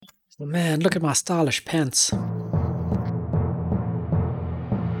Oh, man, look at my stylish pants.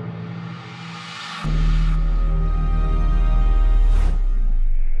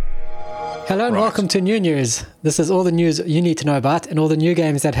 Hello and welcome to New News. This is all the news you need to know about and all the new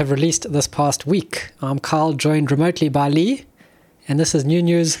games that have released this past week. I'm Carl, joined remotely by Lee, and this is new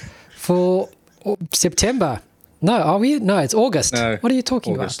news for September. No, are we? No, it's August. No, what are you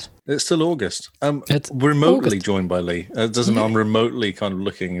talking August. about? It's still August. It's remotely August. joined by Lee. It doesn't mean I'm remotely kind of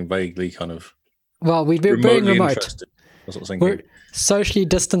looking and vaguely kind of Well, we're being remotely remote. interested. That's what I'm We're thinking. socially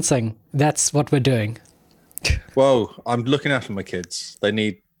distancing. That's what we're doing. Well, I'm looking after my kids. They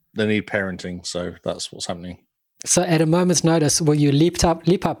need parenting, so that's what's happening. So at a moment's notice, will you leap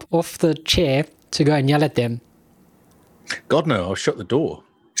up off the chair to go and yell at them? God no, I'll shut the door.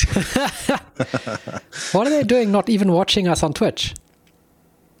 What are they doing not even watching us on Twitch?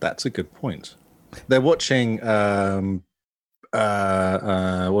 That's a good point. They're watching what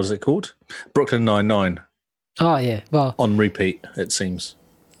is it called? Brooklyn Nine-Nine Oh, yeah. Well, on repeat, it seems.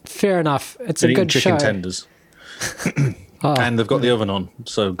 fair enough. It's They're a eating good chicken show. tenders. Oh. And they've got the oven on,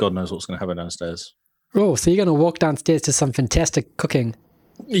 so God knows what's going to happen downstairs. Oh, so you're going to walk downstairs to some fantastic cooking.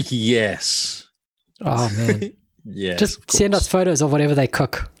 Yes. Oh, man. Yeah. Just send us photos of whatever they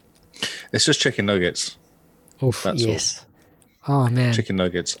cook. It's just chicken nuggets. Oof, That's yes. Oh, man. Chicken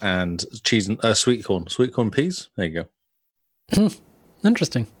nuggets and cheese and sweet corn peas. There you go.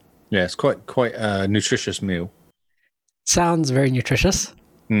 Interesting. Yeah, it's quite a nutritious meal. Sounds very nutritious.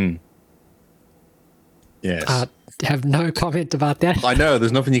 Yes. Have no comment about that. I know,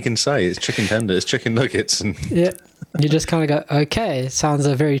 there's nothing you can say. It's chicken tenders, chicken nuggets, and Yeah. You just kind of go, okay, sounds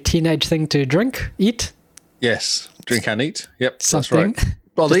a very teenage thing to eat. yes, drink and eat. Yep, Something. that's right.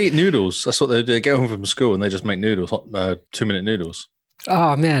 Well, they eat noodles. That's what they do. They get home from school and they just make noodles, 2-minute noodles.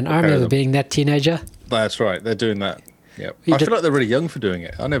 Oh, man. I remember being that teenager. That's right. They're doing that. Yep. I feel like they're really young for doing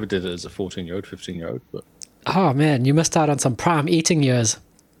it. I never did it as a 14-year-old, 15-year-old, but Oh, man. You missed out on some prime eating years.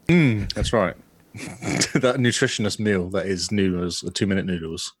 that's right. That nutritionist meal that is noodles, 2-minute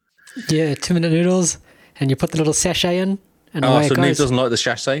noodles. Yeah, 2-minute noodles, and you put the little sachet in, and Oh, away so it Neve goes. doesn't like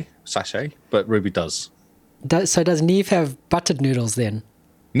the sachet, but Ruby does. So does Neve have buttered noodles then?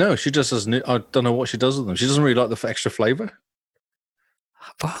 No, she just doesn't. I don't know what she does with them. She doesn't really like the extra flavour.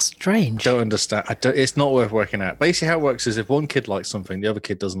 Wow, strange. Don't understand. It's not worth working out. Basically, how it works is if one kid likes something, the other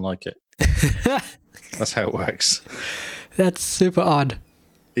kid doesn't like it. That's how it works. That's super odd.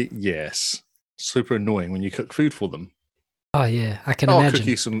 Yes. Super annoying when you cook food for them. Oh, yeah, I can I'll imagine. cook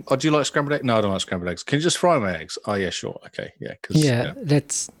you some. Oh, do you like scrambled eggs? No, I don't like scrambled eggs. Can you just fry my eggs? Oh, yeah, sure. Okay, yeah. Yeah,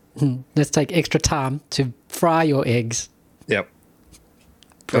 let's take extra time to fry your eggs. Yep.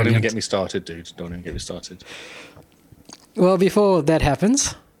 Don't even Brilliant. get me started, dude. Don't even get me started. Well, before that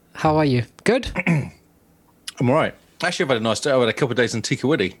happens, how are you? Good? I'm all right. Actually, I've had a nice day. I've had a couple of days in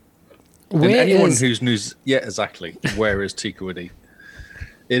Tikawiti. And Where anyone is... who's news, yeah, exactly. Where is Tikawiti?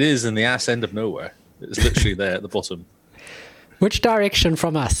 It is in the ass end of nowhere. It's literally there at the bottom. Which direction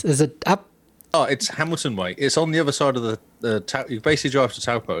from us? Is it up? Oh, it's Hamilton Way. It's on the other side of the you basically drive to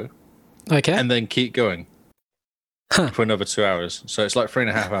Taupo Okay. and then keep going for another 2 hours. So it's like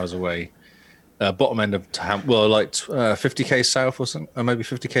 3.5 hours away. Bottom end of like 50k south or something, or maybe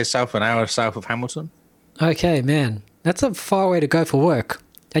 50k south, an hour south of Hamilton. Okay, man. That's a far way to go for work.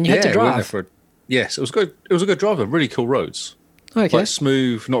 And you had to we went there drive. yes, it was good. It was a good drive. Though. Really cool roads. Okay, Quite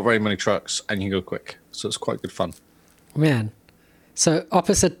smooth, not very many trucks, and you can go quick. So it's quite good fun. man. So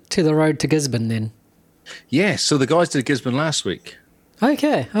opposite to the road to Gisborne then. Yeah, so the guys did Gisborne last week.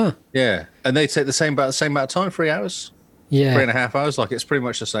 Okay, huh. Yeah, and they take the same amount of time, 3 hours, Yeah. 3.5 hours. Like it's pretty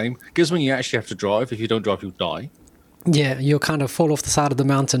much the same. Gisborne, you actually have to drive. If you don't drive, you'll die Yeah, you'll kind of fall off the side of the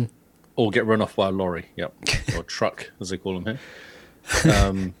mountain. or get run off by a lorry. Yep, or truck as they call them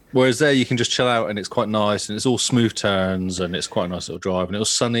here. Whereas there, you can just chill out, and it's quite nice, and it's all smooth turns, and it's quite a nice little drive. And it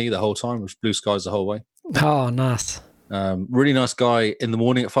was sunny the whole time. It was blue skies the whole way. Oh, nice. Really nice guy in the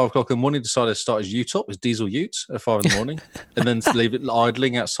morning at 5 o'clock in the morning decided to start his ute up, his diesel ute at 5 in the morning, and then leave it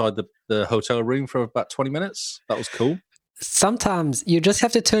idling outside the hotel room for about 20 minutes. That was cool. Sometimes you just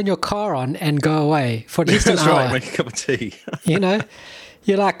have to turn your car on and go away for at least an That's hour. right, make a cup of tea. You know,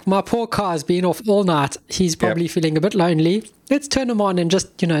 you're like, my poor car's been off all night. He's probably feeling a bit lonely. Let's turn him on and just,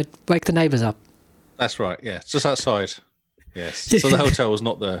 wake the neighbors up. That's right, yeah. It's just outside. Yes. So the hotel was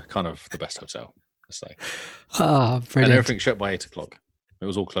not the best hotel, let's say. Oh, And brilliant. everything shut by 8 o'clock. It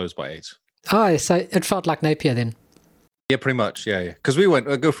was all closed by 8. Oh, so it felt like Napier then. Yeah, pretty much, yeah. Because we'll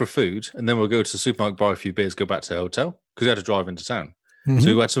go for food, and then we'll go to the supermarket, buy a few beers, go back to the hotel, because we had to drive into town. Mm-hmm.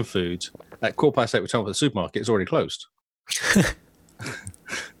 So we had some food. At 8:15, we turned up at the supermarket. It's already closed.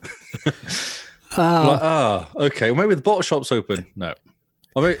 Okay. Well, maybe the bottle shop's open. No.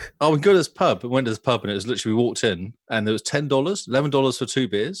 I mean, I would go to this pub. I went to this pub and it was literally, we walked in and there was $10, $11 for 2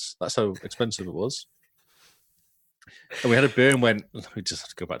 beers. That's how expensive it was. And we had a beer and went, we just have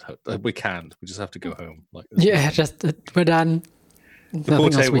to go back home. We can't. We just have to go home. Like, we're done. The pool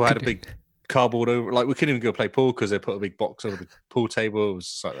table had a big cardboard over. Like, we couldn't even go play pool because they put a big box over the pool table. It was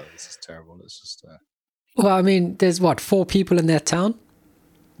just like, this is terrible. It's just. Well, I mean, there's 4 people in that town?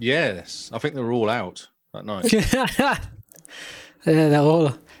 Yes. I think they were all out that night. Yeah, they're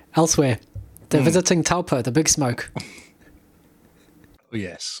all elsewhere. They're visiting Taupo, the big smoke.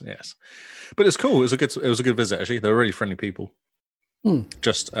 Yes. But it's cool. It was a good visit, actually. They were really friendly people.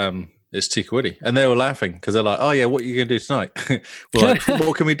 Just, it's Tikawiti. And they were laughing because they're like, oh, yeah, what are you going to do tonight? We're like,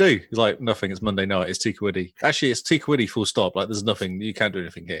 what can we do? He's like, nothing. It's Monday night. It's Tikawiti. Actually, it's Tikawiti full stop. Like, there's nothing. You can't do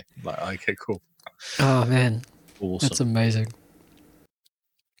anything here. Like, okay, cool. Oh, man. Awesome. That's amazing.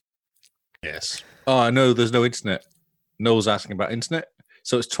 Yes. Oh, I know there's no internet. Noel's asking about internet.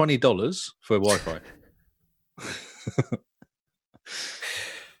 So it's $20 for Wi-Fi.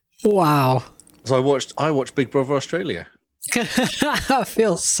 Wow. So I watched Big Brother Australia. I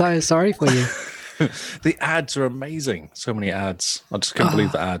feel so sorry for you. The ads are amazing. So many ads. I just can't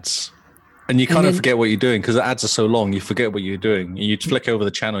believe the ads. And you kind of forget what you're doing because the ads are so long. You forget what you're doing. You flick over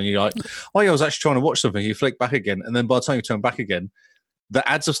the channel and you're like, oh, yeah, I was actually trying to watch something. You flick back again. And then by the time you turn back again, the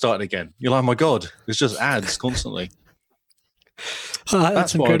ads have started again. You're like, oh my God, it's just ads constantly.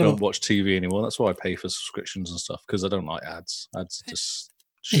 That's why incredible. I don't watch TV anymore. That's why I pay for subscriptions and stuff because I don't like ads. Ads just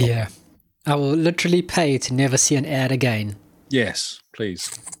shocking. Yeah. I will literally pay to never see an ad again. Yes,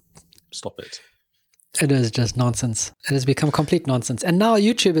 please. Stop it. It is just nonsense. It has become complete nonsense. And now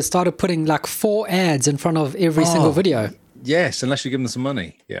YouTube has started putting like 4 ads in front of every single video. Yes, unless you give them some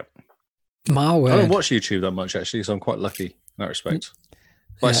money. Yep. My word. I don't watch YouTube that much, actually, so I'm quite lucky in that respect.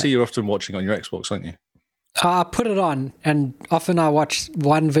 But I see you're often watching on your Xbox, aren't you? I put it on, and often I watch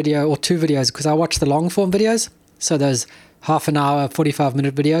 1 video or 2 videos because I watch the long form videos. So those half an hour,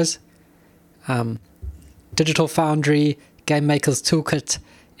 45-minute videos. Digital Foundry, Game Maker's Toolkit,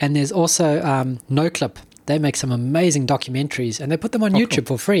 and there's also NoClip. They make some amazing documentaries, and they put them on YouTube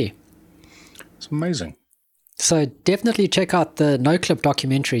for free. It's amazing. So definitely check out the NoClip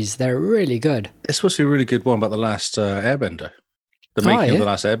documentaries. They're really good. It's supposed to be a really good one about the last Airbender. The making of the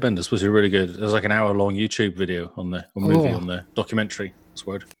last Airbender is supposed to be really good. There's like an hour-long YouTube video on the movie on the documentary. That's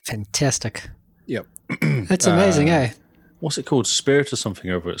word. Fantastic. Yep. That's amazing, eh? What's it called? Spirit or something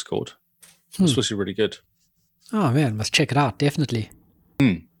over it's called. It's supposed to be really good. Oh, man, must check it out, definitely.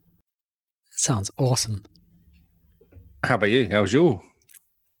 Sounds awesome. How about you? How's your...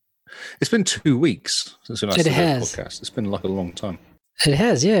 It's been 2 weeks since we last did the podcast. It's been like a long time. It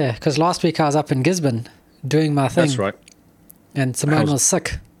has, yeah, because last week I was up in Gisborne doing my thing. That's right. And Simone was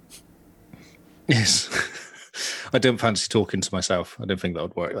sick. Yes. I don't fancy talking to myself. I don't think that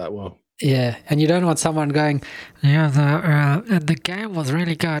would work that well. Yeah, and you don't want someone going, yeah, the game was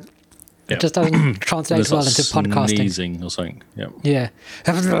really good. It just doesn't translate well into podcasting. Sneezing or something. Yep. Yeah.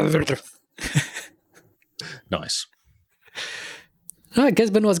 Nice. No,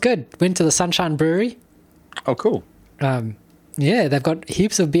 Gisborne was good. Went to the Sunshine Brewery. Oh, cool. Yeah, they've got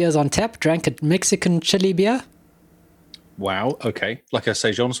heaps of beers on tap. Drank a Mexican chili beer. Wow. Okay. Like a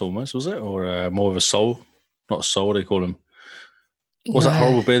Saison's almost, was it? Or more of a soul? Not a soul, what do they call them? What's that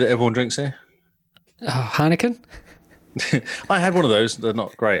horrible beer that everyone drinks here? Heineken? I had one of those. They're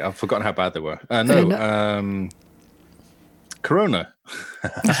not great. I've forgotten how bad they were. Corona.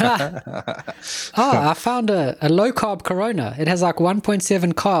 I found a low-carb Corona. It has like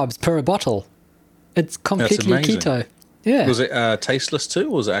 1.7 carbs per bottle. It's completely keto. Yeah. Was it tasteless too,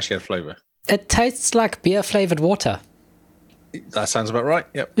 or was it actually had flavour? It tastes like beer-flavoured water. That sounds about right.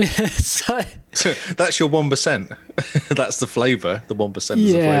 Yep. So that's your 1%. That's the flavour. The 1%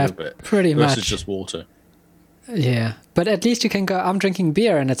 is the flavour bit. Pretty much. This is just water. Yeah, but at least you can go, I'm drinking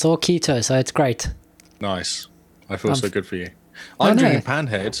beer and it's all keto, so it's great. Nice. I feel so good for you. I'm drinking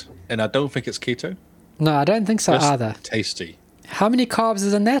Panhead, and I don't think it's keto. No, I don't think so either. Tasty. How many carbs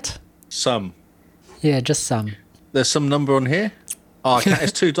is in that? Some. Yeah, just some. There's some number on here. Oh,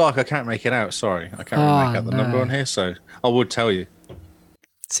 it's too dark. I can't make it out. Sorry. I can't really make out the number on here, so I would tell you.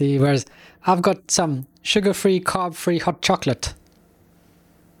 See, whereas I've got some sugar-free, carb-free hot chocolate.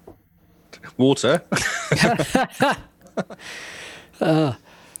 Water. No,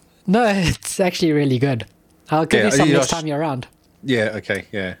 it's actually really good. I'll give you some next time you're around. Yeah, okay,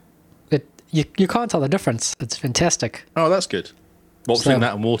 yeah. But you can't tell the difference. It's fantastic. Oh, that's good. What's between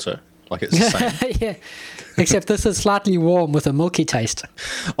that and water? Like it's the same. Yeah. Except this is slightly warm with a milky taste.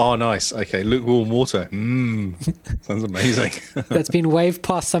 Oh, nice. Okay, lukewarm water. Sounds amazing. That's been waved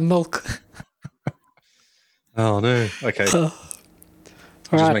past some milk. Oh, no. Okay.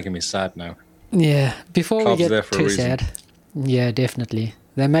 It's just making me sad now. Yeah, before Carbs we are there get for a too reason. sad. Yeah, definitely.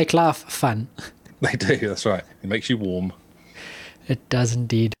 They make life fun. They do, that's right. It makes you warm. It does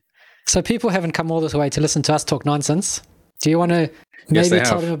indeed. So people haven't come all this way to listen to us talk nonsense. Do you want to Yes, maybe they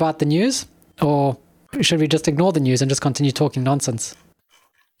tell have. them about the news? Or should we just ignore the news and just continue talking nonsense?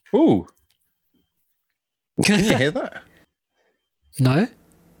 Ooh. Can you hear that? No?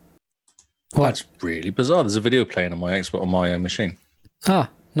 What? That's really bizarre. There's a video playing on my machine. Oh,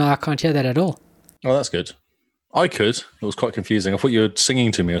 no, I can't hear that at all. Oh, that's good. I could. It was quite confusing. I thought you were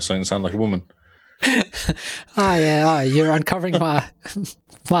singing to me or something. It sounded like a woman. Oh, yeah, you're uncovering my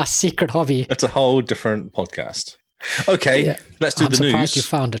secret hobby. It's a whole different podcast. Okay, Yeah. let's do I'm the surprised news. you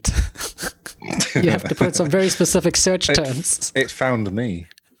found it. You have to put some very specific search terms. It found me.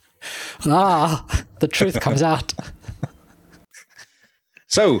 The truth comes out.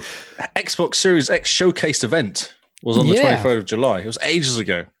 So, Xbox Series X showcase event was on the Yeah. 23rd of July. It was ages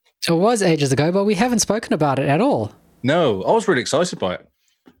ago. It was ages ago, but we haven't spoken about it at all. No, I was really excited by it.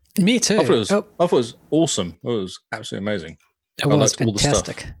 Me too. I thought it was awesome. It was absolutely amazing. It was liked all the stuff.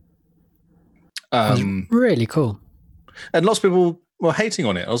 fantastic. It was really cool. And lots of people were hating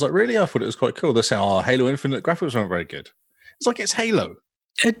on it. I was like, really? I thought it was quite cool. They're saying, Halo Infinite graphics weren't very good. It's like, it's Halo.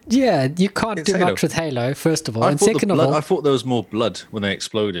 You can't It's do Halo. much with Halo, first of all. I And thought, second of all, I thought there was more blood when they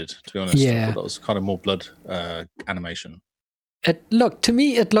exploded, to be honest. I Yeah. thought that was kind of more blood animation. to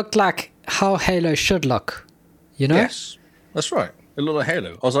me, it looked like how Halo should look. You know? Yes, that's right. It looked like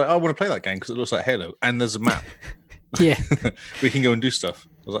Halo. I was like, I want to play that game because it looks like Halo. And there's a map. Yeah, We can go and do stuff. I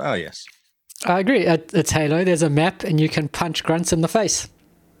was like, yes. I agree. It's Halo. There's a map, and you can punch grunts in the face.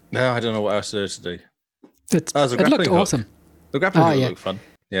 No, I don't know what else there is to do. It there's a looked grappling hook. awesome. The grappling hook yeah. looked fun.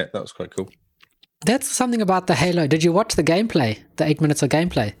 Yeah, that was quite cool. That's something about the Halo. Did you watch the gameplay? The 8 minutes of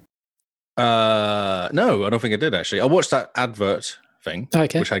gameplay? No, I don't think I did actually. I watched that advert thing,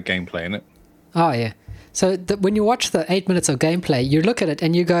 Okay. which had gameplay in it. Oh, yeah. So when you watch the 8 minutes of gameplay, you look at it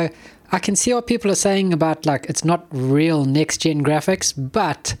and you go, I can see what people are saying about, like, it's not real next-gen graphics,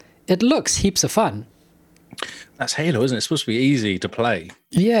 but it looks heaps of fun. That's Halo, isn't it? It's supposed to be easy to play.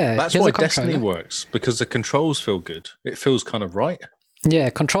 Yeah. That's here's why a Destiny controller. works, because the controls feel good. It feels kind of right. Yeah,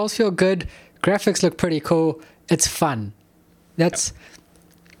 controls feel good. Graphics look pretty cool. It's fun. That's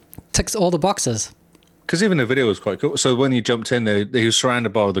ticks all the boxes. Because even the video was quite cool. So when you jumped in there, he was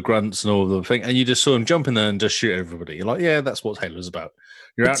surrounded by all the grunts and all the thing, and you just saw him jump in there and just shoot everybody. You're like, yeah, that's what Halo's about.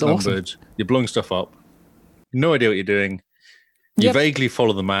 You're It's outnumbered. You're blowing stuff up. No idea what you're doing. You Yep. vaguely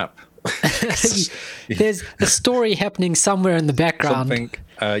follow the map. There's a story happening somewhere in the background. Something.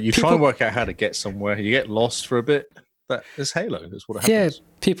 You try and work out how to get somewhere. You get lost for a bit. That is Halo. That's what Yeah, happens.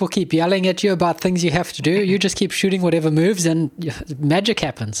 people keep yelling at you about things you have to do. You just keep shooting whatever moves and magic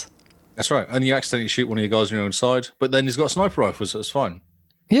happens. That's right. And you accidentally shoot one of your guys on your own side, but then he's got a sniper rifle, so it's fine.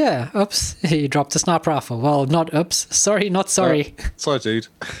 Yeah, oops, he dropped a sniper rifle. Well, not oops. Sorry, not sorry. Sorry, dude.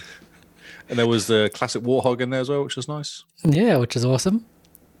 And there was the classic Warthog in there as well, which was nice. Yeah, which is awesome.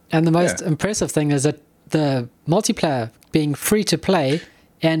 And the most impressive thing is that the multiplayer being free to play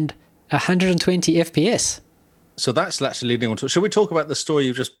and 120 FPS. So that's actually leading on to. Shall we talk about the story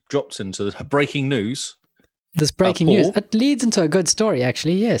you've just dropped into the breaking news? This breaking Paul? news, it leads into a good story,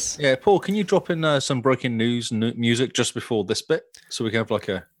 actually, yes. Yeah, Paul, can you drop in some breaking news music just before this bit so we can have like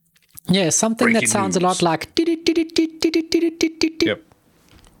a. Yeah, something that Breaking sounds a lot news. like... Yep.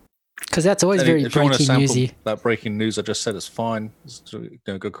 Because that's always very if you want to breaking sample newsy. that breaking news I just said, it's fine.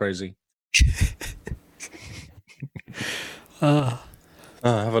 Go crazy. Have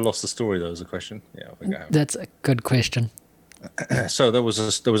I lost the story though? Is a question. Yeah, I think I have. That's a good question. So there was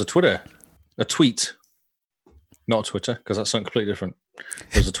a tweet, not Twitter, because that's something completely different.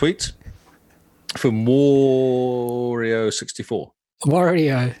 There was a tweet from Wario64.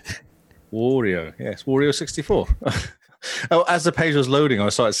 Wario. Wario, yes, Wario64. Oh, as the page was loading, I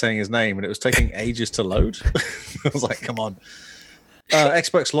started saying his name, and it was taking ages to load. I was like, "Come on!"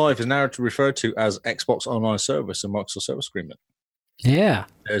 Xbox Live is now referred to as Xbox Online Service in Microsoft Service Agreement. Yeah.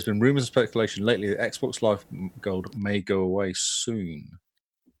 There's been rumors and speculation lately that Xbox Live Gold may go away soon.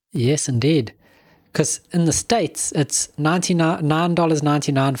 Yes, indeed. Because in the States, it's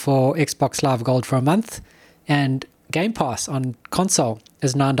 $9.99 for Xbox Live Gold for a month, and Game Pass on console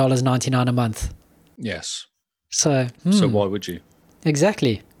is $9.99 a month. Yes. So Why would you?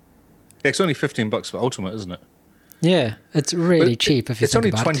 exactly. Yeah, it's only $15 for Ultimate, isn't it? Yeah, it's really But cheap if you it's think only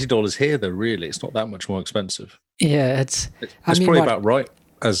about it. $20 here, though. Really, it's not that much more expensive. Yeah, it's. It's I mean, probably what- about right.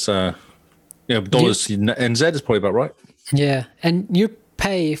 As dollars NZ is probably about right. Yeah, and you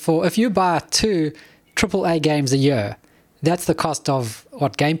pay for if you buy 2 AAA games a year, that's the cost of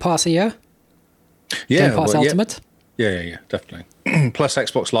what Game Pass a year. Yeah, Game Pass well, Ultimate. Yeah, definitely. plus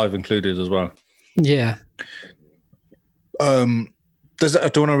Xbox Live included as well. Yeah. Do you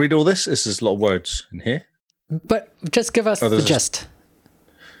want to read all this? This is a lot of words in here. But just give us the gist.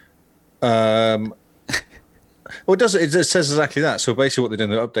 Well, it says exactly that. So basically what they're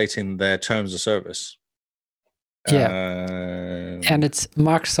doing, they're updating their terms of service. Yeah. And it's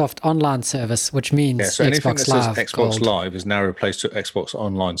Microsoft Online Service, which means so anything Xbox that Live says Xbox Gold. Live is now replaced to Xbox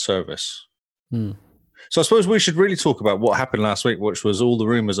Online Service. Hmm. So I suppose we should really talk about what happened last week, which was all the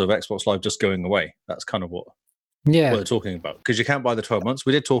rumors of Xbox Live just going away. That's kind of what they're talking about. Because you can't buy the 12 months.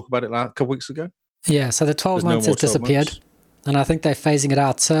 We did talk about it a couple weeks ago. Yeah, so the 12 months has disappeared. And I think they're phasing it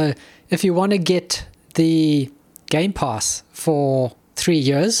out. So if you want to get the Game Pass for 3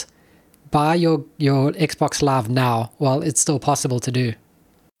 years, buy your Xbox Live now. Well, it's still possible to do.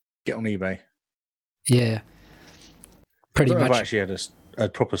 Get on eBay. Yeah. Pretty much. I've actually had a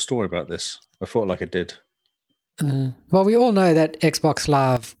proper story about this. I thought like I did. Well, we all know that Xbox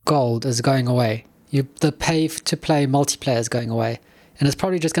Live Gold is going away. The pay-to-play multiplayer is going away. And it's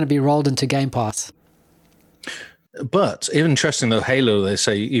probably just going to be rolled into Game Pass. But even interesting though, Halo, they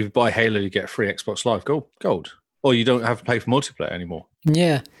say if you buy Halo, you get free Xbox Live Gold. Or you don't have to pay for multiplayer anymore.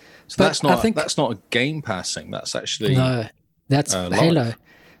 Yeah. So that's not a game passing. That's actually that's Halo.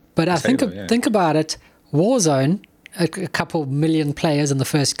 But think about it. Warzone, a couple million players in the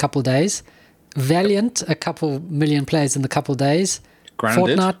first couple of days. Valiant, a couple million players in the couple of days.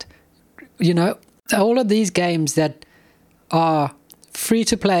 Grounded. Fortnite, all of these games that are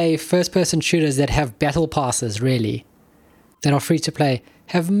free-to-play first-person shooters that have battle passes, really, that are free-to-play,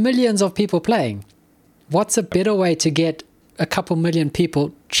 have millions of people playing. What's a better way to get a couple million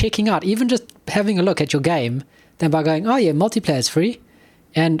people checking out, even just having a look at your game, than by going, oh yeah, multiplayer is free,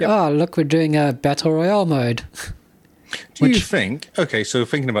 and look, we're doing a battle royale mode. Do you think, so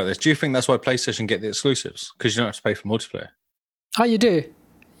thinking about this, do you think that's why PlayStation get the exclusives? Because you don't have to pay for multiplayer. Oh, you do.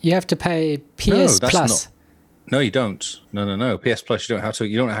 You have to pay PS Plus. No, you don't. No. PS Plus, you don't have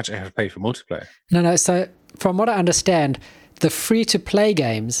to pay for multiplayer. No. So from what I understand, the free-to-play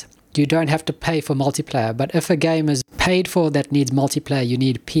games, you don't have to pay for multiplayer. But if a game is paid for that needs multiplayer, you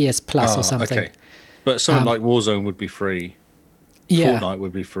need PS Plus or something. Okay. But something like Warzone would be free. Yeah. Fortnite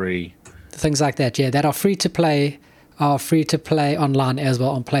would be free. Things like that, that are free-to-play online as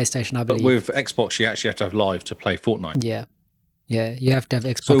well on PlayStation, I believe. But with Xbox, you actually have to have Live to play Fortnite. Yeah, you have to have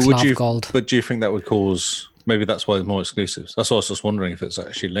Xbox Live Gold. But do you think that would cause... Maybe that's why there's more exclusives. That's why I was just wondering if it's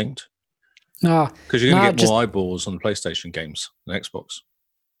actually linked. No. Because you're going to get more eyeballs on the PlayStation games than Xbox.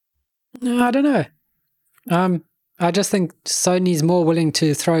 No, I don't know. I just think Sony's more willing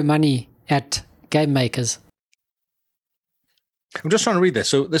to throw money at game makers. I'm just trying to read this.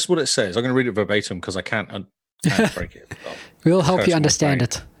 So this is what it says. I'm going to read it verbatim because I can't break it. We'll help you understand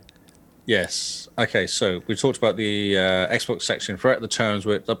it. Yes. Okay, so we talked about the Xbox section. Throughout the terms,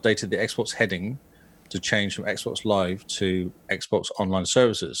 we updated the Xbox heading to change from Xbox Live to Xbox Online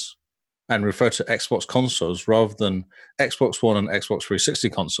Services and refer to Xbox consoles rather than Xbox One and Xbox 360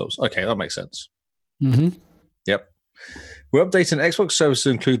 consoles. Okay, that makes sense. Mm-hmm. Yep. We're updating Xbox services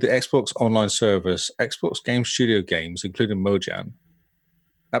to include the Xbox Online Service, Xbox Game Studio games, including Mojang,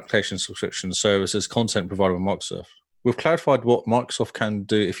 application subscription services, content provided by Microsoft. We've clarified what Microsoft can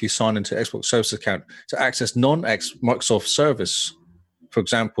do if you sign into Xbox Services account to access non-Microsoft service. For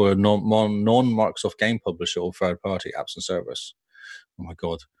example, a non-Microsoft game publisher or third-party apps and service. Oh my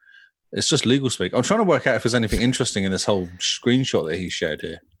God. It's just legal speak. I'm trying to work out if there's anything interesting in this whole screenshot that he shared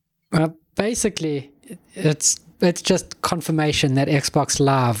here. Basically, it's just confirmation that Xbox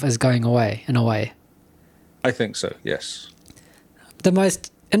Live is going away, in a way. I think so, yes. The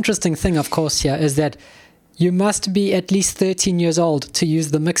most interesting thing, of course, here is that you must be at least 13 years old to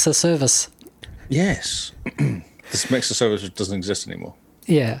use the Mixer service. Yes. This Mixer service doesn't exist anymore.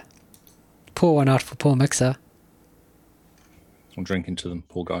 Yeah. Pour one out for poor Mixer. I'm drinking to them,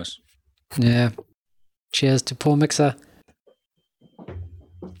 poor guys. Yeah. Cheers to poor Mixer.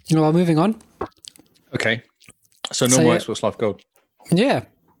 Well, moving on. Okay. So no more Xbox Live Gold. Yeah,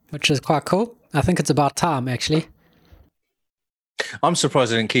 which is quite cool. I think it's about time, actually. I'm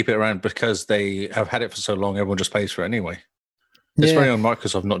surprised they didn't keep it around because they have had it for so long, everyone just pays for it anyway. It's very on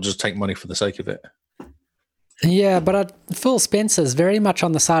Microsoft not just take money for the sake of it. Yeah, but Phil Spencer's very much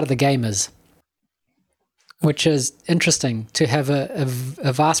on the side of the gamers, which is interesting to have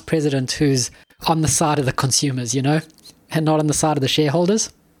a vice president who's on the side of the consumers, and not on the side of the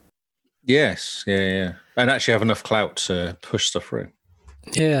shareholders. Yes, yeah. And actually have enough clout to push stuff through.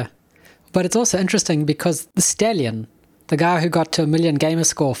 Yeah. But it's also interesting because the Stallion, the guy who got to 1 million gamer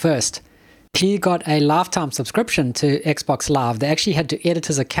score first, he got a lifetime subscription to Xbox Live. They actually had to edit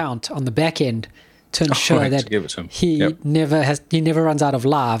his account on the back end to ensure right, that to give it to him. he Yep. never runs out of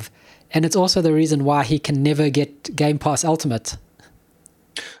live. And it's also the reason why he can never get Game Pass Ultimate.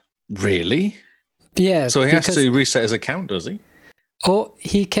 Really? Yeah. So he has because- to reset his account, does he? Or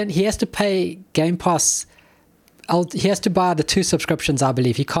he has to pay Game Pass. He has to buy the 2 subscriptions, I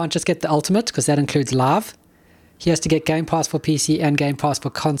believe. He can't just get the Ultimate because that includes live. He has to get Game Pass for PC and Game Pass for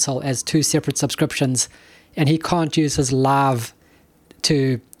console as 2 separate subscriptions, and he can't use his live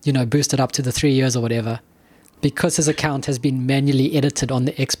to boost it up to the 3 years or whatever, because his account has been manually edited on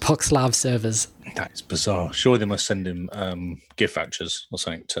the Xbox Live servers. That is bizarre. Surely they must send him gift vouchers or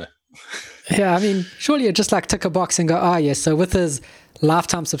something to. Yeah, I mean, surely you just like tick a box and go, yes. So with his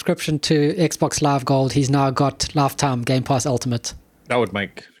lifetime subscription to Xbox Live Gold, he's now got lifetime Game Pass Ultimate. That would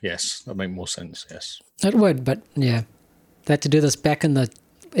make more sense. Yes, It would, but yeah, they had to do this back in the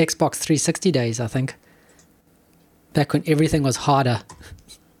Xbox 360 days, I think. Back when everything was harder,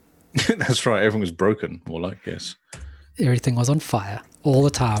 that's right. Everything was broken. More like yes. everything was on fire all the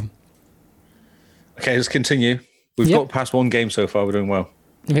time. Okay, let's continue. We've Yep. got past 1 game so far. We're doing well.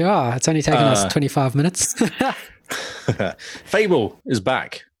 Yeah, it's only taken us 25 minutes. Fable is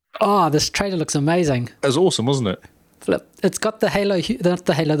back. This trailer looks amazing. That was awesome, wasn't it? Flip. It's got the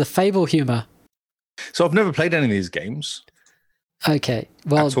the Fable humor. So I've never played any of these games Okay,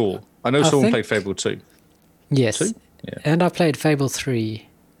 well, at all. I know I someone think- played Fable 2. yes. 2? Yeah. And I played Fable 3.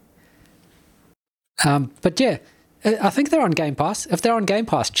 But yeah, I think they're on Game Pass. If they're on Game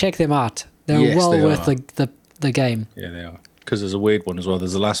Pass, check them out. They're Yes, well they worth are. the game. Yeah, they are. Because there's a weird one as well.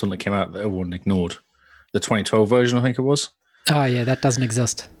 There's the last one that came out that everyone ignored. The 2012 version, I think it was. Oh yeah, that doesn't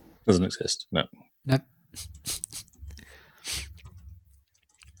exist. Doesn't exist. No. Nope.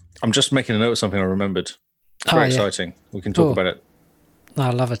 I'm just making a note of something I remembered. It's Oh, very yeah. exciting. We can talk Oh. about it. I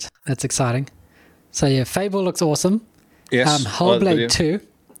love it. That's exciting. So yeah, Fable looks awesome. Yes. I like the Hellblade video. 2,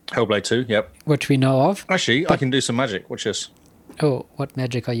 Hellblade 2, yep. which we know of. Actually, I can do some magic. Watch this. Oh, what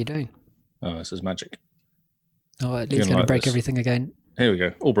magic are you doing? Oh, this is magic. Oh, at You're least gonna going to like break this. everything again. Here we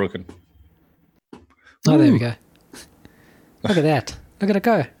go. All broken. Oh, there we go. Look at that. Look at it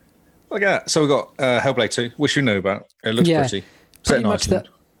go. Look at that. So we've got Hellblade 2, which you know about. It looks Yeah, pretty. Set in Iceland.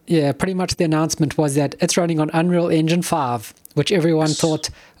 Pretty much the announcement was that it's running on Unreal Engine 5, which everyone thought,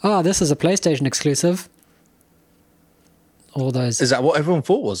 this is a PlayStation exclusive. All those. Is that what everyone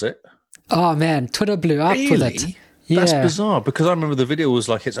thought, was it? Oh man, Twitter blew up with it. Really? Yeah, That's bizarre because I remember the video was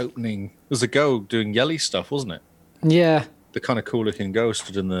like it's opening. There's a girl doing yelly stuff, wasn't it? yeah, The kind of cool looking girl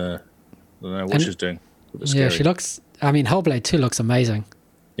stood in the. I don't know what And- she's doing. It was yeah. scary. She looks. I mean, Hellblade 2 looks amazing.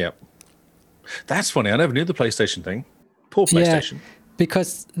 Yep. That's funny. I never knew the PlayStation thing. Poor Yeah. PlayStation.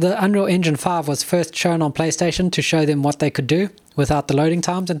 Because the Unreal Engine 5 was first shown on PlayStation to show them what they could do without the loading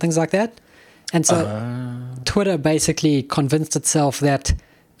times and things like that. And so Twitter basically convinced itself that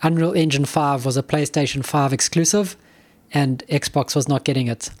Unreal Engine 5 was a PlayStation 5 exclusive and Xbox was not getting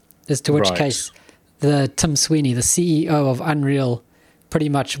it. As to which Right. case, the Tim Sweeney, the CEO of Unreal, pretty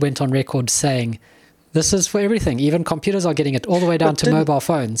much went on record saying, this is for everything. Even computers are getting it, all the way down But to didn't- mobile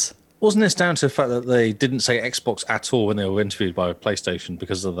phones. Wasn't this down to the fact that they didn't say Xbox at all when they were interviewed by PlayStation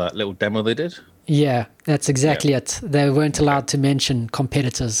because of that little demo they did? Yeah, that's exactly it. They weren't allowed to mention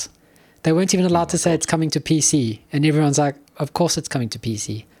competitors. They weren't even allowed to say it's coming to PC. And everyone's like, of course it's coming to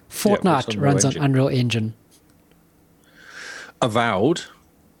PC. Fortnite Unreal runs on Engine. Unreal Engine. Avowed.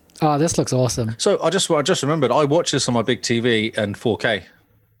 Oh, this looks awesome. So I just remembered I watched this on my big TV and 4K,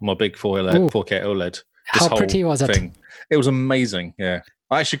 my big 4K OLED. How pretty was it? It was amazing. Yeah,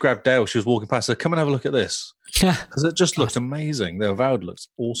 I actually grabbed Dale. She was walking past. I said, "Come and have a look at this," because it just looked amazing. The Avowed looks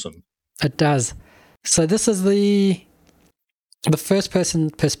awesome. It does. So this is the first person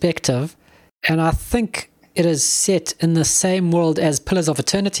perspective, and I think it is set in the same world as Pillars of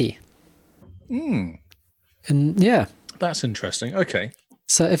Eternity. And yeah, That's interesting. Okay.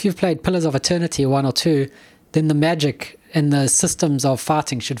 so if you've played Pillars of Eternity 1 or 2, then the magic and the systems of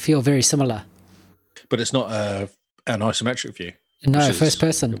fighting should feel very similar. But it's not an isometric view. No, which is first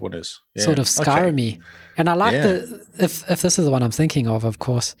person. What is Sort of Skyrim-y. And I like Yeah. if this is the one I'm thinking of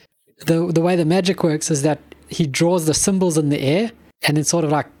course, the way the magic works is that he draws the symbols in the air and then sort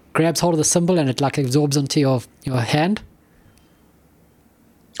of like grabs hold of the symbol and it like absorbs into your hand.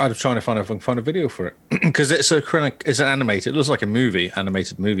 I was trying to find if I can find a video for it because it's it's an animated. It looks like a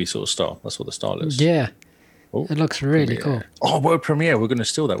animated movie sort of style. That's what the style is. Yeah, Oh, it looks really cool. Oh, World Premiere. We're going to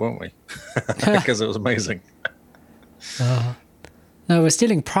steal that, won't we? Because it was amazing. No, we're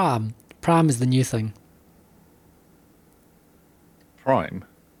stealing Prime. Prime is the new thing. Prime.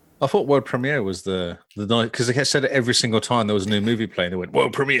 I thought World Premiere was the night because they said it every single time there was a new movie playing. They went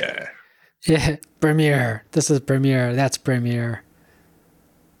World Premiere. Yeah, Premiere. This is Premiere. That's Premiere.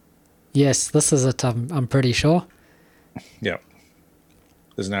 Yes, this is it. I'm pretty sure. Yeah.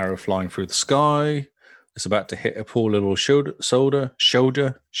 There's an arrow flying through the sky. It's about to hit a poor little soldier.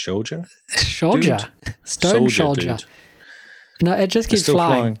 Soldier. Stone soldier. Dude. No, it just keeps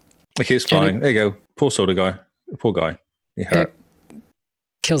flying. It keeps flying. There you go. Poor soldier guy. Poor guy. He hurt.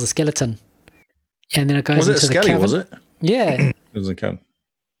 Kills a skeleton. And then it goes into the skelly, cavern. Was it? Yeah. It was a cavern.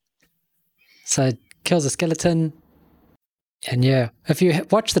 So it kills a skeleton. And yeah, if you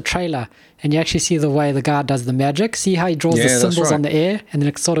watch the trailer and you actually see the way the guy does the magic, see how he draws the symbols on the air and then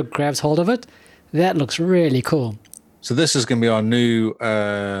it sort of grabs hold of it? That looks really cool. So this is going to be our new,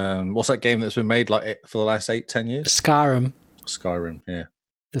 what's that game that's been made like for the last 8-10 years? Skyrim. Yeah.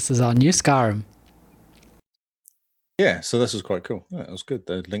 This is our new Skyrim. Yeah, so this is quite cool. Yeah, it was good.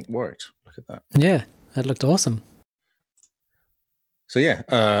 The link worked. Look at that. Yeah, that looked awesome. So yeah,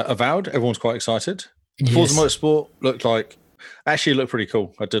 Avowed, everyone's quite excited. Yes. Forza Motorsport looked pretty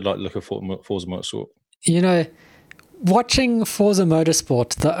cool. I did like the look of Forza Motorsport. You know, watching Forza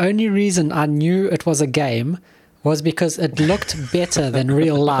Motorsport, the only reason I knew it was a game was because it looked better than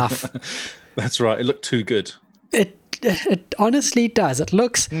real life. That's right. It looked too good. It honestly does. It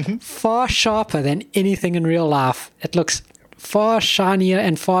looks far sharper than anything in real life. It looks far shinier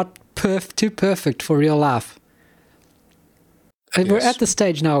and far too perfect for real life. Yes. We're at the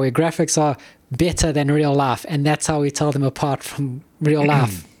stage now where graphics are better than real life, and that's how we tell them apart from real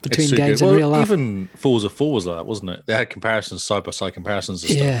life, between games and real life. Even Forza 4 was like that, wasn't it? They had comparisons, side-by-side comparisons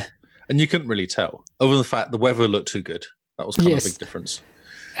and stuff. And you couldn't really tell. Other than the fact the weather looked too good. That was kind of a big difference.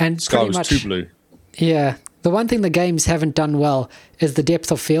 And the sky was too blue. Yeah. The one thing the games haven't done well is the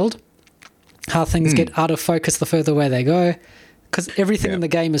depth of field. How things get out of focus the further away they go. Because everything in the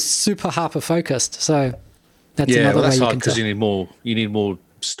game is super hyper-focused. So that's another way you can tell. hard because you need more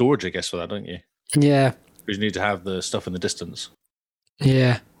storage, I guess, for that, don't you? Yeah. Because you need to have the stuff in the distance.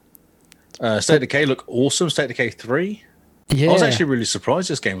 Yeah. State of Decay looked awesome. State of Decay 3. Yeah. I was actually really surprised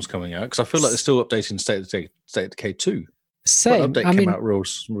this game was coming out because I feel like they're still updating State of Decay 2. Same. That update came out real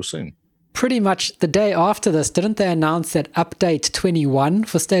soon. Pretty much the day after this, didn't they announce that update 21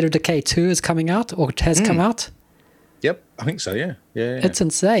 for State of Decay 2 is coming out or has come out? Yep, I think so, yeah. It's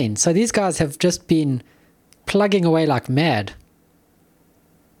insane. So these guys have just been plugging away like mad.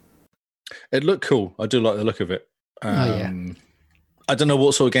 It looked cool. I do like the look of it. I don't know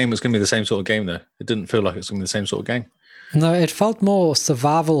what sort of game it's going to be the same sort of game, though. It didn't feel like it's going to be the same sort of game. No, it felt more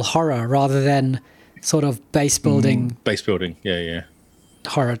survival horror rather than sort of base building. Base building, yeah.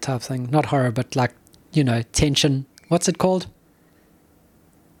 Horror type thing. Not horror, but like, tension. What's it called?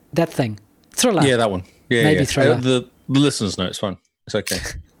 That thing. Thriller. Yeah, that one. Yeah, maybe thriller. The listeners know it's fine. It's okay.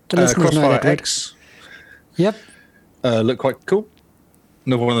 The listeners know Crossfire that X. Yep. Look quite cool.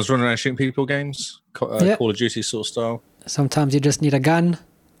 Another one of those running around shooting people games. Call of Duty sort of style. Sometimes you just need a gun.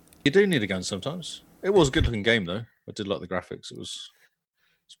 You do need a gun sometimes. It was a good looking game though. I did like the graphics. It's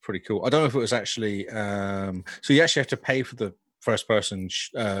pretty cool. I don't know if it was actually so you actually have to pay for the first person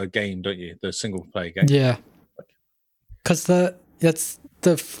game, don't you? The single player game. Yeah. Because the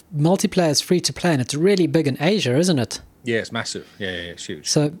multiplayer is free to play and it's really big in Asia, isn't it? Yeah, it's massive. Yeah, it's huge.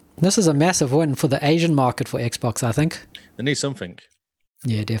 So this is a massive win for the Asian market for Xbox, I think. They need something.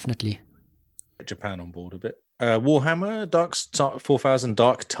 Yeah, definitely. Japan on board a bit. Warhammer 4000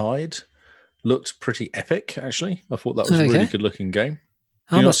 Dark Tide looked pretty epic, actually. I thought that was a really good looking game.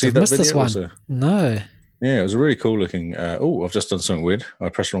 I must have missed this one. No. Yeah, it was a really cool looking. I've just done something weird. I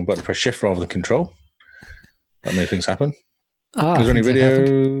pressed the wrong button. Press shift rather than control. That made things happen. Is there any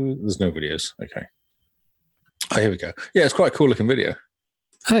video? There's no videos. Okay. Oh, here we go. Yeah, it's quite a cool looking video.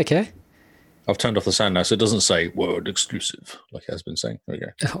 Okay. I've turned off the sound now, so it doesn't say world exclusive like it has been saying. There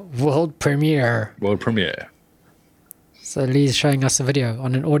we go. World premiere. World premiere. So Lee's showing us a video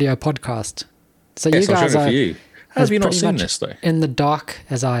on an audio podcast. So yes, you guys are for you. How have you not seen this though? In the dark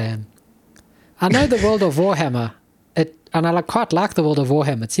as I am. I know the world of Warhammer, and I quite like the world of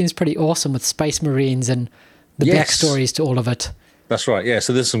Warhammer. It seems pretty awesome with Space Marines and the backstories to all of it. That's right. Yeah.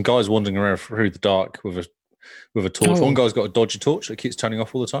 So there's some guys wandering around through the dark with a torch. One guy's got a dodgy torch that keeps turning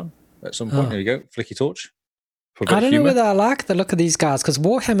off all the time. At some point, there you go, flicky torch. I don't know whether I like the look of these guys because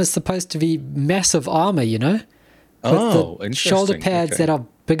Warhammer is supposed to be massive armor, with the shoulder pads that are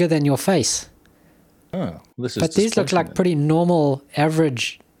bigger than your face. Oh, this is. But these look like pretty normal,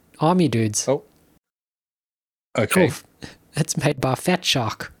 average army dudes. Oh. Okay. Oof. It's made by Fat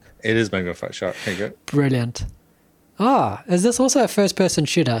Shark. It is made by Fat Shark. There you go. Brilliant. Is this also a first-person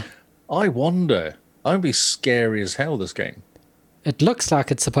shooter? I wonder. I'd be scary as hell, this game. It looks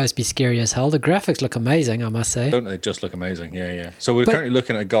like it's supposed to be scary as hell. The graphics look amazing, I must say. Don't they just look amazing? Yeah. So we're currently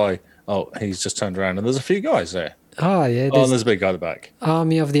looking at a guy. Oh, he's just turned around, and there's a few guys there. Oh, yeah. Oh, there's a big guy at the back.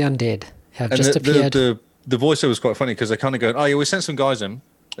 Army of the Undead have And just appeared. The voiceover was quite funny because they kind of go, "Oh yeah, we sent some guys in.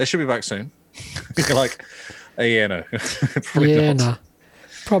 They should be back soon." You're like, yeah, no, probably yeah, not. no.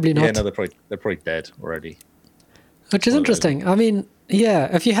 Probably not. Yeah, no, they're probably dead already. Which is interesting. I mean,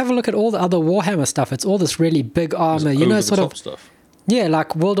 yeah, if you have a look at all the other Warhammer stuff, it's all this really big armor, sort of stuff. Yeah,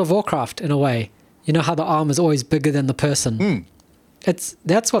 like World of Warcraft in a way. You know how the armor is always bigger than the person. That's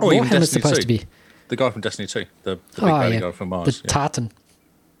what Warhammer is supposed to be. The guy from Destiny 2, the big baddie guy from Mars. The Titan.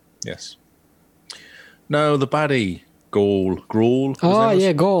 Yes. No, the baddie. Grawl. Oh,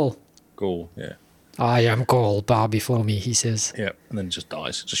 yeah, Gaul. Gaul, yeah. I am Gaul, bow before me, he says. Yeah, and then just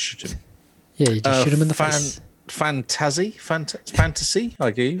dies. Just shoot him. Yeah, you just shoot him in the face. Fantasy,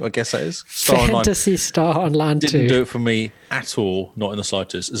 I guess that is. Fantasy Star Online 2. Didn't do it for me at all, not in the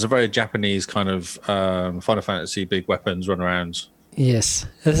slightest. It's a very Japanese kind of Final Fantasy, big weapons, run around. Yes.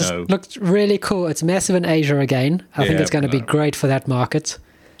 This looks really cool. It's massive in Asia again. I think it's going to be great for that market.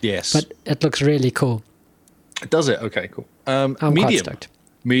 Yes. But it looks really cool. Does it? Okay, cool. I'm quite stoked.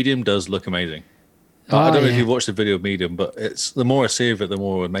 Medium does look amazing. I don't know if you've watched the video of Medium, but it's the more I see of it, the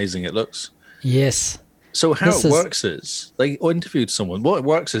more amazing it looks. Yes. So how it works is they interviewed someone. What it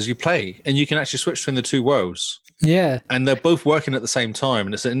works is you play and you can actually switch between the two worlds. Yeah. And they're both working at the same time,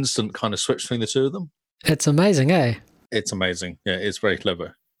 and it's an instant kind of switch between the two of them. It's amazing, eh? It's amazing. Yeah, it's very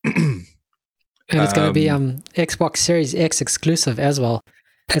clever. And it's going to be Xbox Series X exclusive as well.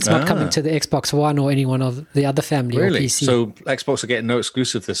 It's not coming to the Xbox One or any one of the other family or PC. So Xbox are getting no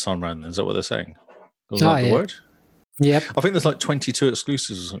exclusive this time around. Is that what they're saying? Was that the word? Yep. I think there's like 22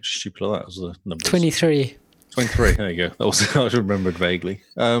 exclusives or something stupid like that. Was the numbers. 23. 23. There you go. That was I remembered vaguely.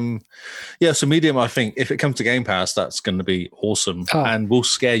 So Medium, I think if it comes to Game Pass, that's going to be awesome and will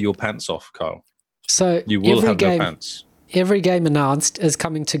scare your pants off, Carl. So you will have no pants. Every game announced is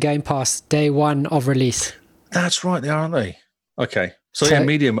coming to Game Pass day one of release. That's right, they are, aren't they? Okay. So yeah,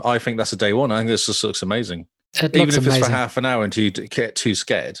 Medium, I think that's a day one. I think this just looks amazing. Even if it's for half an hour until you get too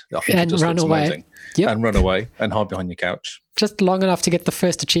scared. I think it just looks amazing. Yep. And run away and hide behind your couch. Just long enough to get the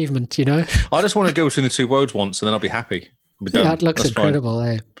first achievement, I just want to go between the two worlds once and then I'll be happy. Yeah, it looks incredible,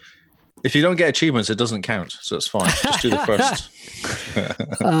 eh? If you don't get achievements, it doesn't count. So it's fine. Just do the first.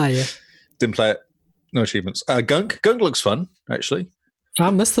 Yeah. Didn't play it. No achievements. Gunk. Gunk looks fun, actually. I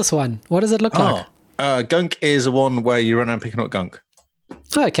missed this one. What does it look like? Gunk is the one where you run around picking up gunk.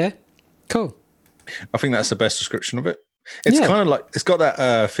 Oh, okay. Cool. I think that's the best description of it. It's kind of like, it's got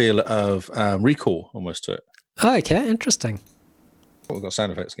that feel of Recall almost to it. Oh, okay. Interesting. Oh, we've got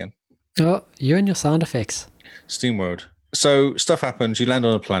sound effects again. Oh, you and your sound effects. SteamWorld. So stuff happens, you land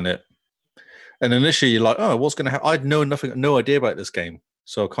on a planet, and initially you're like, oh, what's going to happen? I'd no idea about this game.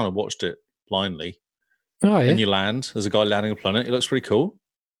 So I kind of watched it blindly. Oh, yeah. And you land. There's a guy landing a planet. It looks pretty cool.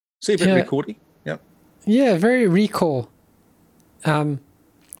 See a bit recordy. Yep. Yeah, very Recall.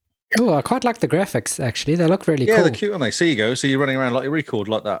 I quite like the graphics, actually. They look really cool. Yeah, they're cute, aren't they? So you go. So you're running around like a Record,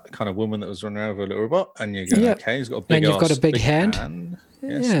 like that kind of woman that was running around with a little robot. And you go, okay, he's got a big and you've got a big hand.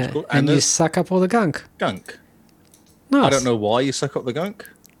 Yes, cool. And you suck up all the gunk. Gunk. Nice. I don't know why you suck up the gunk.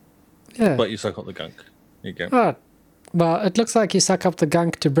 Yeah. But you suck up the gunk. There you go. Oh, well, it looks like you suck up the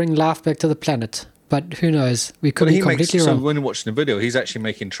gunk to bring life back to the planet. But who knows? We could be completely wrong. So when you're watching the video, he's actually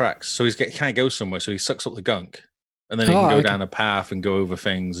making tracks. So he can't go somewhere. So he sucks up the gunk. And then he can go down a path and go over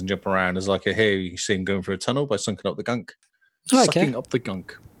things and jump around. There's like you see him going through a tunnel by sucking up the gunk. Sucking up the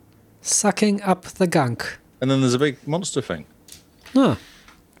gunk. Sucking up the gunk. And then there's a big monster thing. Oh,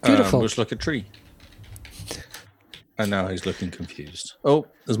 beautiful. Looks like a tree. And now he's looking confused. Oh,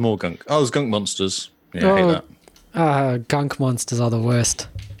 there's more gunk. Oh, there's gunk monsters. Yeah, I hate that. Gunk monsters are the worst.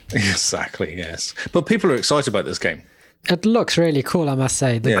 Exactly, yes. But people are excited about this game. It looks really cool, I must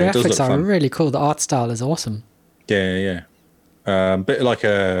say. The graphics are really cool. The art style is awesome. Yeah. Bit like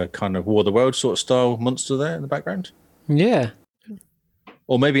a kind of War of the World sort of style monster there in the background. Yeah.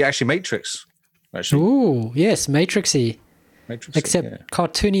 Or maybe actually Matrix. Actually. Ooh, yes, Matrixy. Except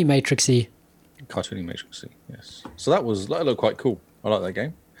cartoony Matrixy. Cartoony Matrixy, yes. So that looked quite cool. I like that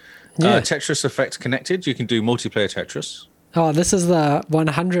game. Yeah. Tetris Effect connected. You can do multiplayer Tetris. Oh, this is the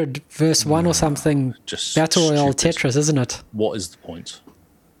 100 versus 1 or something Battle Royale Tetris, isn't it? What is the point?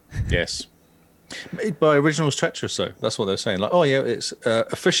 Yes. Made by Originals Tetris, though. That's what they're saying. Like, oh, yeah, it's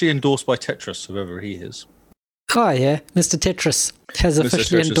officially endorsed by Tetris, whoever he is. Oh, yeah. Mr. Tetris has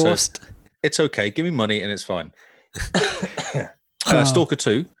officially endorsed. Says, it's okay. Give me money and it's fine. Stalker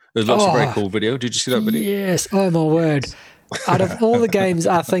 2. There's lots of very cool video. Did you see that video? Yes. Oh, my word. Out of all the games,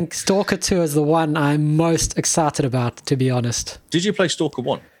 I think Stalker 2 is the one I'm most excited about, to be honest. Did you play Stalker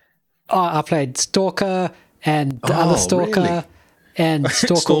 1? Oh, I played Stalker and the other Stalker and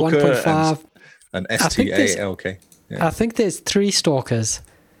Stalker 1.5. And STALK. Yeah. I think there's 3 Stalkers.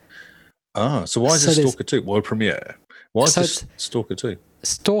 So why is this Stalker 2? World premiere. Why is this Stalker 2?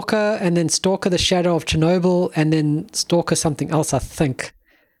 Stalker, and then Stalker the Shadow of Chernobyl, and then Stalker something else, I think.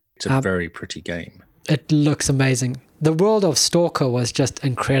 It's a very pretty game. It looks amazing. The world of Stalker was just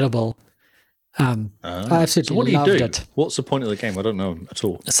incredible. I absolutely loved it. What's the point of the game? I don't know at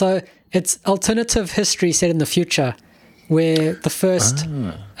all. So it's alternative history set in the future, where the first,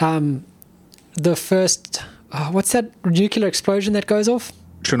 what's that nuclear explosion that goes off?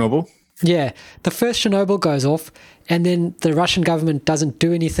 Chernobyl? Yeah, the first Chernobyl goes off, and then the Russian government doesn't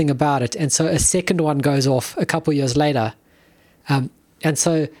do anything about it, and so a second one goes off a couple years later. And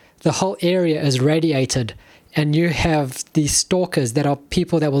so the whole area is radiated, and you have these stalkers that are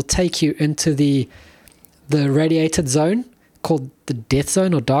people that will take you into the radiated zone called the death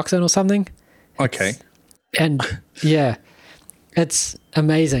zone or dark zone or something. Okay. And yeah, it's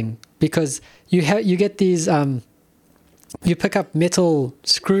amazing because you get these you pick up metal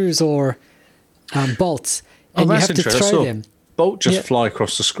screws or bolts, and you have to throw them. Bolt just fly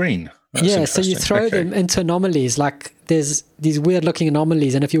across the screen. That's so you throw them into anomalies. Like there's these weird looking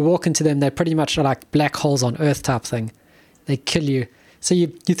anomalies, and if you walk into them, they pretty much are like black holes on Earth type thing. They kill you. So you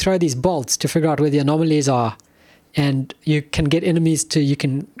throw these bolts to figure out where the anomalies are, and you can get enemies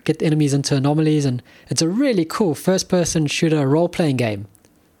into anomalies, and it's a really cool first person shooter role playing game.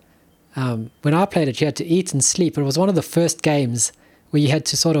 When I played it, you had to eat and sleep. It was one of the first games where you had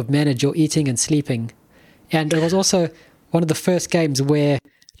to sort of manage your eating and sleeping, and it was also one of the first games where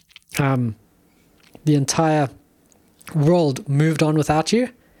the entire world moved on without you.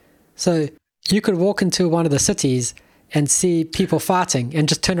 So you could walk into one of the cities and see people fighting and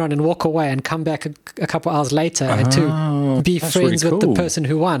just turn around and walk away and come back a couple hours later and to be friends with the person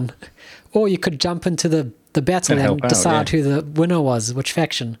who won. Or you could jump into the battle and decide who the winner was, which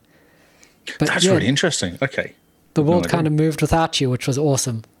faction. But that's really interesting. Okay. The world kind of moved without you, which was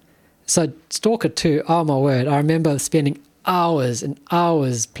awesome. So Stalker 2, oh my word, I remember spending hours and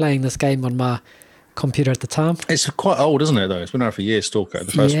hours playing this game on my computer at the time. It's quite old, isn't it, though? It's been around for years, Stalker,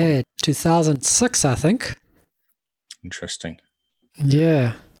 the first one. Yeah, 2006, I think. Interesting.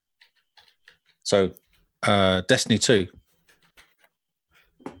 Yeah. So, Destiny 2.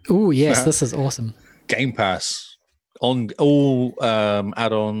 Oh, yes, this is awesome. Game Pass. On all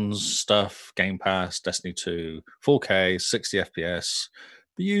add-ons, stuff, Game Pass, Destiny 2, 4K, 60 FPS.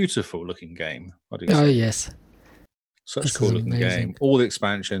 Beautiful looking game. What do you say? Oh, yes. Such a cool looking game. All the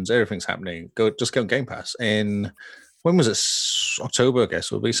expansions, everything's happening. Just go on Game Pass. When was it? October, I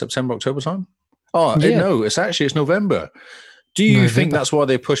guess. Will it be September, October time? Oh, yeah. No, it's November. Do you think that's why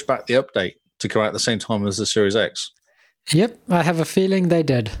they pushed back the update to come out at the same time as the Series X? Yep, I have a feeling they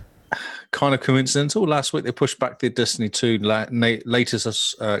did. Kind of coincidental. Last week they pushed back the Destiny 2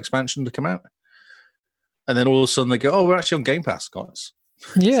 latest expansion to come out. And then all of a sudden they go, oh, we're actually on Game Pass, guys.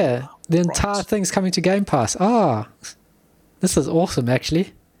 Yeah, the entire thing's coming to Game Pass. This is awesome,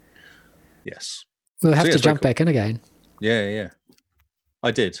 actually. Yes. We'll have to jump back in again. Yeah.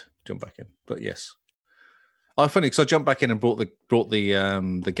 I did jump back in, but yes. Funny because I jumped back in and brought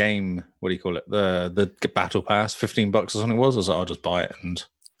the game. What do you call it? The battle pass, $15 or something it was. I was like, I'll just buy it and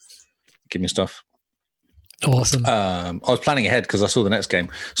give me stuff. Awesome. I was planning ahead because I saw the next game,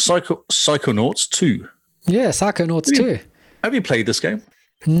 Psychonauts 2. Yeah, Psychonauts 2. Have you played this game?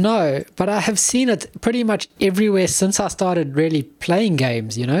 No, but I have seen it pretty much everywhere since I started really playing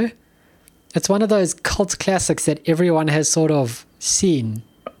games, you know? It's one of those cult classics that everyone has sort of seen.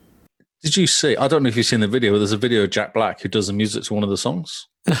 Did you see? I don't know if you've seen the video. There's a video of Jack Black who does the music to one of the songs.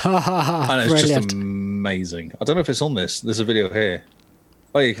 And it's just amazing. I don't know if it's on this. There's a video here.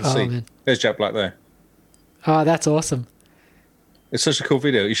 Oh, you can see. Man. There's Jack Black there. Oh, that's awesome. It's such a cool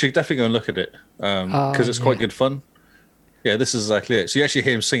video. You should definitely go and look at it because it's quite good fun. Yeah, this is exactly it. So you actually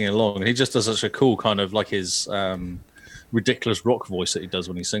hear him singing along, and he just does such a cool kind of like his ridiculous rock voice that he does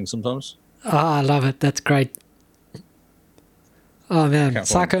when he sings sometimes. Oh, I love it. That's great. Oh, man.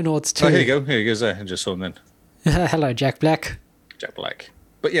 Psychonauts 2. Oh, here you go. Here he goes there. I just saw him then. Hello, Jack Black. Jack Black.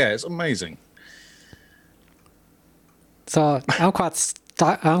 But yeah, it's amazing. So I'm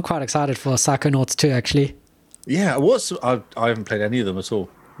quite excited for Psychonauts 2, actually. Yeah, I haven't played any of them at all.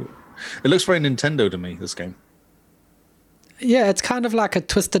 It looks very Nintendo to me, this game. Yeah, it's kind of like a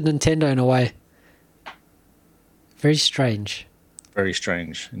twisted Nintendo in a way. Very strange. Very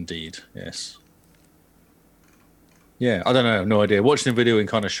strange indeed, yes. Yeah, I don't know, no idea. Watching the video in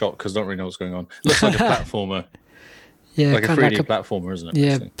kind of shock because I don't really know what's going on. Looks like a platformer. Yeah, like a 3D platformer, isn't it?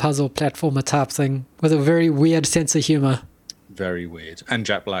 Yeah, puzzle platformer type thing with a very weird sense of humor. Very weird. And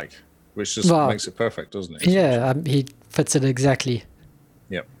Jack Black, which just makes it perfect, doesn't it? Yeah, he fits it exactly.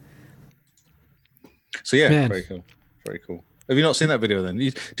 Yep. So yeah, very cool. Very cool. Have you not seen that video then?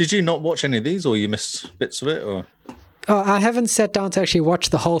 Did you not watch any of these, or you missed bits of it? Or I haven't sat down to actually watch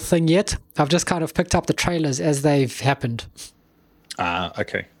the whole thing yet. I've just kind of picked up the trailers as they've happened.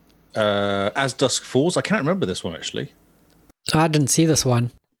 Okay. As Dusk Falls, I can't remember this one actually. I didn't see this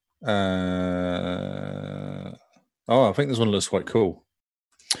one. I think this one looks quite cool.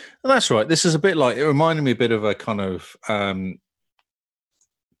 That's right. This is a bit like, it reminded me a bit of a kind of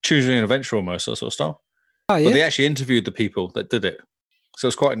choosing an adventure almost, that sort of style. Oh, yeah? But they actually interviewed the people that did it. So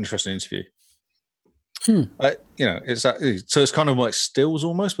it's quite an interesting interview. It's so it's kind of like stills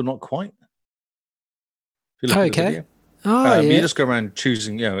almost, but not quite. If you look at the video. You just go around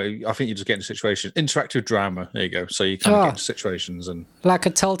choosing, I think you just get into situations. Interactive drama, there you go. So you kind of get into situations and... Like a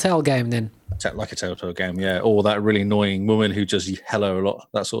Telltale game then? Like a Telltale game, yeah. Or that really annoying woman who does hello a lot,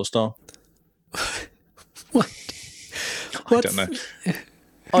 that sort of style. What? I don't know.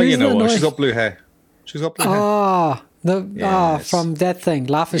 You know what? She's got blue hair. From that thing,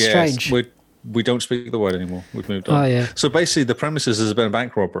 Life is Strange. We don't speak the word anymore. We've moved on. Oh, yeah. So basically the premises has been a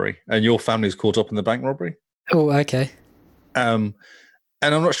bank robbery and your family's caught up in the bank robbery. Oh, okay. And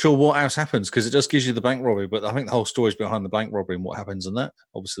I'm not sure what else happens because it just gives you the bank robbery, but I think the whole story's behind the bank robbery and what happens in that.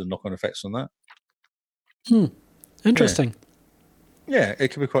 Obviously, the knock-on effects on that. Interesting. Yeah, it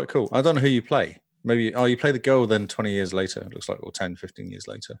could be quite cool. I don't know who you play. Maybe, you play the girl then 20 years later, it looks like, or 10, 15 years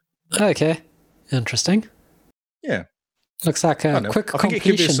later. Okay. Interesting. Yeah. Looks like a quick completion. I think it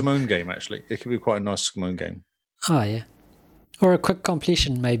could be a Simone game, actually. It could be quite a nice Simone game. Oh, yeah. Or a quick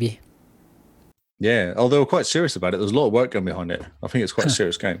completion, maybe. Yeah, although we're quite serious about it. There's a lot of work going behind it. I think it's quite a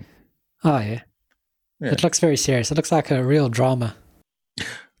serious game. Oh, yeah. It looks very serious. It looks like a real drama.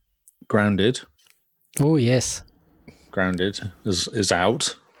 Grounded. Oh, yes. Grounded is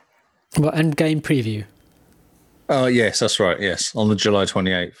out. Well, and game preview. Oh, yes, that's right. Yes, on the July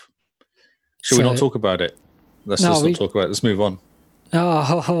 28th. Should we not talk about it? Let's not talk about it. Let's move on.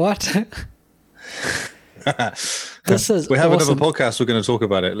 Oh, what? This is we have awesome. another podcast. We're going to talk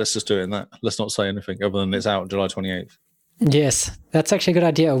about it. Let's just do it in that. Let's not say anything other than it's out July 28th. Yes, that's actually a good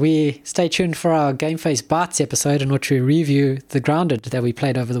idea. We stay tuned for our Game Face Bites episode in which we review The Grounded that we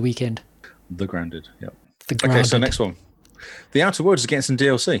played over the weekend. The Grounded, yep. Okay, so next one. The Outer Worlds is getting some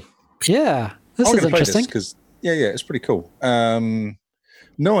DLC. Yeah, this is interesting. Because it's pretty cool.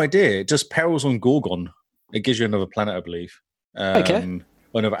 No idea. Just Perils on Gorgon. It gives you another planet, I believe. Okay.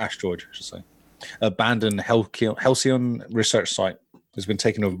 Or another asteroid, I should say. Abandoned Halcyon research site has been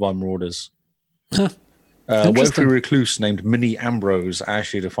taken over by marauders. Wealthy recluse named Minnie Ambrose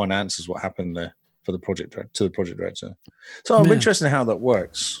actually to find answers what happened there for the project director. So I'm interested in how that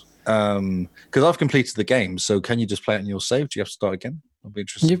works because I've completed the game. So can you just play it in your save? Do you have to start again? I'll be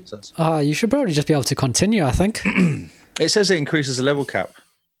interested. You should probably just be able to continue, I think. It says it increases the level cap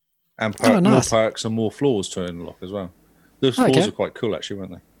and more perks and more floors to unlock as well. Those floors are quite cool, actually,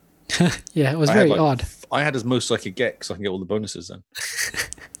 weren't they? Yeah, it was very odd. I had as most I could get because I can get all the bonuses then.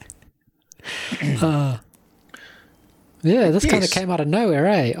 This kind of came out of nowhere,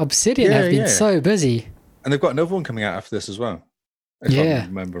 eh? Obsidian have been so busy. And they've got another one coming out after this as well, if I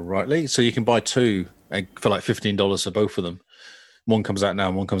remember rightly. So you can buy two for like $15 for both of them. One comes out now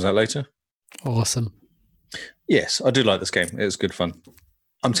and one comes out later. Awesome. Yes, I do like this game. It's good fun.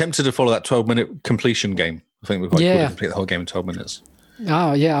 I'm tempted to follow that 12-minute completion game. I think we're quite cool to complete the whole game in 12 minutes.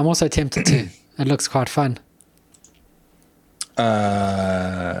 Oh, yeah, I'm also tempted to. It looks quite fun.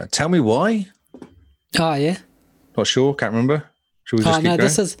 Tell me why? Oh, yeah? Not sure, can't remember. Should we just keep going?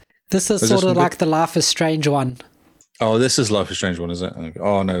 This is sort of like the Life is Strange one. Oh, this is Life is Strange one, is it?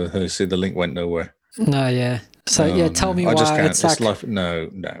 Oh, no, see, the link went nowhere. No, yeah. So, tell me why. I just can't. It's like,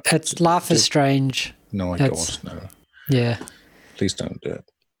 no. It's Life is Strange. No, God, no. Yeah. Please don't do it.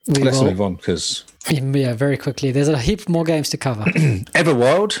 Let's move on because... Yeah, very quickly. There's a heap more games to cover.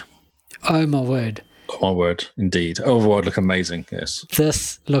 Everwild. Oh, my word. Oh, my word, indeed. Overwild look amazing, yes.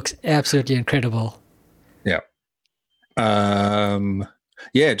 This looks absolutely incredible. Yeah.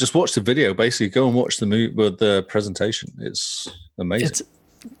 Just watch the video. Basically, go and watch the presentation. It's amazing.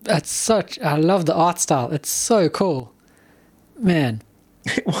 I love the art style. It's so cool. Man.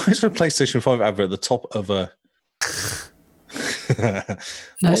 Why is there a PlayStation 5 advert at the top of a...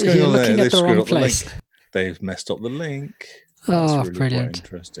 What's going on there? They've screwed up the link. They've messed up the link. That's really brilliant.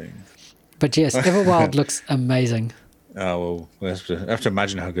 Interesting. But yes, Everwild looks amazing. Oh, well, we have to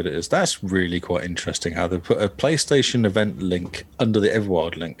imagine how good it is. That's really quite interesting how they put a PlayStation event link under the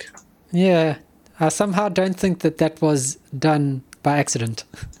Everwild link. Yeah. I somehow don't think that was done by accident.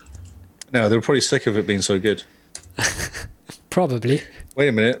 No, they were probably sick of it being so good. Probably. Wait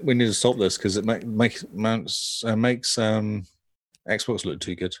a minute, we need to stop this because it makes Xbox look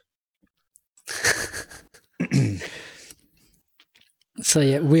too good. So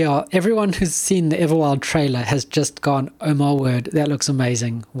yeah, everyone who's seen the Everwild trailer has just gone, oh my word, that looks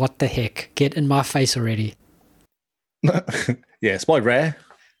amazing. What the heck? Get in my face already. Yeah, it's by Rare,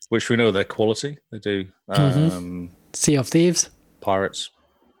 which we know their quality. They do Sea of Thieves, Pirates,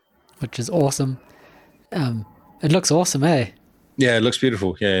 which is awesome. It looks awesome, eh? Yeah, it looks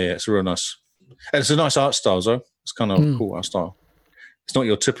beautiful. Yeah, it's real nice. And it's a nice art style, though. It's kind of cool art style. It's not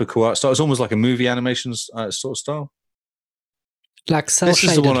your typical art style. It's almost like a movie animation sort of style. Like cel shaded.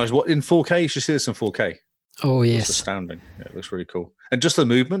 This is the one I was in 4K. You should see this in 4K. Oh, yes. It's astounding. Yeah, it looks really cool. And just the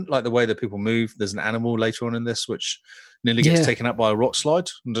movement, like the way that people move. There's an animal later on in this which nearly gets taken up by a rock slide,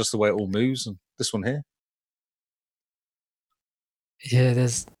 and just the way it all moves. And this one here. Yeah,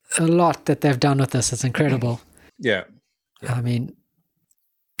 there's a lot that they've done with this. It's incredible. Yeah. I mean,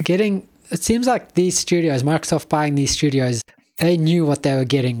 it seems like these studios, Microsoft buying these studios, they knew what they were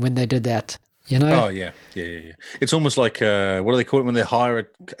getting when they did that. You know? Oh, yeah. It's almost like, what do they call it when they hire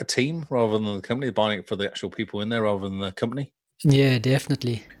a team rather than the company, buying it for the actual people in there rather than the company? Yeah,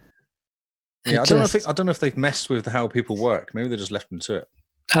 definitely. Yeah, I don't know if they've messed with how people work. Maybe they just left them to it.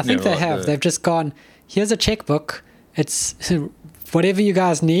 I think they have. They've just gone, here's a checkbook. It's whatever you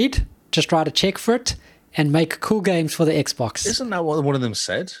guys need, just write a check for it and make cool games for the Xbox. Isn't that what one of them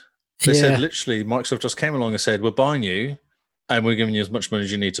said? They said literally, Microsoft just came along and said, we're buying you and we're giving you as much money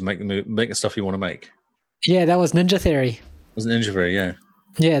as you need to make the stuff you want to make. Yeah, that was Ninja Theory. It was Ninja Theory, yeah.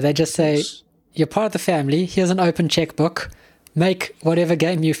 Yeah, they just say, you're part of the family. Here's an open checkbook. Make whatever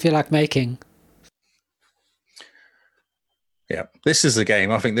game you feel like making. Yeah, this is the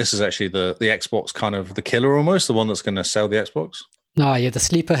game. I think this is actually the Xbox kind of the killer almost, the one that's going to sell the Xbox. Oh, yeah, the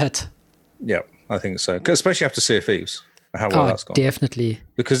sleeper hit. Yeah, I think so. Especially after Sea of Thieves. How well that's gone. Definitely.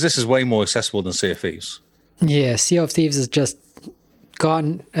 Because this is way more accessible than Sea of Thieves. Yeah, Sea of Thieves has just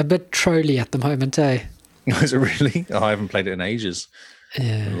gone a bit trolly at the moment, eh? Is it really? Oh, I haven't played it in ages.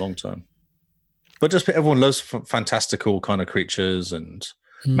 Yeah. In a long time. But just everyone loves fantastical kind of creatures and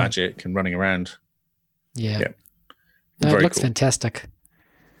magic and running around. Yeah. No, it looks fantastic.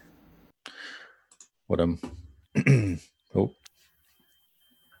 What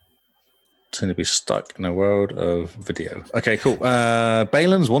seem to be stuck in a world of video. Okay, cool.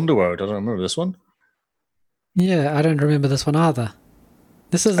 Balan's Wonderworld. I don't remember this one. Yeah, I don't remember this one either.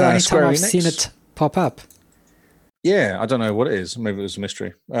 This is the only time I've seen it pop up. Yeah, I don't know what it is. Maybe it was a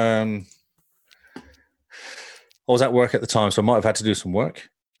mystery. I was at work at the time, so I might have had to do some work.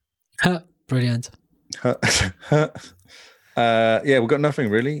 Brilliant. Yeah, we've got nothing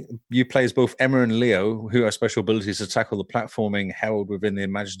really. You play as both Emma and Leo, who have special abilities to tackle the platforming held within the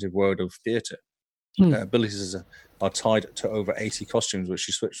imaginative world of theatre. Abilities are tied to over 80 costumes, which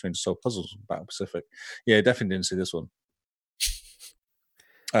you switch between to solve puzzles in Battle Pacific. Yeah, definitely didn't see this one.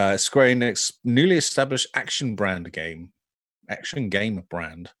 Square Enix newly established action game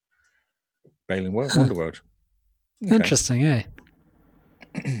brand, Balan Wonderworld. Okay. Interesting, eh?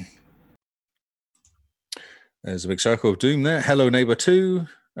 There's a big circle of doom there. Hello Neighbor 2.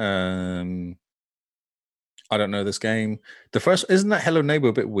 I don't know this game. The first, isn't that Hello Neighbor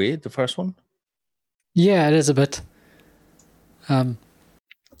a bit weird, the first one? Yeah, it is a bit.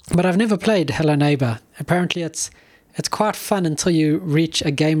 But I've never played Hello Neighbor. Apparently it's quite fun until you reach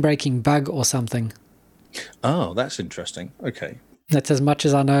a game-breaking bug or something. Oh, that's interesting. Okay. That's as much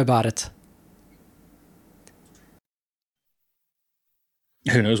as I know about it.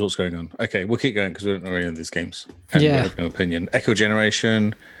 Who knows what's going on? Okay, we'll keep going because we don't know any of these games. And we have no opinion. Echo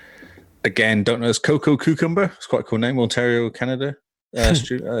Generation. Again, don't know. It's Coco Cucumber. It's quite a cool name. Ontario, Canada.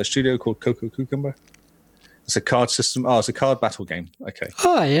 Studio called Coco Cucumber. It's a card system. Oh, it's a card battle game. Okay.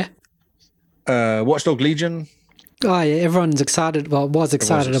 Oh, yeah. Watchdog Legion. Oh, yeah. Everyone's excited. Well, was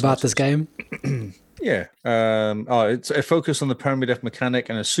excited about this game. Yeah. It's a focus on the permadeath mechanic,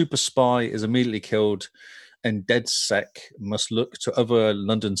 and a super spy is immediately killed, and DedSec must look to other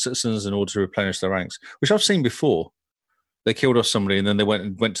London citizens in order to replenish their ranks, which I've seen before. They killed off somebody, and then they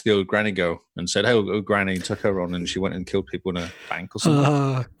went to the old Granny Girl and said, "Hey, old Granny," took her on, and she went and killed people in a bank or something.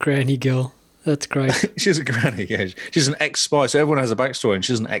 Oh, Granny Girl. That's great. She's a granny, yeah. She's an ex-spy, so everyone has a backstory, and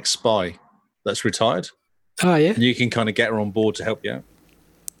she's an ex-spy that's retired. Oh, yeah? And you can kind of get her on board to help you out.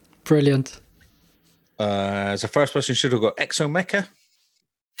 Brilliant. As a first-person shooter, we've got Exomecha.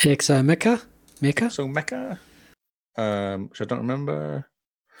 Exomecha? Exomecha? Which I don't remember.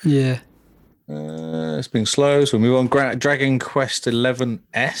 Yeah. It's been slow, so we move on. Dragon Quest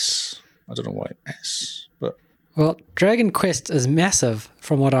 11S. I don't know why S, but... Well, Dragon Quest is massive,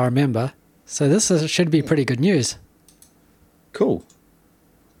 from what I remember. So this should be pretty good news. Cool.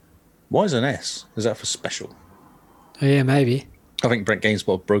 Why is an S? Is that for special? Oh, yeah, maybe. I think Brent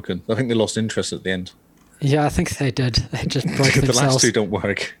GameSpot broken. I think they lost interest at the end. Yeah, I think they did. They just broke The themselves. last two don't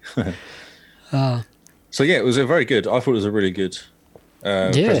work. So yeah, it was a very good. I thought it was a really good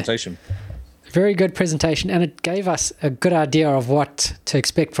presentation. Very good presentation, and it gave us a good idea of what to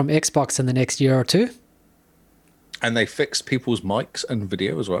expect from Xbox in the next year or two. And they fixed people's mics and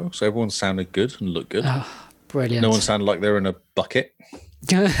video as well, so everyone sounded good and looked good. Oh, brilliant. No one sounded like they were in a bucket.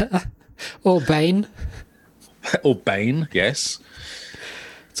 Or Bane. Or Bane, yes.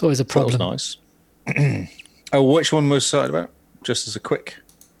 It's always a problem. That was nice. Oh, which one was excited about? Just as a quick.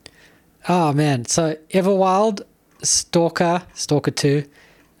 Oh, man. So, Everwild, Stalker 2.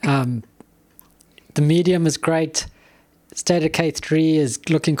 The Medium is great. State of Decay 3 is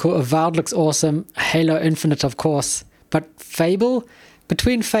looking cool. Avowed looks awesome. Halo Infinite, of course. But Fable,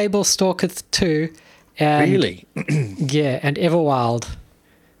 between Fable, Stalker 2, and... Really? Yeah, and Everwild.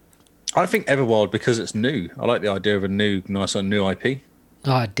 I think Everwild, because it's new. I like the idea of a nice new IP.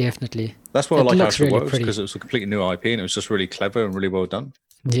 Oh, definitely. That's what I like Outer really Worlds, because it was a completely new IP and it was just really clever and really well done.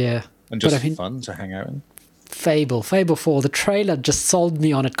 Yeah. And just fun to hang out in. Fable 4, the trailer just sold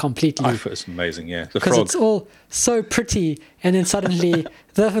me on it completely. I thought it's amazing, yeah. Because it's all so pretty, and then suddenly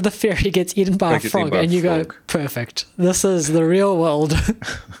the fairy gets eaten by a frog, and you go, perfect. This is the real world.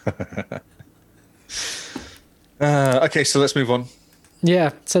 Okay, so let's move on.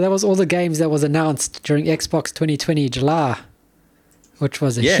 Yeah, so that was all the games that was announced during Xbox 2020 July, which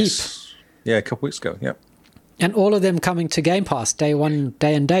was a heap. Yeah, a couple weeks ago, yep. And all of them coming to Game Pass, day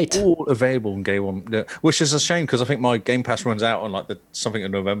and date. All available in Game 1, which is a shame because I think my Game Pass runs out on something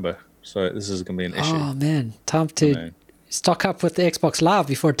in November. So this is going to be an issue. Oh, man. Time to stock up with the Xbox Live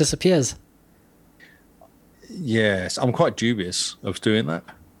before it disappears. Yes, I'm quite dubious of doing that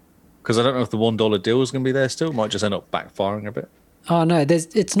because I don't know if the $1 deal is going to be there still. It might just end up backfiring a bit. Oh, no.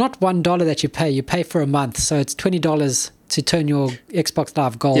 It's not $1 that you pay. You pay for a month. So it's $20 to turn your Xbox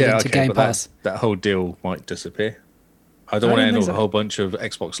Live Gold into Game Pass. That whole deal might disappear. I don't want to end up with a whole bunch of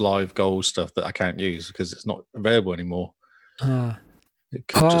Xbox Live Gold stuff that I can't use because it's not available anymore. It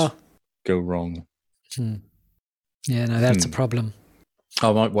could just go wrong. Yeah, no, that's a problem.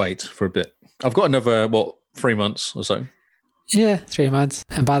 I might wait for a bit. I've got another, 3 months or so. Yeah, 3 months.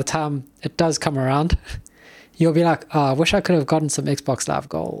 And by the time it does come around, you'll be like, I wish I could have gotten some Xbox Live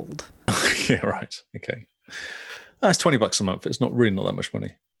Gold. Yeah, right. Okay. That's $20 a month. It's not that much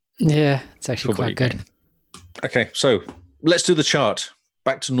money. Yeah, it's actually quite good. Okay, so let's do the chart.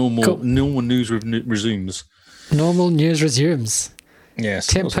 Back to normal. Cool. Normal news resumes. Normal news resumes. Yes.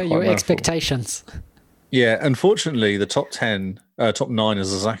 Temper your expectations. Yeah, unfortunately, the top 9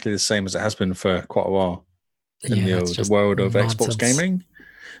 is exactly the same as it has been for quite a while in the world of Xbox gaming.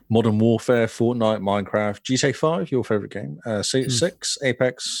 Modern Warfare, Fortnite, Minecraft, GTA 5, your favorite game, 6,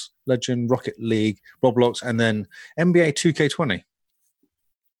 Apex Legend, Rocket League, Roblox, and then NBA 2K20.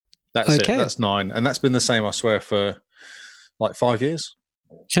 That's it. That's 9. And that's been the same, I swear, for 5 years.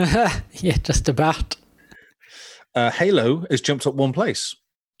 Yeah, just about. Halo has jumped up 1 place,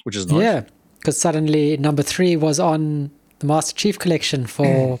 which is nice. Yeah, because suddenly number 3 was on the Master Chief Collection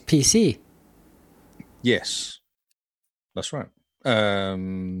for PC. Yes, that's right. I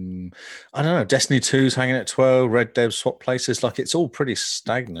don't know. Destiny 2's hanging at 12. Red Dead swap places. It's all pretty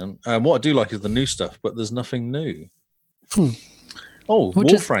stagnant. What I do like is the new stuff, but there's nothing new. Oh,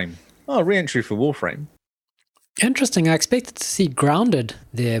 Warframe. Re-entry for Warframe. Interesting. I expected to see Grounded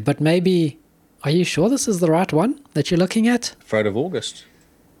there, but maybe... Are you sure this is the right one that you're looking at? 3rd of August.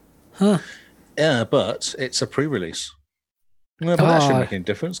 Huh. Yeah, but it's a pre-release. Well, but that shouldn't make any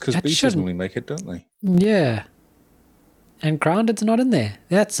difference because betas normally make it, don't they? Yeah. And Grounded's not in there.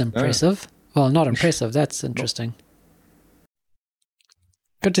 That's impressive. No. Well, not impressive. That's interesting.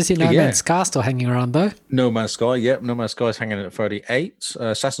 Good to see No Man's Sky still hanging around, though. No Man's Sky, yep. No Man's Sky is hanging at 38.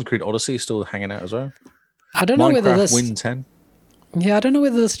 Assassin's Creed Odyssey is still hanging out as well. I don't know whether this... Win 10. Yeah, I don't know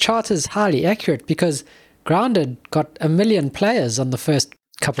whether this chart is highly accurate because Grounded got 1 million players on the first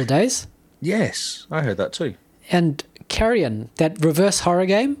couple of days. Yes, I heard that too. And Carrion, that reverse horror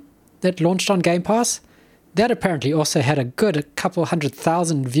game that launched on Game Pass... That apparently also had a good couple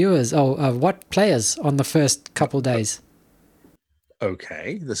 100,000 viewers or players on the first couple days.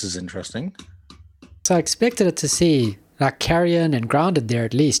 Okay, this is interesting. So I expected it to see Carrion and Grounded there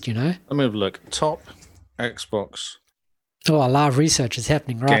at least, Let me have a look. Top Xbox. Oh, our live research is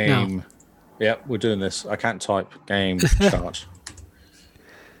happening right now. Yep, we're doing this. I can't type game chart.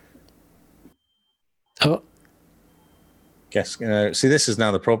 Oh. Guess, see, this is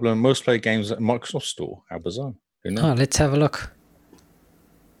now the problem. Most played games at Microsoft Store. How bizarre. Let's have a look.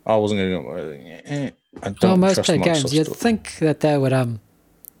 I wasn't going to... most played games. You'd think that they would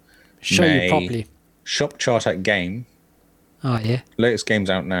show you properly. Shop chart at game. Oh, yeah. Latest games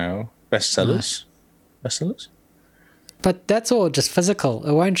out now. Bestsellers. That still is. But that's all just physical.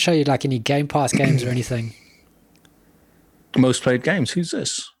 It won't show you like any Game Pass games or anything. Most played games. Who's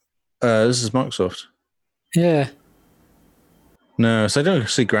this? This is Microsoft. Yeah. No, so I don't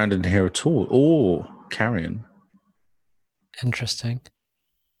see Grounded in here at all. Or Carrion. Interesting.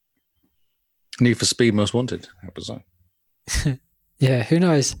 Need for Speed Most Wanted. How bizarre. Yeah, who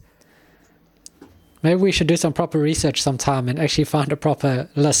knows? Maybe we should do some proper research sometime and actually find a proper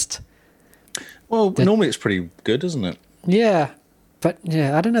list. Well, normally it's pretty good, isn't it? Yeah, but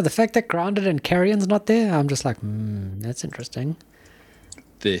yeah, I don't know. The fact that Grounded and Carrion's not there, I'm just like, that's interesting.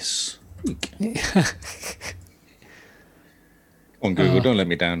 This week. On Google, don't let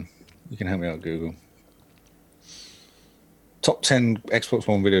me down. You can help me out, Google. Top 10 Xbox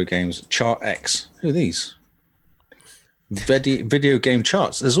One video games, Chart X. Who are these? Video game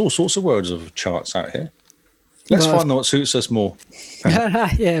charts. There's all sorts of words of charts out here. Let's find what suits us more.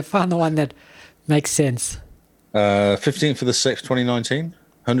 Yeah, find the one that makes sense. 15th for the 6th, 2019.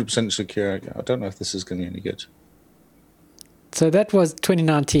 100% secure. I don't know if this is going to be any good. So that was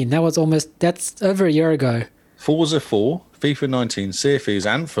 2019. That's over a year ago. Forza 4, FIFA 19, Sea of Thieves,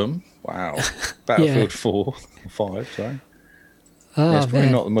 Anthem. Wow. Battlefield 4, 5, sorry. Oh, it's probably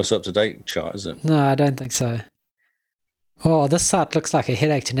not the most up-to-date chart, is it? No, I don't think so. Oh, this site looks like a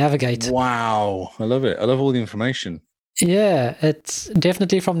headache to navigate. Wow. I love it. I love all the information. Yeah, it's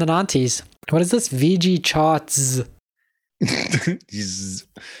definitely from the 90s. What is this? VG Charts.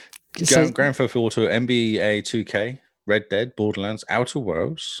 Grand Theft Auto, NBA 2K, Red Dead, Borderlands, Outer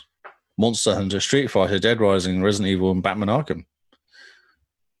Worlds, Monster Hunter, Street Fighter, Dead Rising, Resident Evil, and Batman Arkham.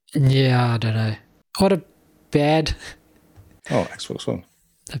 Yeah, I don't know. What a bad... Oh, Xbox One.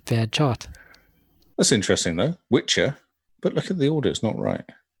 A bad chart. That's interesting, though. Witcher. But look at the order. It's not right.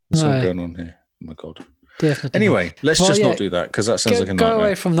 There's something going on here. Oh, my God. Definitely. Anyway, let's not do that because that sounds like a nightmare. Go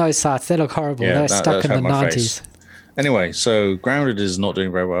away from those sites. They look horrible. Yeah, they're stuck in the 90s. Face. Anyway, so Grounded is not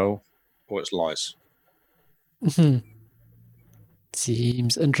doing very well, or it's lies.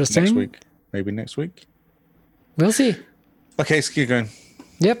 Seems interesting. Next week. Maybe next week. We'll see. Okay, let's keep going.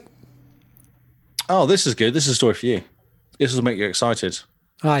 Yep. Oh, this is good. This is a story for you. This will make you excited.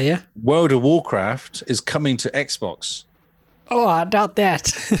 Oh, yeah? World of Warcraft is coming to Xbox. Oh, I doubt that.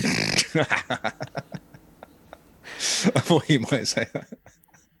 I thought you might say that.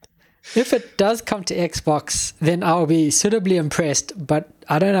 If it does come to Xbox, then I'll be suitably impressed. But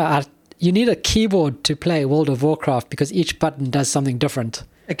I don't know. You need a keyboard to play World of Warcraft because each button does something different.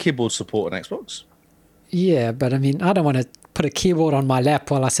 A keyboard support on Xbox? Yeah, but I mean, I don't want to put a keyboard on my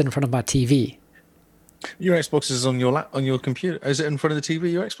lap while I sit in front of my TV. Your Xbox is on your on your computer. Is it in front of the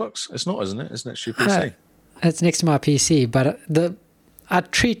TV, your Xbox? It's not, isn't it? It's next to your PC. It's next to my PC, but I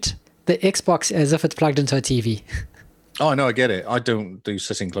treat the Xbox as if it's plugged into a TV. Oh, no, I get it. I don't do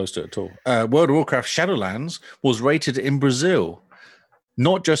sitting close to it at all. World of Warcraft Shadowlands was rated in Brazil,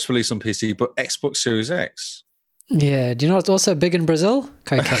 not just released on PC, but Xbox Series X. Yeah. Do you know what's also big in Brazil?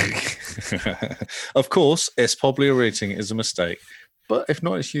 Cocaine. Of course, its popular rating is a mistake, but if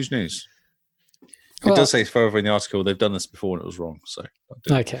not, it's huge news. It does say further in the article they've done this before and it was wrong. So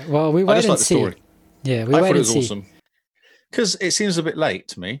okay, well, we wait and see. Story. Yeah, we wait and see. I thought it was awesome because it seems a bit late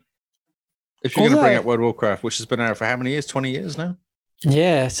to me. If you're going to bring out World of Warcraft, which has been out for how many years? 20 years now?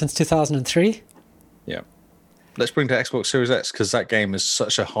 Yeah, since 2003. Yeah. Let's bring to Xbox Series X because that game is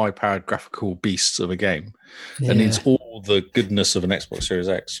such a high-powered graphical beast of a game. Yeah. It needs all the goodness of an Xbox Series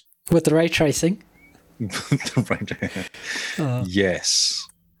X. With the ray tracing. Yes.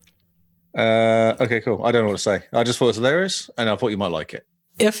 Okay, cool. I don't know what to say. I just thought it was hilarious and I thought you might like it.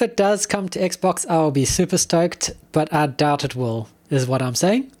 If it does come to Xbox, I will be super stoked, but I doubt it will, is what I'm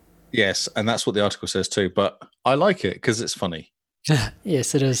saying. Yes, and that's what the article says too, but I like it because it's funny.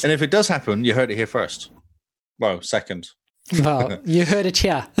 Yes, it is. And if it does happen, you heard it here first. Well, second. Well, you heard it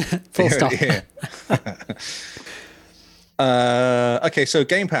here. Full stop. Okay, so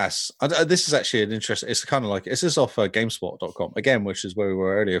Game Pass. This is actually an interesting. It's kind of like this is off GameSpot.com again, which is where we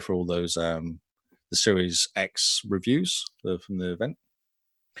were earlier for all those the Series X reviews from the event.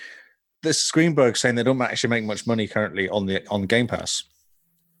 This Greenberg saying they don't actually make much money currently on Game Pass,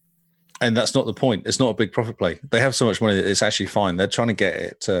 and that's not the point. It's not a big profit play. They have so much money that it's actually fine. They're trying to get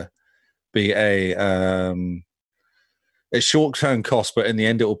it to be a short-term cost, but in the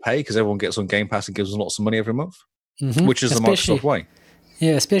end it will pay because everyone gets on Game Pass and gives them lots of money every month. Mm-hmm. Which is the Microsoft way.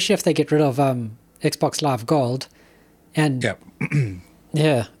 Yeah, especially if they get rid of Xbox Live Gold. And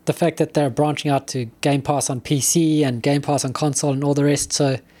yeah, the fact that they're branching out to Game Pass on PC and Game Pass on console and all the rest.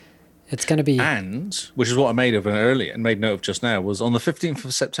 So it's going to be... And, which is what I made of an earlier and made note of just now, was on the 15th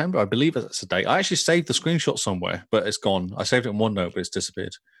of September, I believe that's the date. I actually saved the screenshot somewhere, but it's gone. I saved it in OneNote, but it's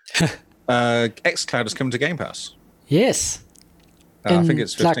disappeared. xCloud is coming to Game Pass. Yes. I think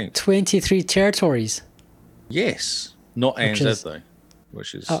it's 15th. Like 23 territories. Yes. Not ANZ, though,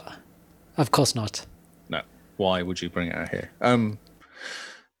 which is... Of course not. No. Why would you bring it out here?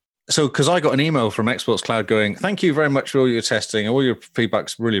 So, because I got an email from Xbox Cloud going, thank you very much for all your testing. All your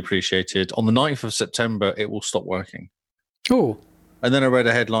feedback's really appreciated. On the 9th of September, it will stop working. Oh. And then I read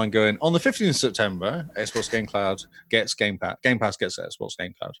a headline going, on the 15th of September, Xbox Game Cloud gets Game Pass. Game Pass gets Xbox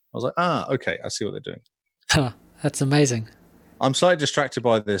Game Cloud. I was like, okay, I see what they're doing. Huh, that's amazing. I'm slightly distracted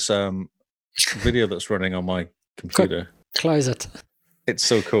by this video that's running on my computer. Close it. It's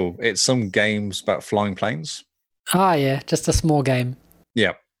so cool. It's some games about flying planes. Yeah, just a small game.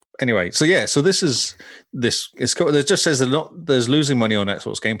 Yeah. Anyway, so this is this. It just says there's losing money on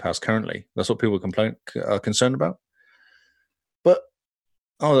Xbox Game Pass currently. That's what people are concerned about. But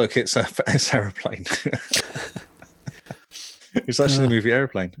look, it's Aeroplane. It's actually the movie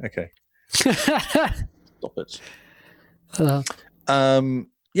Aeroplane. Okay. Stop it.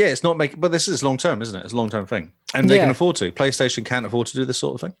 It's not making, but this is long term, isn't it? It's a long term thing, and they can afford to. PlayStation can't afford to do this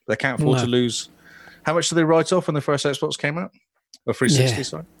sort of thing. They can't afford to lose. How much did they write off when the first Xbox came out? Or 360,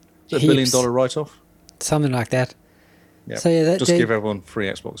 sorry. Is it $1 billion write off? Something like that. Yeah. So just give everyone free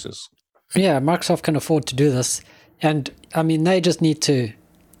Xboxes. Yeah, Microsoft can afford to do this, and I mean they just need to,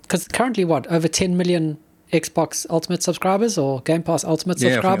 because currently over 10 million Xbox Ultimate subscribers or Game Pass Ultimate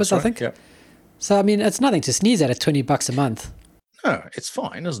subscribers, I think. Yeah. So I mean it's nothing to sneeze at $20 a month. No, it's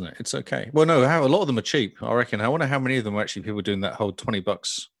fine, isn't it? It's okay. Well, no, a lot of them are cheap, I reckon. I wonder how many of them are actually people doing that whole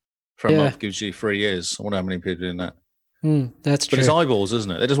 $20 for a month gives you 3 years. I wonder how many people are doing that. That's true. But it's eyeballs,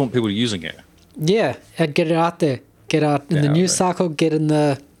 isn't it? They just want people using it. Yeah, and get it out there. Get out in the news cycle, get in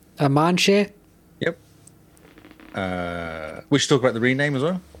the mind share. Yep. We should talk about the rename as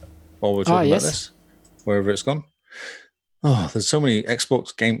well while we're talking about this, wherever it's gone. Oh, there's so many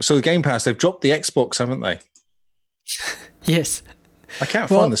Xbox games. So the Game Pass, they've dropped the Xbox, haven't they? Yes. I can't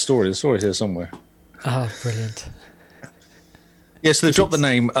find the story. The story's here somewhere. Oh, brilliant. Yeah, so they've dropped the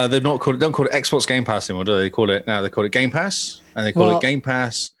name. They've don't call it Xbox Game Pass anymore, do they? They call it Game Pass, and they call it Game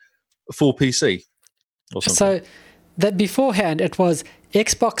Pass for PC or something. So that beforehand it was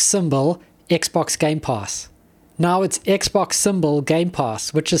Xbox symbol, Xbox Game Pass. Now it's Xbox symbol Game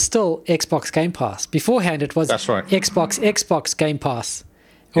Pass, which is still Xbox Game Pass. Beforehand it was Xbox Game Pass.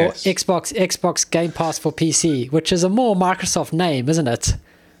 Or Xbox Game Pass for PC, which is a more Microsoft name, isn't it?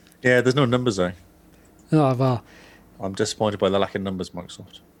 Yeah, there's no numbers though. Oh, well. I'm disappointed by the lack of numbers,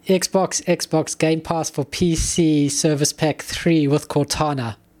 Microsoft. Xbox Game Pass for PC Service Pack 3 with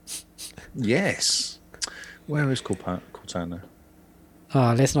Cortana. Yes. Where is Cortana?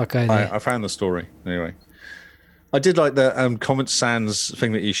 Oh, let's not go there. I found the story. Anyway. I did like the Comment Sans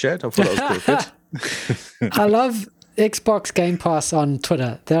thing that you shared. I thought that was pretty good. I love Xbox Game Pass on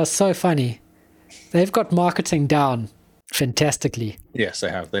Twitter. They're so funny. They've got marketing down fantastically. Yes,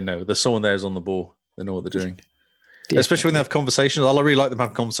 they have. They know. There's someone there who's on the ball. They know what they're doing. Definitely. Especially when they have conversations. I really like them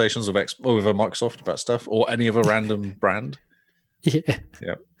having conversations with Microsoft about stuff or any other random brand. Yeah.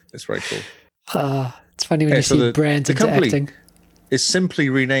 Yeah. It's very cool. It's funny when you see brands interacting. It's simply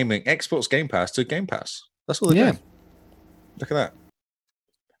renaming Xbox Game Pass to Game Pass. That's all they're doing. Look at that.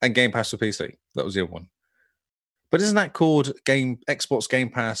 And Game Pass for PC. That was the other one. But isn't that called Xbox Game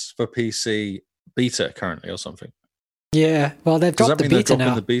Pass for PC beta currently or something? Yeah. Well, they've dropped the beta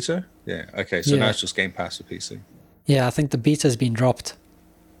now. The beta? Yeah. Okay. So now it's just Game Pass for PC. Yeah, I think the beta's been dropped.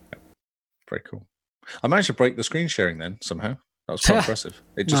 Yeah. Very cool. I managed to break the screen sharing then somehow. That was quite impressive.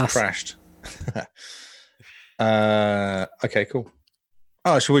 It just crashed. Okay, cool.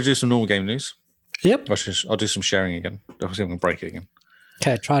 Oh, should we do some normal game news? Yep. I'll do some sharing again. I'll see if I can break it again.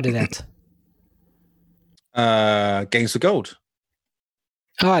 Okay, try to do that. Games for Gold.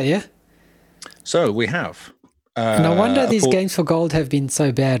 Oh, yeah. So we have. No wonder these Games for Gold have been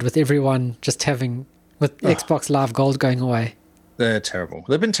so bad with everyone just having, with Xbox Live Gold going away. They're terrible.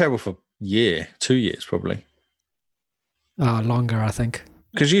 They've been terrible for 2 years probably. Oh, longer, I think.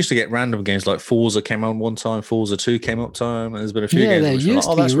 Because you used to get random games like Forza came out one time, Forza 2 came up time, and there's been a few games. Yeah, they used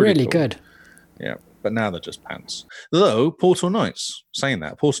to be really good. Yeah, but now they're just pants. Though, Portal Knights, saying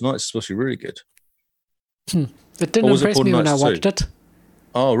that, Portal Knights is supposed to be really good. It didn't impress me when I watched it.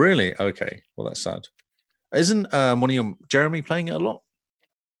 Oh, really? Okay. Well, that's sad. Isn't one of your Jeremy playing it a lot?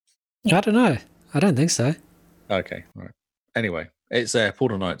 I don't know. I don't think so. Okay, all right. Anyway, it's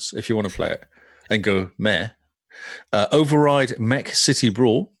Portal Knights if you want to play it and go meh. Override Mech City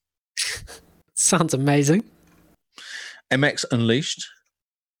Brawl. Sounds amazing. MX Unleashed.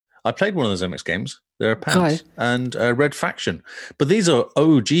 I played one of those MX games. They're pants. And Red Faction. But these are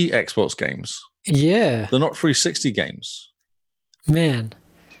OG Xbox games. Yeah. They're not 360 games. Man.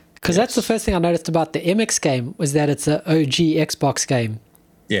 Because that's the first thing I noticed about the MX game was that it's an OG Xbox game.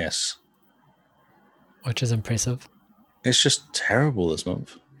 Yes. Which is impressive. It's just terrible this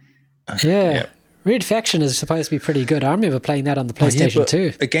month. Yeah. Red Faction is supposed to be pretty good. I remember playing that on the PlayStation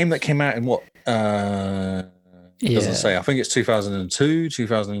 2. A game that came out in what? It doesn't say. I think it's 2002,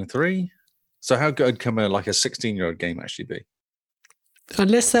 2003. So how good can like a 16-year-old game actually be?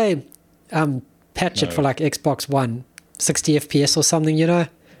 Unless they patch it for like Xbox One, 60 FPS or something, you know?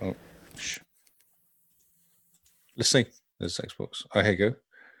 Oh, let's see. There's Xbox. Oh, here you go.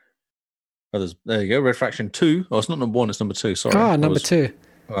 Oh, there you go. Red Faction 2. Oh, it's not number 1, it's number 2. Sorry. Oh, number 2.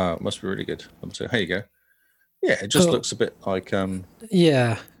 Wow, it must be really good. Number 2. Here you go. Yeah, it just looks a bit like...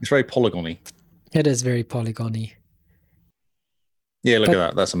 yeah. It's very polygony. It is very polygony. Yeah, look at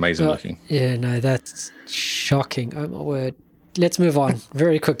that. That's amazing looking. Yeah, no, that's shocking. Oh, my word. Let's move on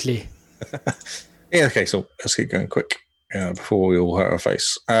very quickly. Yeah, okay, so let's keep going quick before we all hurt our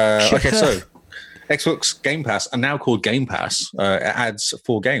face. Okay, so Xbox Game Pass, and now called Game Pass, it adds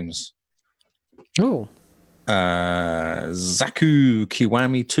 4 games. Oh. Zaku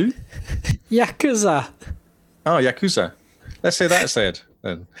Kiwami 2? Yakuza. Oh, Yakuza. Let's say that said.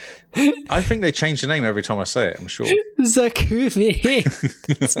 Then. I think they change the name every time I say it, I'm sure. Zakumi.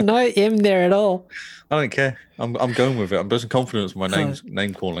 There's no M there at all. I don't care. I'm going with it. I'm building confidence with my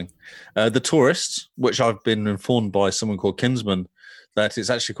name calling. The Tourist, which I've been informed by someone called Kinsman that it's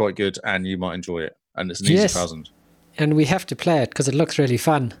actually quite good and you might enjoy it. And it's an easy 1,000. And we have to play it because it looks really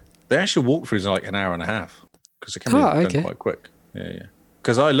fun. They actually walkthroughs are like an hour and a half because it can be done quite quick. Yeah.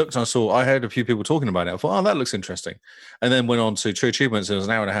 Because I looked and I heard a few people talking about it. I thought, that looks interesting. And then went on to True Achievements. It was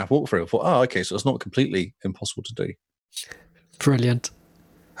an hour and a half walkthrough. I thought, okay, so it's not completely impossible to do. Brilliant.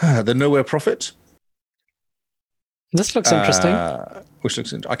 The Nowhere Prophet. This looks interesting. Which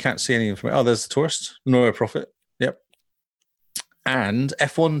looks I can't see any information. Oh, there's the Tourist. Nowhere Prophet. Yep. And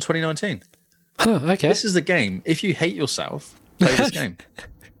F1 2019. Oh, okay. This is the game. If you hate yourself, play this game.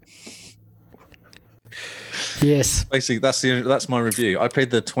 Yes. Basically, that's my review. I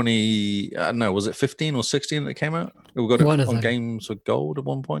played the 20. Was it 15 or 16 that came out? We got it on Games with Gold at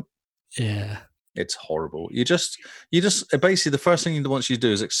one point. Yeah. It's horrible. You just basically the first thing you want you to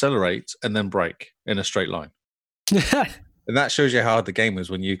do is accelerate and then brake in a straight line. And that shows you how hard the game is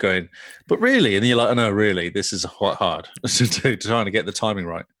when you're going, but really, and you're like, oh no, really, this is quite hard to trying to get the timing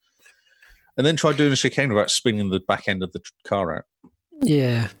right. And then try doing a chicane without spinning the back end of the car out.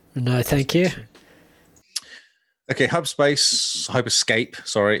 Yeah. No, thank you. Okay, Hyperscape,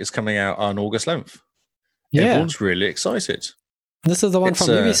 sorry, is coming out on August 11th. Yeah. Everyone's really excited. This is the one from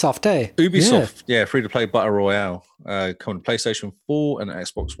Ubisoft, eh? Ubisoft, yeah, free-to-play Battle Royale. Coming to PlayStation 4 and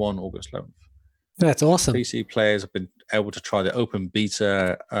Xbox One August 11th. That's awesome. PC players have been able to try the open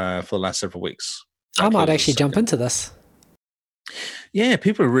beta for the last several weeks. I might actually jump into this. Yeah,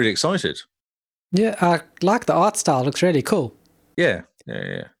 people are really excited. Yeah, I like the art style. It looks really cool. Yeah.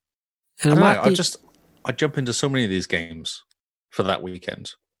 And I jump into so many of these games for that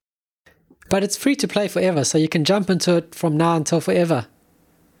weekend. But it's free to play forever, so you can jump into it from now until forever.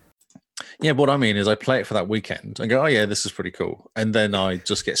 Yeah, what I mean is I play it for that weekend and go, oh yeah, this is pretty cool. And then I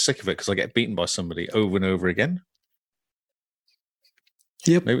just get sick of it because I get beaten by somebody over and over again.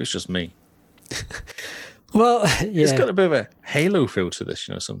 Yep. Maybe it's just me. Well, yeah. It's got a bit of a Halo feel to this,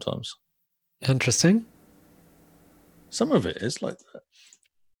 sometimes. Interesting. Some of it is like that.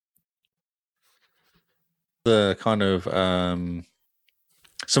 The kind of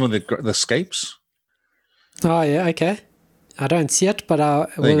some of the escapes. Oh yeah, okay. I don't see it, but I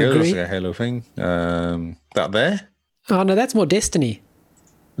will agree. That's like a Halo thing. That there. Oh no, that's more Destiny.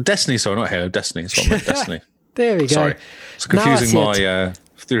 Destiny, sorry, not Halo. Destiny. It's not Destiny. There we go. Sorry, it's confusing my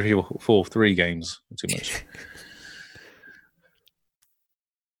 3 games too much.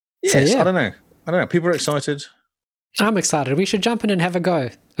 Yes, I don't know. People are excited. I'm excited. We should jump in and have a go.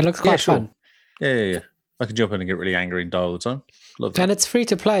 It looks quite fun. Yeah. I can jump in and get really angry and die all the time. Love that. And it's free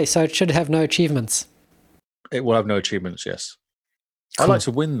to play, so it should have no achievements. It will have no achievements, yes. Cool. I like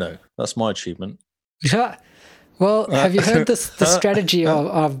to win, though. That's my achievement. Yeah. Well, have you heard the strategy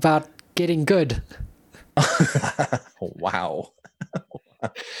of about getting good? Wow.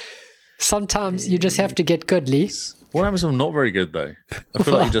 Sometimes you just have to get good, Lee. What happens if I'm not very good, though? I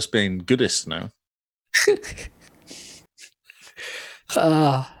feel like you're just being goodest now.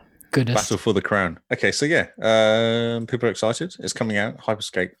 Goodness. Battle for the crown. Okay, so yeah, people are excited. It's coming out,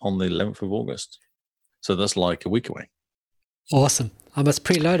 Hyperscape, on the 11th of August. So that's like a week away. Awesome. I must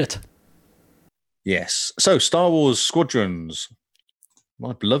preload it. Yes. So Star Wars Squadrons.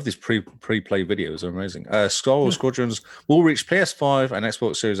 I love these pre-play videos. They're amazing. Star Wars Squadrons will reach PS5 and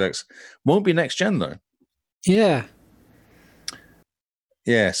Xbox Series X. Won't be next gen, though. Yeah.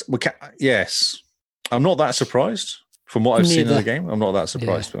 Yes. Yes. I'm not that surprised from what I've seen in the game. I'm not that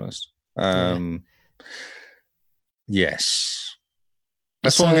surprised, to be honest. Yes.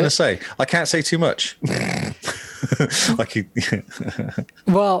 That's what I'm going to say. I can't say too much.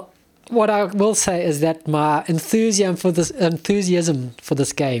 Well, what I will say is that my enthusiasm for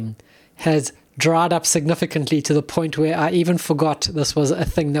this game has dried up significantly to the point where I even forgot this was a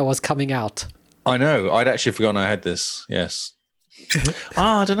thing that was coming out. I know. I'd actually forgotten I had this. Yes.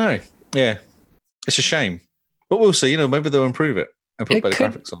 I don't know. Yeah. It's a shame. But we'll see. Maybe they'll improve it and put better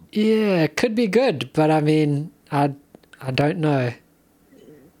graphics on. Yeah, it could be good. But I mean, I don't know.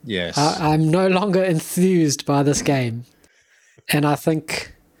 Yes. I'm no longer enthused by this game. And I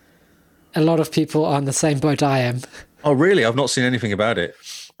think a lot of people are on the same boat I am. Oh, really? I've not seen anything about it.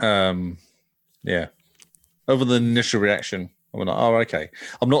 Yeah. Over the initial reaction, I'm like, oh, okay.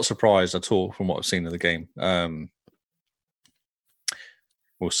 I'm not surprised at all from what I've seen in the game.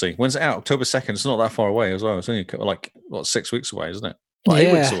 We'll see. When's it out? October 2nd. It's not that far away as well. It's only 6 weeks away, isn't it?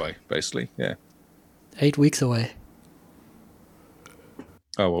 8 weeks away, basically. Yeah. 8 weeks away.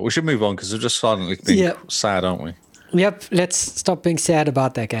 Oh, well, we should move on because we're just silently being sad, aren't we? Yep. Let's stop being sad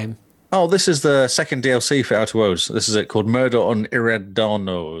about that game. Oh, this is the second DLC for Outer Worlds. This is it called Murder on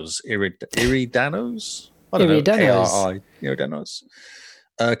Eridanos. Eridanos? I don't know. ARI. Eridanos.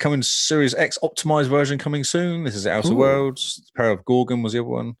 Coming Series X optimized version coming soon. This is Outer Worlds. Power of Gorgon was the other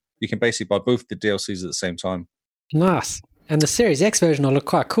one. You can basically buy both the DLCs at the same time. Nice. And the Series X version will look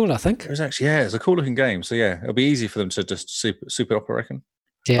quite cool, I think. It's actually, it's a cool looking game. So yeah, it'll be easy for them to just super up, I reckon.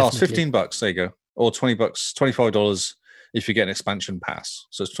 Definitely. Oh, it's $15. There you go. Or $20, $25 if you get an expansion pass.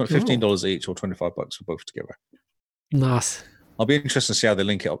 So it's $15 each or $25 for both together. Nice. I'll be interested to see how they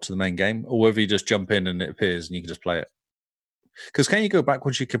link it up to the main game, or whether you just jump in and it appears and you can just play it. Because can you go back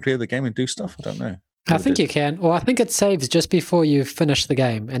once you complete the game and do stuff? I don't know. I think you can. Or I think it saves just before you finish the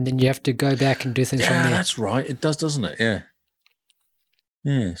game, and then you have to go back and do things from there. Yeah, that's right. It does, doesn't it? Yeah.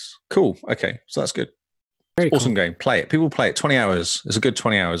 Yes. Cool. Okay. So that's good. Very awesome cool game. Play it. People play it 20 hours. It's a good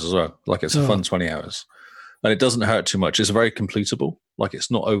 20 hours as well. Like it's a fun 20 hours. And it doesn't hurt too much. It's very completable. Like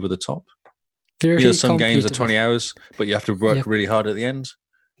it's not over the top. Some games are 20 hours, but you have to work really hard at the end.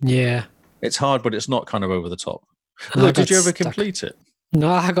 Yeah. It's hard, but it's not kind of over the top. Look, did you ever complete it?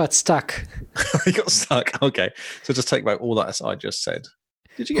 No, I got stuck. You got stuck? Okay. So just take back all that I just said.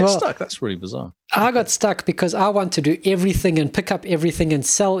 Did you get stuck? That's really bizarre. I got stuck because I want to do everything and pick up everything and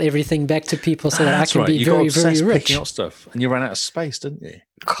sell everything back to people so that I can be very, very rich. Picking up stuff, and you ran out of space, didn't you?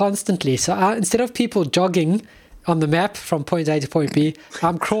 Constantly. So instead of people jogging on the map from point A to point B,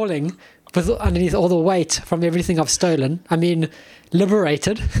 I'm crawling with underneath all the weight from everything I've stolen. I mean,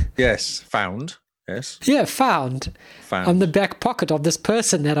 liberated. Yes, found. Yes. Yeah, found. On the back pocket of this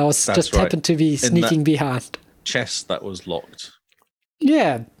person that I was happened to be sneaking behind. Chest that was locked.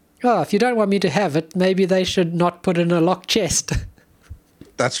 Yeah. Oh, if you don't want me to have it, maybe they should not put it in a locked chest.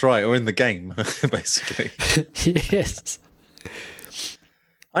 That's right, or in the game, basically. Yes.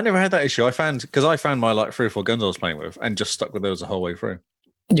 I never had that issue. I found my like 3 or 4 guns I was playing with and just stuck with those the whole way through.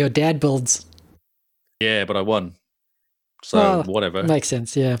 Your dad builds. Yeah, but I won. So whatever. Makes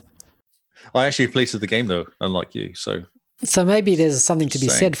sense, yeah. I actually completed the game though, unlike you. So maybe there's something to be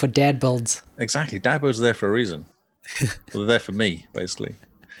said for dad builds. Exactly. Dad builds are there for a reason. Well, they're there for me, basically.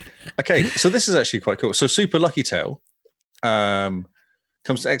 Okay, so this is actually quite cool. So Super Lucky Tail comes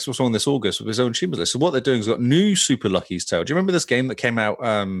to Xbox One this August with his own achievement list. So what they're doing is got new Super Lucky's Tale. Do you remember this game that came out?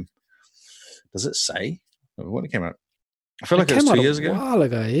 Does it say when it came out? I feel like it was 2 years ago. A while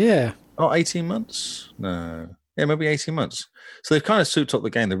ago, yeah. Oh, 18 months? No. Yeah, maybe 18 months. So they've kind of souped up the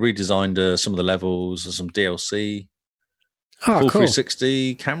game. They've redesigned some of the levels and some DLC. Oh, full cool.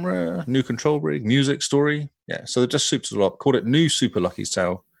 360 camera, new control rig, music, story. Yeah, so they've just souped it all up. Called it New Super Lucky's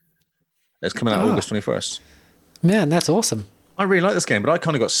Tale. It's coming out August 21st. Man, that's awesome. I really like this game, but I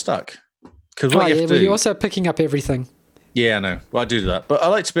kind of got stuck. Because what you have to do, you're also picking up everything. Yeah, I know. Well, I do that. But I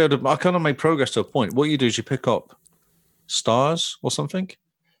like to be able to, I kind of made progress to a point. What you do is you pick up stars or something,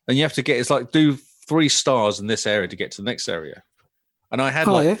 and you have to do 3 stars in this area to get to the next area. And I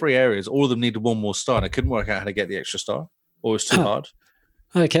had 3 areas. All of them needed 1 more star, and I couldn't work out how to get the extra star. Or it was too hard.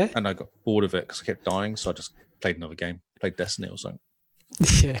 Okay. And I got bored of it because I kept dying, so I just played another game. Played Destiny or something.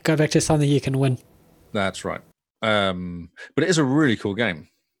 Yeah, go back to something you can win. That's right. But it is a really cool game.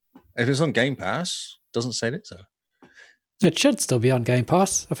 If it's on Game Pass, it doesn't say it so. It should still be on Game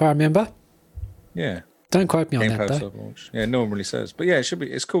Pass, if I remember. Yeah. Don't quote me on Game that, Pass though. Overwatch. Yeah, no one really says. But yeah, it should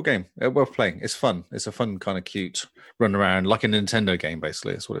be. It's a cool game. It's worth playing. It's fun. It's a fun, kind of cute run around, like a Nintendo game,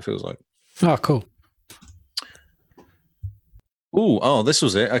 basically. That's what it feels like. Oh, cool. Oh, this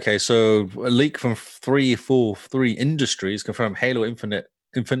was it. Okay, so a leak from 343 Industries confirmed Halo Infinite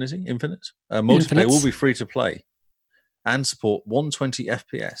multiplayer will be free to play and support 120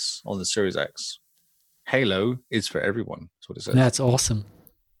 FPS on the Series X. Halo is for everyone. That's what it says. That's awesome.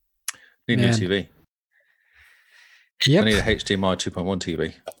 Need a new TV. Yep. I need a HDMI 2.1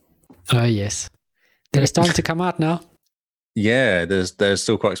 TV. Oh, yes. They're starting to come out now. Yeah, they're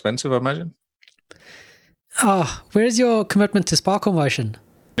still quite expensive, I imagine. Oh, where's your commitment to Sparkle Motion?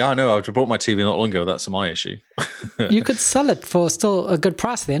 Yeah, I know. I bought my TV not long ago. That's my issue. You could sell it for still a good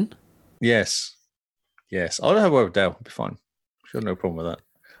price then. Yes. I'll have a word with Dale. It'll be fine. Sure, no problem with that.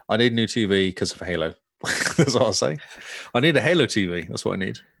 I need a new TV because of Halo. That's what I'll say. I need a Halo TV. That's what I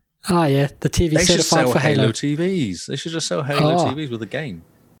need. Oh, yeah. The TV they should certified sell for Halo TVs. They should just sell Halo TVs with a game.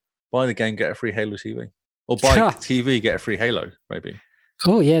 Buy the game, get a free Halo TV. Or buy TV, get a free Halo, maybe.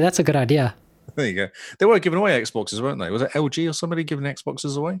 Oh, yeah. That's a good idea. There you go. They were giving away Xboxes, weren't they? Was it LG or somebody giving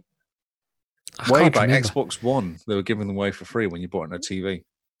Xboxes away? Way back, remember. Xbox One, they were giving them away for free when you bought a TV.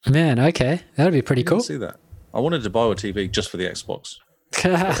 Man, okay. That would be pretty cool. See that. I wanted to buy a TV just for the Xbox.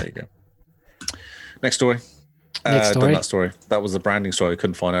 There you go. Next story. Done that story. That was the branding story I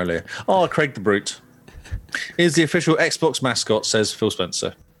couldn't find earlier. Oh, Craig the Brute. Here's the official Xbox mascot, says Phil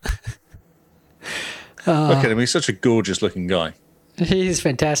Spencer. Look at him. He's such a gorgeous looking guy. He's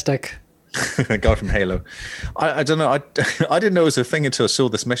fantastic. A guy from Halo. I don't know. I didn't know it was a thing until I saw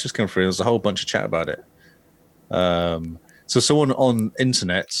this message come through. There was a whole bunch of chat about it. So someone on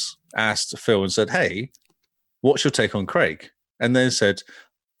internet asked Phil and said, "Hey, what's your take on Craig?" And then said,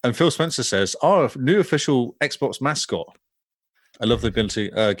 and Phil Spencer says, "Our new official Xbox mascot. I love the ability,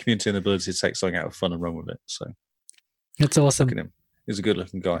 community, and the ability to take something out of fun and run with it." So that's awesome. Look at him. He's a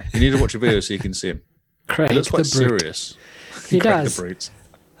good-looking guy. You need to watch a video so you can see him. Craig he looks quite the Brute. serious. He Craig does. The Brute.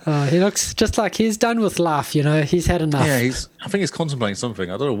 He looks just like he's done with life, you know. He's had enough. Yeah, I think he's contemplating something.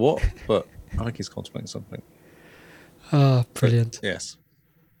 I don't know what, but I think he's contemplating something. Oh, brilliant. But, yes.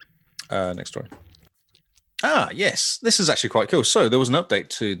 Next story. Yes. This is actually quite cool. So there was an update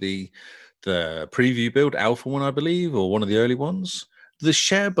to the preview build, Alpha one, I believe, or one of the early ones. The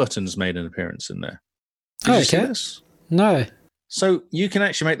share button's made an appearance in there. Did you see this? No. So you can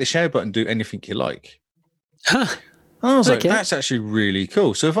actually make the share button do anything you like. Huh. I was like, that's actually really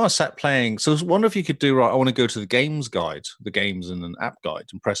cool. So if I sat playing, so I wonder if you could do, right, I want to go to the games guide, the games and an app guide,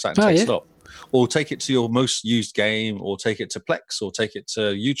 and press that and take stop. Or take it to your most used game, or take it to Plex, or take it to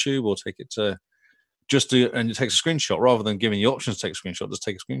YouTube, or take it to and it takes a screenshot rather than giving you options to take a screenshot, just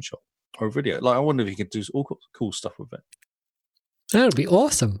take a screenshot or a video. Like, I wonder if you could do all cool stuff with it. That would be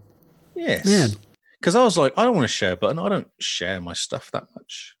awesome. Yes. Man. Because I was like, I don't want to share a button. I don't share my stuff that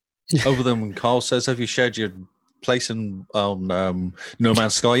much. Other than when Carl says, "Have you shared your place in No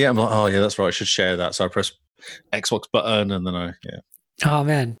Man's Sky yet?" I'm like, oh yeah, that's right, I should share that. So I press Xbox button and then Oh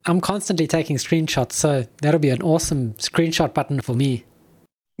man, I'm constantly taking screenshots, so that'll be an awesome screenshot button for me.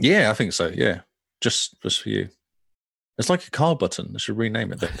 Yeah, I think so. Yeah, just for you. It's like a Carl button. I should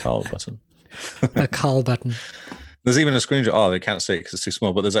rename it the Carl button. A Carl button. There's even a screenshot. Oh, they can't see it because it's too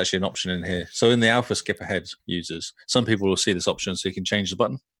small, but there's actually an option in here. So in the Alpha Skip Ahead users, some people will see this option so you can change the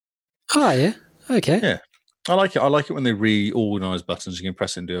button. Oh yeah, okay. Yeah. I like it. I like it when they reorganize buttons. You can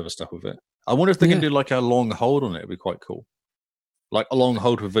press it and do other stuff with it. I wonder if they can do like a long hold on it. It'd be quite cool. Like a long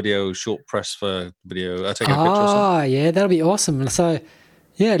hold for video, short press for video. Taking a picture or something. Oh, yeah, that'll be awesome. So,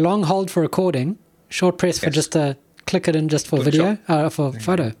 yeah, long hold for recording, short press for just click it in just for video, for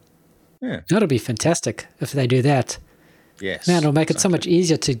photo. Yeah. That'll be fantastic if they do that. Yes. Man, it'll make it so much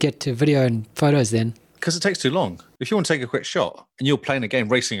easier to get to video and photos then. Because it takes too long. If you want to take a quick shot and you're playing a game,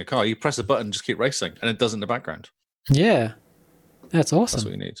 racing a car, you press the button and just keep racing, and it does in the background. Yeah. That's awesome. That's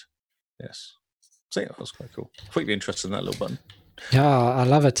what you need. Yes. So yeah, that was quite cool. I thought you'd be interested in that little button. Yeah, I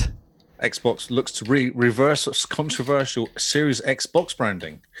love it. Xbox looks to reverse controversial Series X box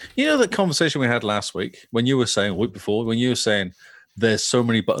branding. You know that conversation we had last week when you were saying, week before, when you were saying there's so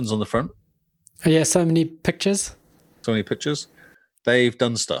many buttons on the front? Oh, yeah, so many pictures. So many pictures. They've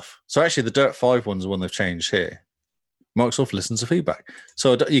done stuff. So actually, the Dirt 5 one's the one they've changed here. Microsoft listens to feedback.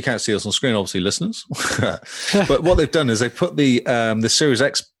 So you can't see us on screen, obviously, listeners. But what they've done is they've put the Series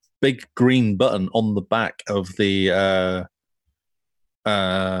X big green button on the back of the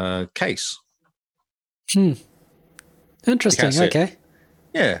case. Interesting. Okay.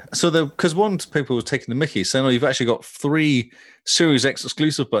 Yeah. So because one people were taking the mickey, saying, "Oh, you've actually got 3 Series X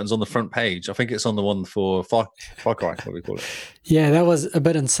exclusive buttons on the front page." I think it's on the one for Far Cry, what we call it. Yeah, that was a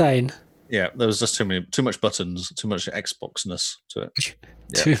bit insane. Yeah, there was just too much buttons, too much Xboxness to it.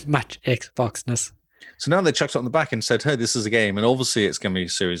 Yeah. Too much Xboxness. So now they chucked it on the back and said, "Hey, this is a game," and obviously it's going to be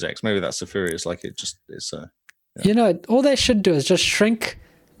Series X. Maybe that's the Furious, like it's All they should do is just shrink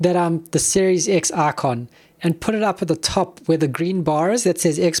that the Series X icon and put it up at the top where the green bar is that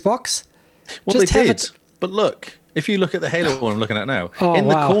says Xbox. Well, just they did. But look, if you look at the Halo one I'm looking at now, in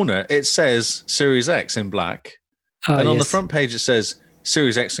the corner it says Series X in black, and on the front page it says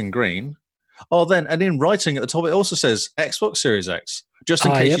Series X in green. And in writing at the top it also says Xbox Series X, just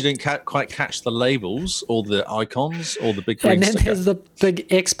in case you didn't quite catch the labels or the icons or the big green And then sticker. there's the big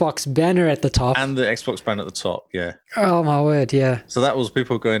Xbox banner at the top. And the Xbox banner at the top, yeah. Oh, my word, yeah. So that was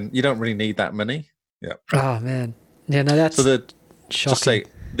people going, you don't really need that many. Yeah. Oh, man. Yeah, no, that's shocking. Just say,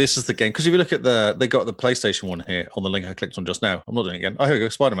 this is the game. Because if you look at they got the PlayStation one here on the link I clicked on just now. I'm not doing it again. Oh, here we go,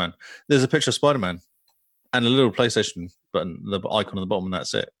 Spider-Man. There's a picture of Spider-Man and a little PlayStation button, the icon on the bottom, and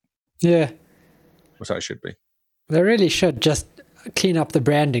that's it. Yeah. Which that should be. They really should just clean up the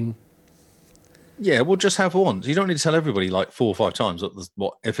branding. Yeah, we'll just have one. You don't need to tell everybody like 4 or 5 times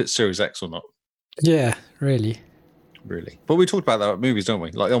what if it's Series X or not. Yeah, really. Really. But we talked about that at movies, don't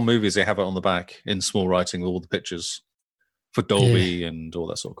we? Like on movies, they have it on the back in small writing with all the pictures for Dolby and all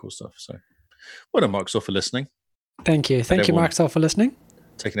that sort of cool stuff. So, well done, Microsoft, for listening. Thank you. Thank you, Microsoft, for listening.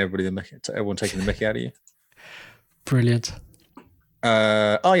 Everyone taking the mickey out of you. Brilliant.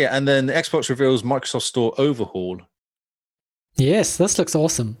 And then the Xbox reveals Microsoft Store overhaul. Yes, this looks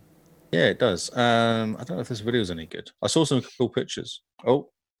awesome. Yeah, it does. I don't know if this video is any good. I saw some cool pictures. Oh,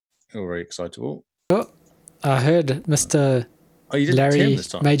 you're very excitable. Oh, I heard Mr. Larry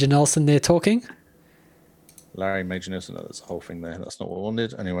Major Nelson there talking. Larry Major Nelson, no, that's the whole thing there. That's not what I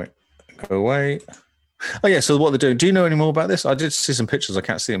wanted. Anyway, go away. Oh, yeah, so what they're doing. Do you know any more about this? I did see some pictures. I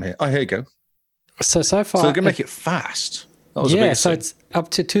can't see them here. Oh, here you go. So far... So they're going to make it fast. That was so it's up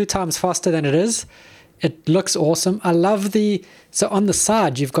to 2 times faster than it is. It looks awesome. I love so on the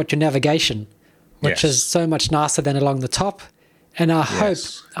side, you've got your navigation, which is so much nicer than along the top. And I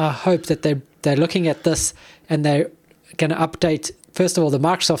hope that they're looking at this and they're going to update, first of all, the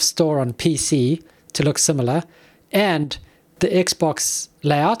Microsoft Store on PC to look similar, and the Xbox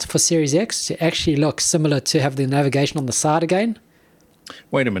layout for Series X to actually look similar, to have the navigation on the side again.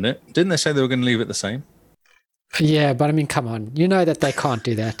 Wait a minute. Didn't they say they were going to leave it the same? Yeah, but I mean, come on. You know that they can't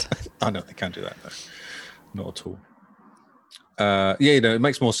do that. I know they can't do that, no. Not at all. It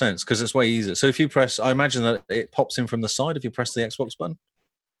makes more sense because it's way easier. So if you press, I imagine that it pops in from the side if you press the Xbox button.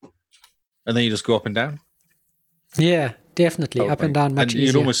 And then you just go up and down. Yeah, definitely. Up and down, much easier.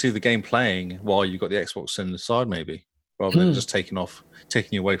 You'd almost see the game playing while you've got the Xbox in the side, maybe, rather than just taking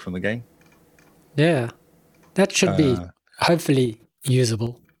you away from the game. Yeah, that should be hopefully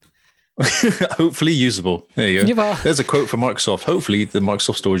usable. Hopefully usable. There you go. There's a quote from Microsoft. Hopefully the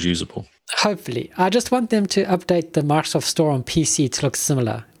Microsoft Store is usable. Hopefully. I just want them to update the Microsoft Store on PC to look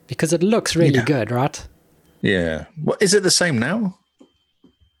similar, because it looks really good, right? Yeah. Is it the same now?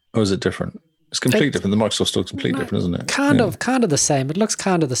 Or is it different? It's completely different. The Microsoft Store is completely different, isn't it? Kind of the same. It looks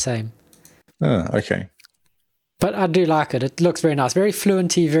kind of the same. Oh, okay. But I do like it. It looks very nice. Very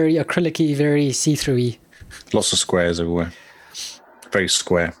fluenty, very acrylic-y, very see-through-y. Lots of squares everywhere. Very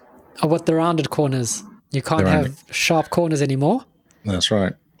square. Oh, what the rounded corners. You can't have sharp corners anymore. That's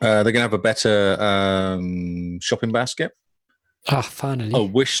right. They're going to have a better shopping basket. Oh, finally. A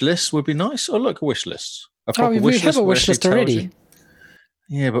wish list would be nice. Oh, look, a wish list. We have a wish list already.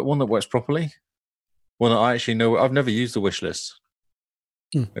 Yeah, but one that works properly. One that I actually know. I've never used the wish list.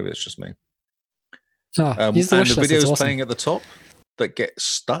 Maybe it's just me. Use the wish list. And the videos playing at the top that get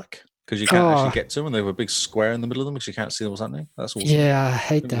stuck because you can't actually get to them, and they have a big square in the middle of them because you can't see what's happening. That's awesome. Yeah, I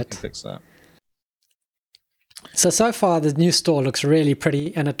hate that. Can fix that. So far, the new store looks really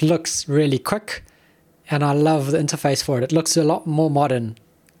pretty, and it looks really quick, and I love the interface for it. It looks a lot more modern.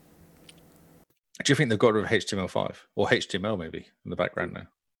 Do you think they've got rid of HTML5 or HTML maybe in the background now?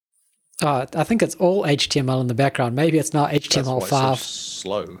 I think it's all HTML in the background. Maybe it's now HTML5. That's why it's so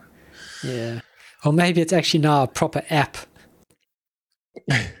slow. Yeah. Or maybe it's actually now a proper app.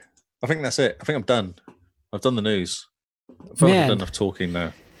 I think that's it. I think I'm done. I've done the news. I feel like I've done enough talking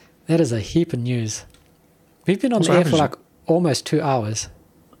now. That is a heap of news. We've been on the air for like almost 2 hours.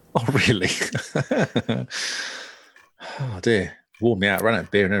 Oh, really? Oh, dear. Wore me out. Ran out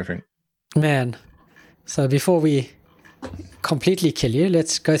of beer and everything. Man. So before we completely kill you,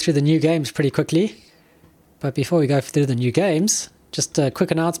 let's go through the new games pretty quickly. But before we go through the new games, just a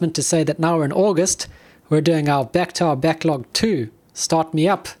quick announcement to say that now we're in August, we're doing our Back to Our Backlog 2 Start Me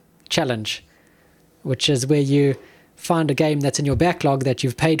Up challenge, which is where you find a game that's in your backlog that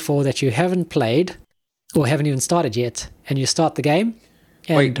you've paid for that you haven't played or haven't even started yet, and you start the game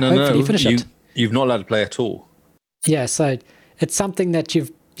and hopefully finish it. You've not allowed to play at all. Yeah, so it's something that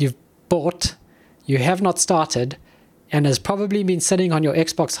you've bought, you have not started, and has probably been sitting on your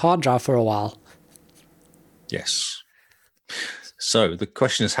Xbox hard drive for a while. Yes. So the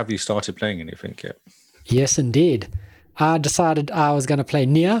question is, have you started playing anything yet? Yes, indeed. I decided I was going to play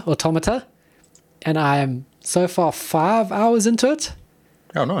Nier Automata, and I am so far 5 hours into it.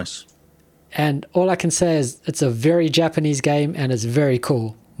 Oh, nice. And all I can say is it's a very Japanese game, and it's very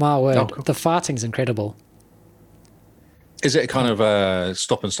cool. My word, cool. The fighting's incredible. Is it a kind of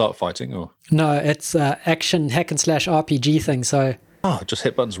stop and start fighting, or? No, it's action hack and slash RPG thing. So just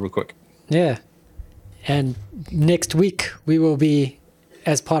hit buttons real quick. yeah. And next week we will be,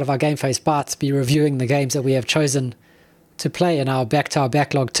 as part of our Game Face Bites, be reviewing the games that we have chosen to play in our Back to Our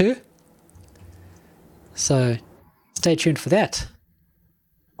Backlog 2. So stay tuned for that.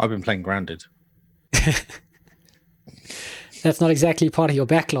 I've been playing Grounded. That's not exactly part of your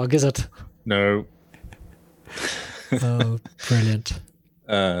backlog, is it? No. Oh, brilliant.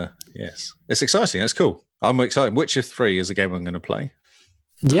 Yes. It's exciting. It's cool. I'm excited. Witcher 3 is a game I'm going to play.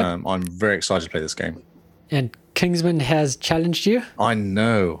 Yeah. I'm very excited to play this game. And Kingsman has challenged you? I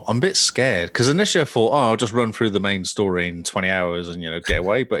know. I'm a bit scared because initially I thought, I'll just run through the main story in 20 hours and, get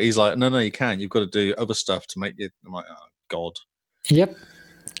away. But he's like, no, you can't. You've got to do other stuff to make it. I'm like, oh, God. Yep.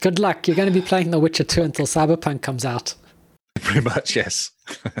 Good luck. You're going to be playing The Witcher 2 until Cyberpunk comes out. Pretty much, yes.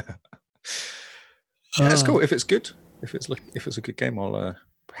 It's cool. If it's good, if it's a good game, I'll be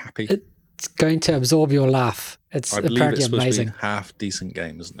happy. It's going to absorb your life. It's apparently amazing. To be half decent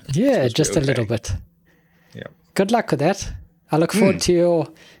game, isn't it? Yeah, just a little bit. Yeah. Good luck with that. I look forward to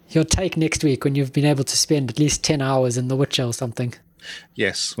your take next week when you've been able to spend at least 10 hours in The Witcher or something.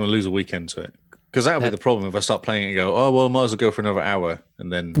 Yes, I'm going to lose a weekend to it. Because that'll be the problem if I start playing it and go, I might as well go for another hour.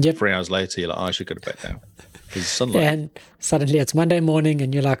 And then 3 hours later, you're like, I should go to bed now. Because sunlight. And suddenly it's Monday morning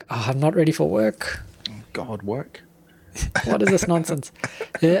and you're like, I'm not ready for work. Oh, God, work? What is this nonsense?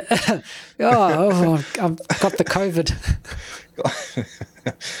 Yeah. I've got the COVID.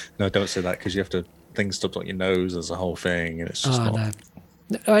 No, don't say that because you have to, things stop on your nose. There's a whole thing. And it's just not.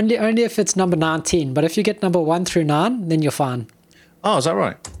 No. Only if it's number 19. But if you get number 1 through 9, then you're fine. Oh, is that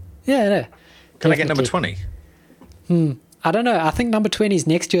right? Yeah, no. Can I get number 20? I don't know. I think number 20 is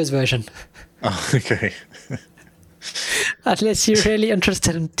next year's version. Oh, okay. Unless you're really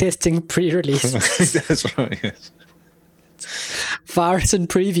interested in testing pre-release. That's right, yes. Virus and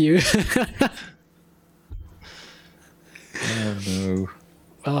preview. Oh,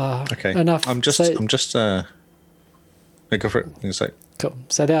 no. Okay. Enough. I'm just go for it. Cool.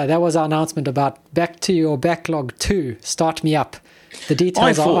 So that was our announcement about Back to Your Backlog 2. Start Me Up. The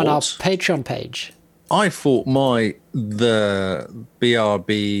details are on our Patreon page. I thought the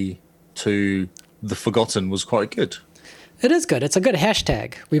BRB to The Forgotten was quite good. It is good. It's a good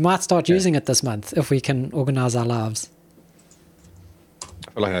hashtag. We might start using it this month if we can organize our lives.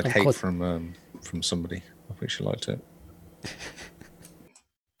 I feel like I'd hate from somebody. I think she liked it.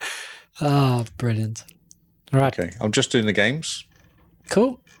 Oh, brilliant. All right. Okay, I'm just doing the games.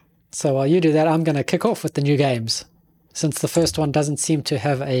 Cool. So while you do that, I'm going to kick off with the new games, since the first one doesn't seem to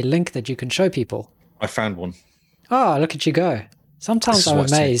have a link that you can show people. I found one. Oh, look at you go. Sometimes I'm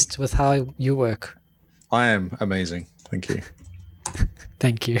amazed with how you work. I am amazing. Thank you.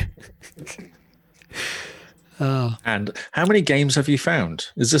 Thank you. And how many games have you found?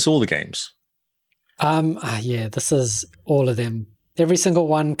 Is this all the games? Yeah, this is all of them. Every single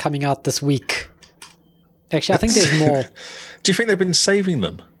one coming out this week. Actually, I think there's more. Do you think they've been saving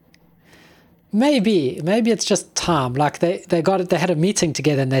them? Maybe it's just time. Like they had a meeting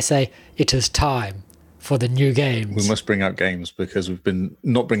together and they say it is time for the new games. We must bring out games because we've been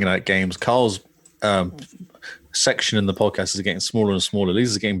not bringing out games. Carl's section in the podcast is getting smaller and smaller.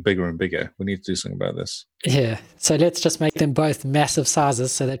 These are getting bigger and bigger. We need to do something about this. Yeah. So let's just make them both massive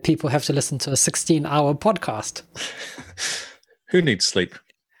sizes so that people have to listen to a 16-hour podcast. Who needs sleep?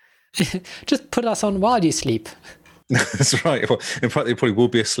 Just put us on while you sleep. That's right. Well, in fact, they probably will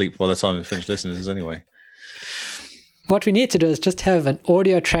be asleep by the time we finish listening to this anyway. What we need to do is just have an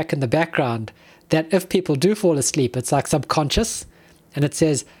audio track in the background that if people do fall asleep, it's like subconscious, and it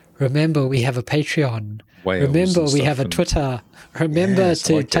says, remember, we have a Patreon. Remember, we have a Twitter. Remember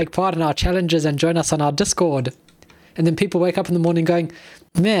to take part in our challenges and join us on our Discord. And then people wake up in the morning going,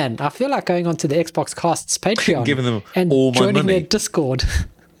 man, I feel like going onto the Xbox Casts Patreon giving them and all my joining money. their Discord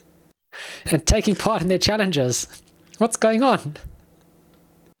and taking part in their challenges. What's going on?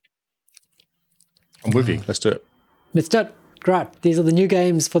 I'm with you. Let's do it. Let's do it. Right. These are the new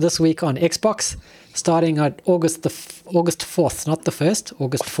games for this week on Xbox, starting at August 4th, not the 1st,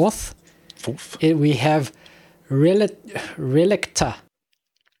 August 4th. We have Relicta.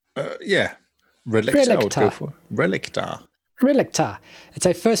 Yeah. Relicta. I would go for. Relicta. Relicta. It's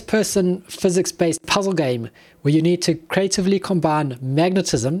a first-person physics-based puzzle game where you need to creatively combine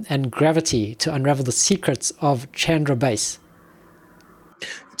magnetism and gravity to unravel the secrets of Chandra Base.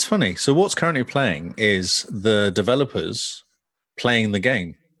 It's funny. So what's currently playing is the developers playing the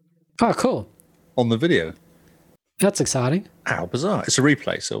game. Oh, cool. On the video. That's exciting. How bizarre. It's a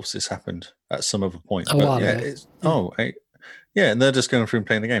replay, so obviously this happened at some other point. A while ago. Yeah, and they're just going through and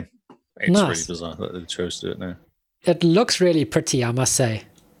playing the game. It's Nice. really bizarre that they chose to do it now. It looks really pretty, I must say.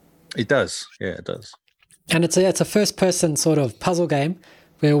 It does. Yeah, it does. And it's a first-person sort of puzzle game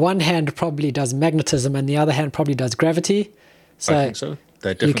where one hand probably does magnetism and the other hand probably does gravity. So I think so.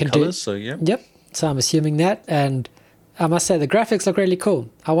 They're different colours, so yeah. Yep. So I'm assuming that. And I must say the graphics look really cool.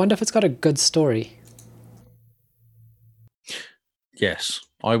 I wonder if it's got a good story. Yes,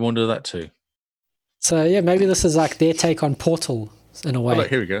 I wonder that too. So yeah, maybe this is like their take on Portal in a way. Oh, look,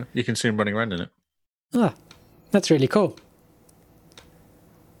 here we go. You can see him running around in it. Ah, that's really cool.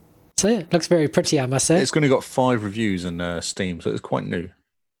 So yeah, it looks very pretty, I must say. It's only got 5 reviews in Steam, so it's quite new.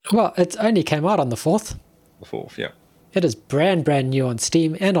 Well, it only came out on the 4th. The 4th, yeah. It is brand new on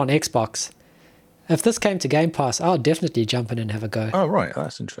Steam and on Xbox. If this came to Game Pass, I'll definitely jump in and have a go. Oh, right.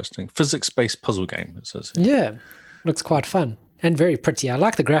 That's interesting. Physics-based puzzle game, it says here. Yeah, looks quite fun and very pretty. I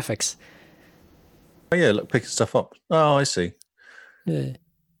like the graphics. Oh, yeah, look, picking stuff up. Oh, I see. Yeah.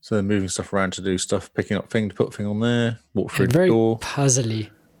 So they're moving stuff around to do stuff, picking up thing to put thing on there, walk through And the very door. puzzly.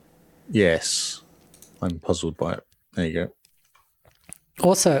 Yes. I'm puzzled by it. There you go.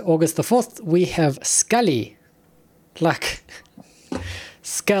 Also, August the 4th, we have Scully. Like,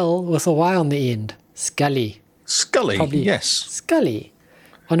 Skull with a Y on the end. Scully. Scully, Probably yes. Scully.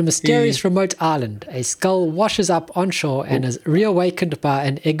 On a mysterious remote island, a skull washes up onshore and is reawakened by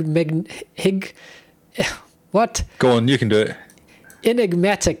an what? Go on, you can do it.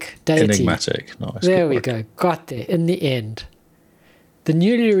 Enigmatic deity. Enigmatic. Nice. There Good we work. go. Got there in the end. The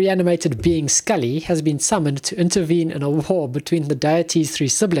newly reanimated being Scully has been summoned to intervene in a war between the deity's 3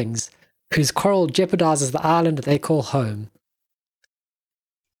 siblings, whose quarrel jeopardizes the island they call home.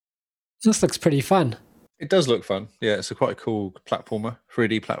 This looks pretty fun. It does look fun. Yeah, it's a quite a cool platformer,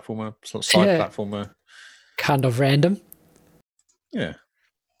 3D platformer, sort of side Yeah. platformer. Kind of random. Yeah.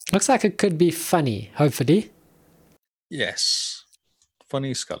 Looks like it could be funny, hopefully. Yes.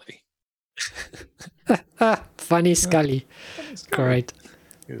 Funny Scully. Funny Scully. Great.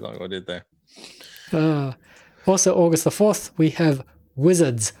 You like what I did there. Also, August the 4th, we have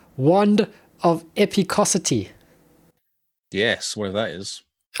Wizards, Wand of Epicosity. Yes, whatever that is.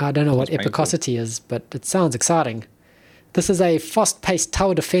 I don't know what Sounds painful. Epicosity is, but it sounds exciting. This is a fast-paced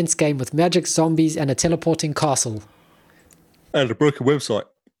tower defense game with magic, zombies, and a teleporting castle. And a broken website.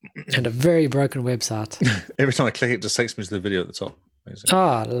 And a very broken website. Every time I click it just takes me to the video at the top. Amazing.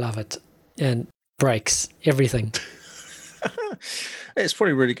 I love it. And breaks everything. It's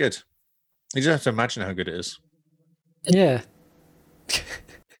probably really good. You just have to imagine how good it is. Yeah.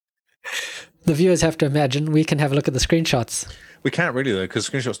 The viewers have to imagine. We can have a look at the screenshots. We can't really though, because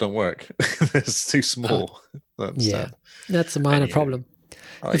screenshots don't work. It's too small. That's a minor yeah. problem.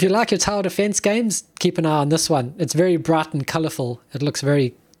 Oh, If you like your tower defense games, keep an eye on this one. It's very bright and colorful. It looks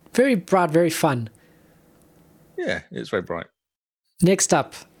very, very bright, very fun. Yeah, it's very bright. Next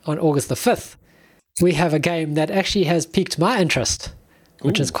up, on August the 5th, we have a game that actually has piqued my interest,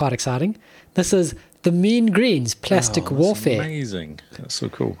 which is quite exciting. This is The Mean Greens Plastic That's Warfare. amazing. That's so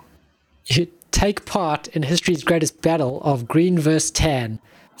cool. You take part in history's greatest battle of green versus tan.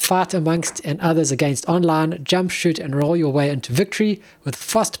 Fight amongst and others against online, jump, shoot, and roll your way into victory with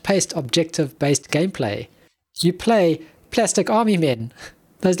fast-paced, objective-based gameplay. You play plastic army men.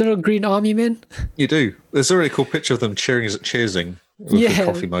 Those little green army men. You do. There's a really cool picture of them cheersing with the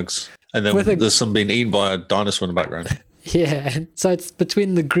coffee mugs. And then there's some being eaten by a dinosaur in the background. Yeah, so it's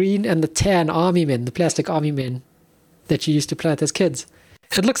between the green and the tan army men, the plastic army men that you used to play with as kids.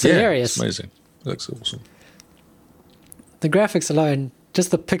 It looks hilarious. It's amazing. It looks awesome. The graphics alone,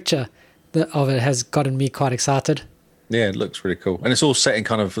 just the picture of it has gotten me quite excited. Yeah, it looks really cool. And it's all set in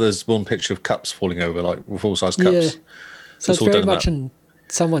kind of, there's one picture of cups falling over, like full-size cups. Yeah. So it's all very done much that. in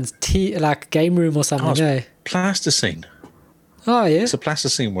someone's game room or something, eh? Plasticine. Oh, yeah. It's a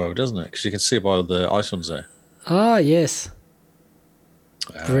plasticine world, doesn't it? Because you can see by the icons there. Oh, yes.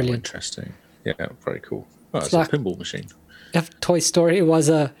 Oh, Brilliant. Interesting. Yeah, very cool. Oh, it's like- a pinball machine. If Toy Story was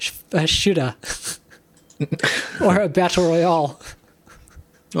a shooter or a battle royale.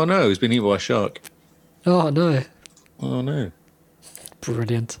 Oh no, he's been eaten by a shark. Oh, no. Oh no.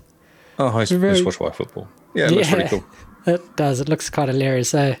 Brilliant. Oh, I Very- just watch White Football. Yeah, it looks really cool. It does. It looks quite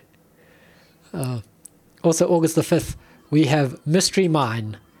hilarious, eh? Also, August the 5th, we have Mystery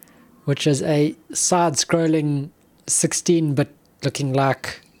Mine, which is a side-scrolling 16-bit looking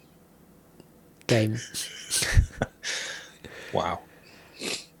like game. Wow.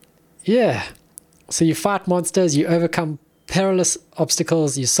 Yeah. So you fight monsters, you overcome perilous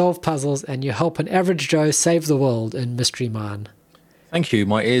obstacles, you solve puzzles, and you help an average Joe save the world in Mystery Mine. Thank you.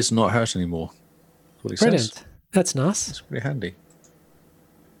 My ears not hurt anymore. That's what he Brilliant. says. That's nice. It's pretty handy.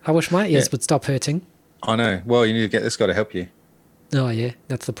 I wish my ears would stop hurting. I know. Well, you need to get this guy to help you. Oh, yeah.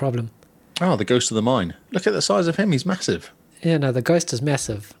 That's the problem. Oh, the ghost of the mine. Look at the size of him. He's massive. Yeah, no, the ghost is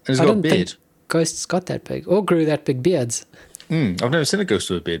massive. And he's got a beard. Think ghosts got that big or grew that big beards. I've never seen a ghost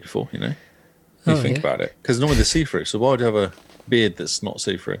with a beard before, you know. You think about it. Because normally they're see-through, so why would you have a beard that's not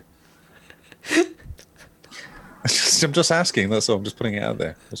see-through? I'm just asking, that's all. I'm just putting it out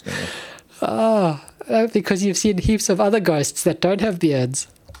there. What's going on? Because you've seen heaps of other ghosts that don't have beards.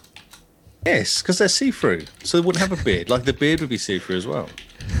 Yes, because they're see-through, so they wouldn't have a beard. Like the beard would be see-through as well.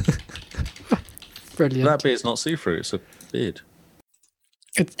 Brilliant. That beard's not see-through, it's a beard.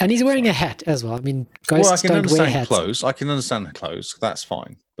 And he's wearing a hat as well. I mean, ghosts don't wear hats. Clothes. I can understand the clothes. That's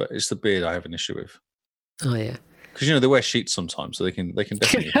fine. But it's the beard I have an issue with. Oh, yeah. Because, you know, they wear sheets sometimes, so they can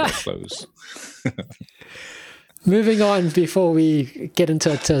definitely wear clothes. Moving on before we get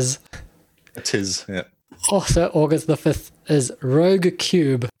into a tiz. A tiz, yeah. Also, August the 5th is Rogue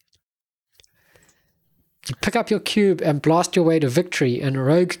Cube. You pick up your cube and blast your way to victory in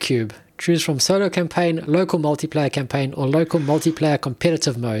Rogue Cube. Choose from solo campaign, local multiplayer campaign, or local multiplayer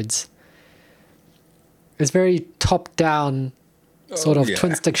competitive modes. It's very top-down sort of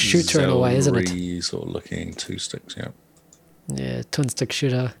twin-stick shooter in a way, isn't it? Sort of looking, two sticks, yeah. Yeah, twin-stick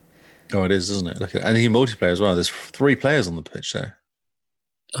shooter. Oh, it is, isn't it? Look at, and you can multiplayer as well. There's 3 players on the pitch there.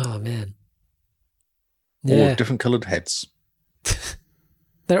 Oh, man. Yeah. All different coloured heads.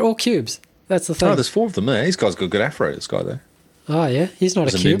 They're all cubes. That's the thing. Oh, there's 4 of them there. This guy's got a good afro, this guy there. Oh, yeah? He's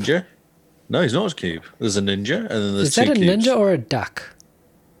not a cube. Ninja. No, he's not a cube. There's a ninja, and then there's 2 cubes. Is that a cubes. ninja or a duck?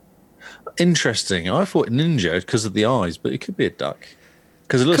 Interesting. I thought ninja because of the eyes, but it could be a duck.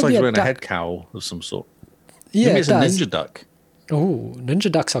 Because it looks like he's wearing a head cowl of some sort. Yeah, maybe it's a ninja duck. Oh, ninja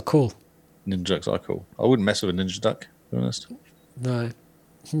ducks are cool. Ninja ducks are cool. I wouldn't mess with a ninja duck, to be honest. No.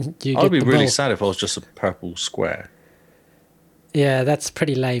 I'd be really sad if I was just a purple square. Yeah, that's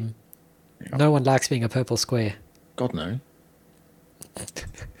pretty lame. Yeah. No one likes being a purple square. God, no.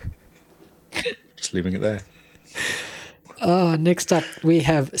 Just leaving it there. Next up, we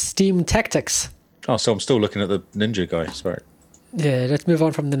have Steam Tactics. Oh, so I'm still looking at the ninja guy. Sorry. Yeah, let's move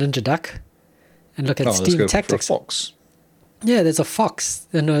on from the ninja duck and look at Steam Tactics. For a fox. Yeah, there's a fox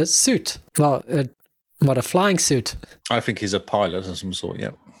in a suit. Well, a flying suit. I think he's a pilot of some sort,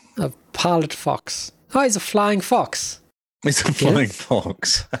 yeah. A pilot fox. Oh, he's a flying fox. He's a flying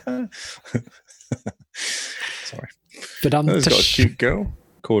fox. Sorry. But he's got a cute girl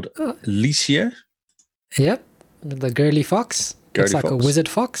called Alicia. Yep. The girly fox. Looks like a wizard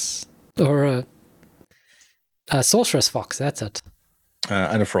fox. Or a sorceress fox, that's it.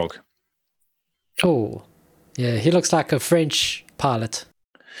 And a frog. Oh. Yeah, he looks like a French pilot.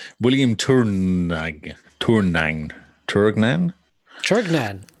 William Turgnan,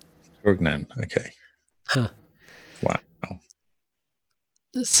 okay. Huh. Wow.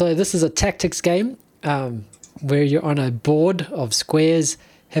 So this is a tactics game where you're on a board of squares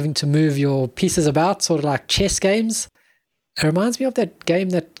having to move your pieces about, sort of like chess games. It reminds me of that game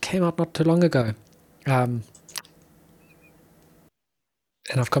that came out not too long ago. And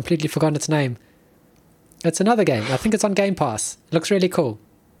I've completely forgotten its name. It's another game. I think it's on Game Pass. It looks really cool.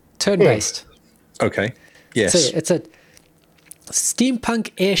 Turn-based. Okay. Yes. So it's a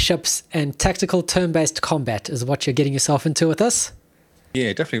steampunk airships and tactical turn-based combat is what you're getting yourself into with this.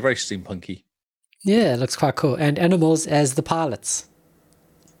 Yeah, definitely very steampunky. Yeah, it looks quite cool. And animals as the pilots.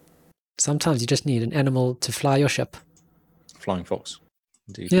 Sometimes you just need an animal to fly your ship. Flying fox.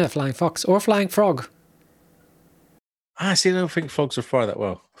 Indeed. Yeah, flying fox. Or a flying frog. See, I don't think frogs would fly that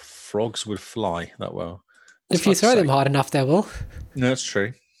well. Frogs would fly that well. If you throw them hard enough, they will. No, that's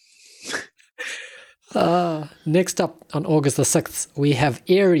true. Next up on August the 6th, we have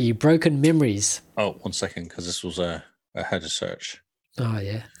Eerie Broken Memories. Oh, 1 second, because this was a header search. Oh,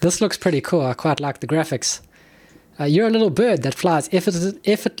 yeah. This looks pretty cool. I quite like the graphics. You're a little bird that flies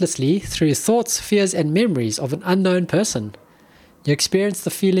effortlessly through thoughts, fears, and memories of an unknown person. You experience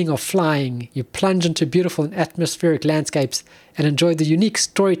the feeling of flying, you plunge into beautiful and atmospheric landscapes, and enjoy the unique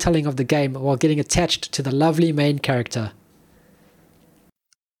storytelling of the game while getting attached to the lovely main character.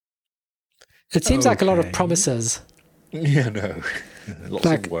 It seems like a lot of promises. Yeah, no. Lots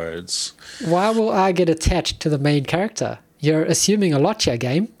of words. Why will I get attached to the main character? You're assuming a lot here,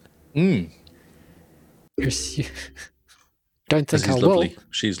 game. Don't think I will.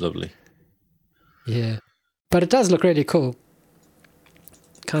 She's lovely. Yeah. But it does look really cool.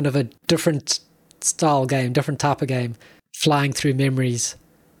 Kind of a different style game, different type of game, flying through memories.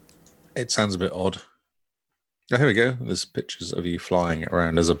 It sounds a bit odd. Oh, here we go. There's pictures of you flying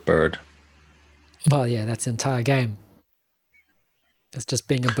around as a bird. Well, yeah, that's the entire game. It's just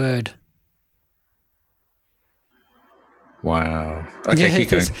being a bird. Wow. Okay, keep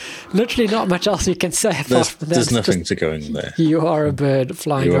going. Literally not much else you can say apart from that. There's nothing to go in there. You are a bird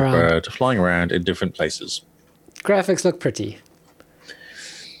flying around. You're a bird flying around in different places. Graphics look pretty.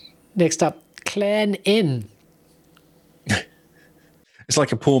 Next up, Clan N. It's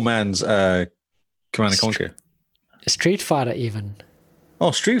like a poor man's Command & Conquer. Street Fighter even. Oh,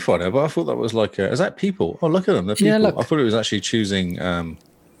 Street Fighter, but I thought that was like, is that people? Oh, look at them. They're people. Yeah, look. I thought it was actually choosing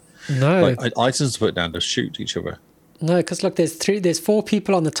No. like items to put down to shoot each other. No, because look, there's 4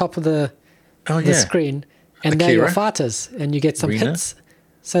 people on the top of the screen, and they're your fighters, and you get some hits.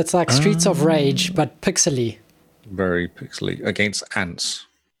 So it's like Streets of Rage, but pixely. Very pixely. Against ants.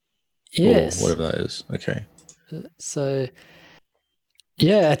 Yes. Or whatever that is. Okay. So,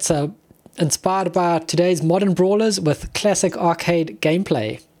 yeah, it's inspired by today's modern brawlers with classic arcade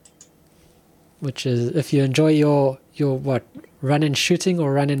gameplay, which is if you enjoy your what, run and shooting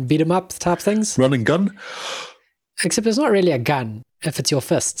or run and beat 'em up type things. Run and gun? Except it's not really a gun if it's your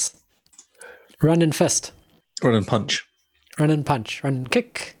fists. Run and fist. Run and punch. Run and punch. Run and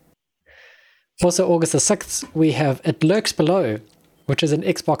kick. Also, August the 6th, we have It Lurks Below, which is an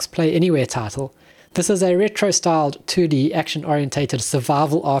Xbox Play Anywhere title. This is a retro-styled 2D action-orientated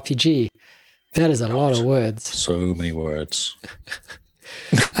survival RPG. That is a lot of words. So many words.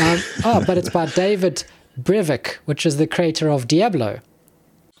 But it's by David Brevik, which is the creator of Diablo.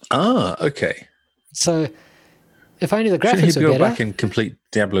 Ah, okay. So, if only the graphics Should he were go better. back and complete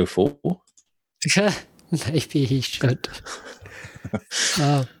Diablo 4? Maybe he should.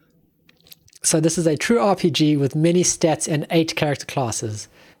 So this is a true RPG with many stats and 8 character classes.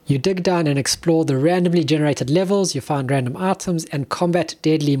 You dig down and explore the randomly generated levels, you find random items, and combat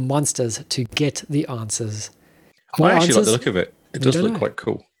deadly monsters to get the answers. I actually like the look of it. It does look quite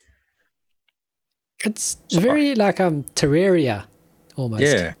cool. It's very like Terraria, almost.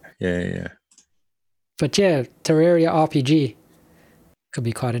 Yeah. But yeah, Terraria RPG could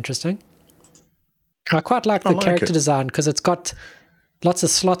be quite interesting. I quite like the character design because it's got lots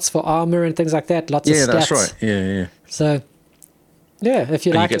of slots for armor and things like that. Lots of stats. Yeah, that's right. Yeah. So, yeah, if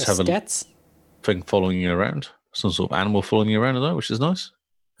you like get to have stats. A thing following you around. Some sort of animal following you around as well, which is nice.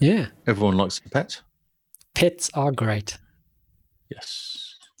 Yeah. Everyone likes a pet. Pets are great.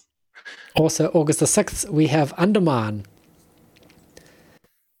 Yes. Also, August the 6th, we have Undermine,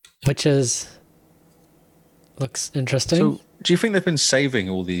 which looks interesting. So, do you think they've been saving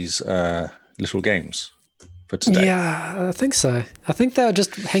all these little games for today? Yeah, I think so. I think they were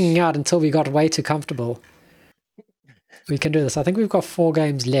just hanging out until we got way too comfortable. We can do this. I think we've got 4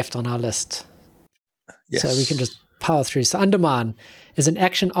 games left on our list. Yes. So we can just power through. So Undermine is an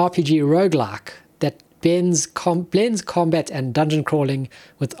action RPG roguelike that blends combat and dungeon crawling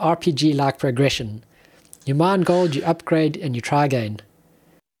with RPG-like progression. You mine gold, you upgrade, and you try again.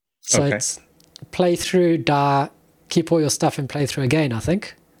 So it's play through, die, keep all your stuff and play through again, I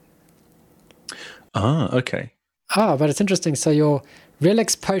think. Ah, okay. But it's interesting. So your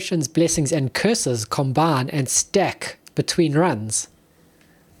relics, potions, blessings, and curses combine and stack between runs.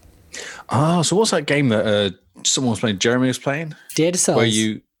 So what's that game that someone was playing, Jeremy was playing? Dead Cells. Where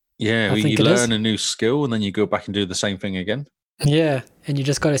you learn a new skill and then you go back and do the same thing again? Yeah, and you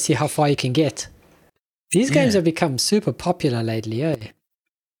just got to see how far you can get. These games have become super popular lately, eh?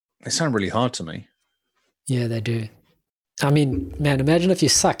 They sound really hard to me. Yeah, they do. I mean, man, imagine if you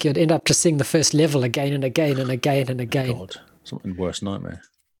suck, you'd end up just seeing the first level again and again and again and again. God, something worse nightmare.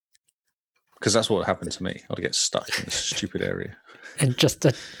 Because that's what happened to me. I'd get stuck in this stupid area. And just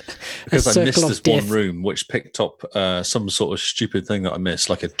because I missed this death. one room which picked up some sort of stupid thing that I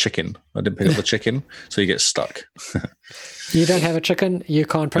missed, like a chicken. I didn't pick up the chicken, so you get stuck. You don't have a chicken, you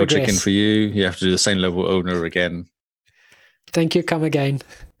can't progress. No chicken for you. You have to do the same level over and over again. Thank you, come again.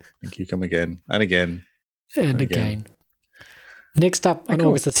 Thank you, come again. And again. And again. Next up on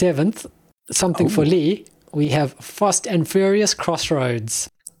August the 7th, something for Lee, we have Fast and Furious Crossroads.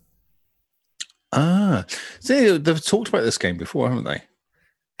 See, they've talked about this game before, haven't they?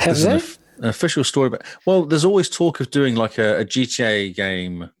 Have they? An official story about. Well, there's always talk of doing like a GTA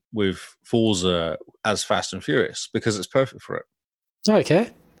game with Forza as Fast and Furious because it's perfect for it. Okay.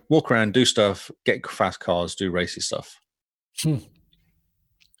 Walk around, do stuff, get fast cars, do racy stuff.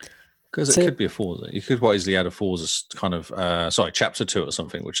 Because it could be a Forza. You could quite easily add a Forza kind of, chapter 2 or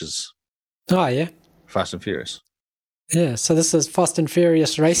something, which is Fast and Furious. Yeah, so this is Fast and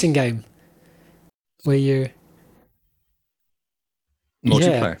Furious racing game where you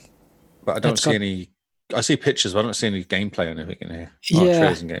multiplayer. But I don't see any. I see pictures, but I don't see any gameplay or anything in here.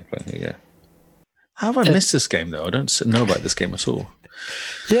 Trailers and gameplay. Yeah. How have I missed this game though? I don't know about this game at all.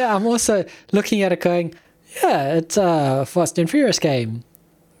 Yeah, I'm also looking at it going, yeah, it's a Fast and Furious game.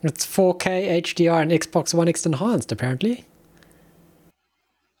 It's 4K HDR and Xbox One X enhanced, apparently.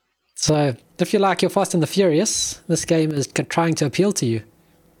 So if you like your Fast and the Furious, this game is trying to appeal to you.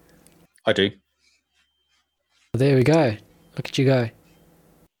 I do. There we go. Look at you go.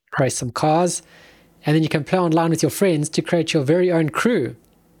 Race some cars. And then you can play online with your friends to create your very own crew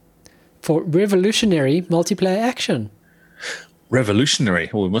for revolutionary multiplayer action. Revolutionary?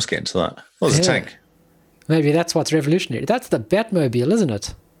 Oh, we must get into that. Oh, there's a tank. Maybe that's what's revolutionary. That's the Batmobile, isn't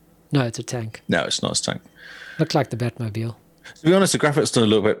it? No, it's a tank. No, it's not a tank. Looks like the Batmobile. To be honest, the graphics do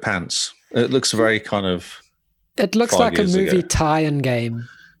look a bit pants. It looks very kind of... It looks like a movie tie-in game.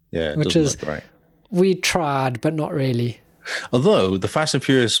 Yeah, which is look great. We tried, but not really. Although, the Fast and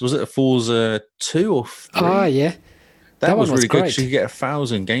Furious, was it a Forza 2 or 3? Oh, yeah. That was really good. You could get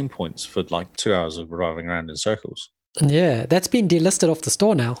 1,000 game points for like 2 hours of driving around in circles. Yeah, that's been delisted off the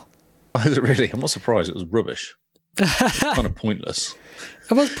store now. Is it really? I'm not surprised. It was rubbish. It was kind of pointless.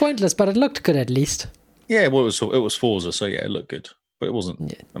 It was pointless, but it looked good at least. Yeah, well, it was Forza, so yeah, it looked good. But it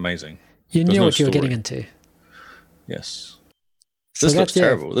wasn't amazing. You knew what you were getting into. Yes. This looks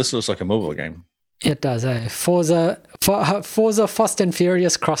terrible. This looks like a mobile game. It does, eh? Forza Fast and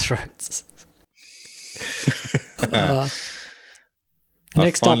Furious Crossroads.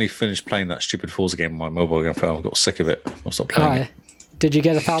 I finally finished playing that stupid Forza game on my mobile game. I got sick of it. I stopped playing it. Did you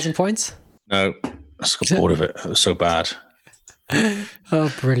get 1,000 points? No, I just got bored of it. It was so bad.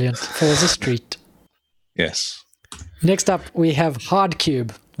 Oh, brilliant. Forza Street. Yes. Next up, we have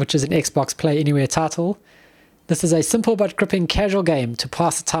Hardcube, which is an Xbox Play Anywhere title. This is a simple but gripping casual game to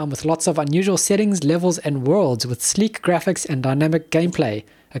pass the time with lots of unusual settings, levels, and worlds with sleek graphics and dynamic gameplay,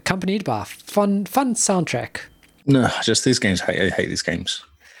 accompanied by a fun soundtrack. No, just these games. I hate these games.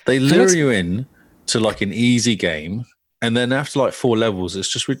 They lure you in to like an easy game, and then after like 4 levels,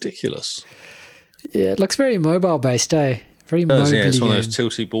 it's just ridiculous. Yeah, it looks very mobile based, eh? Very mobile. Yeah, it's one of those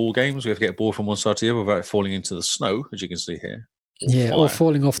tilty ball games. We have to get a ball from one side to the other without falling into the snow, as you can see here. Yeah, or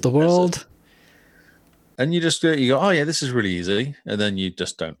falling off the world. And you just go, oh yeah, this is really easy, and then you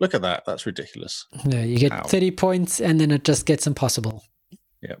just don't. Look at that. That's ridiculous. Yeah, you get 30 points, and then it just gets impossible.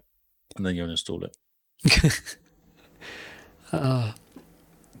 Yeah, and then you uninstall it.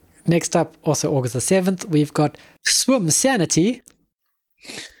 Next up, also August the 7th, we've got Swim Sanity.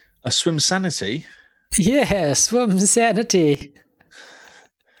 A Swim Sanity? Yeah, Swim Sanity.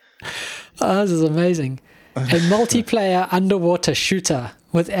 Oh, this is amazing. A multiplayer underwater shooter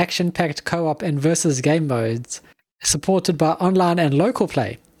with action-packed co-op and versus game modes, supported by online and local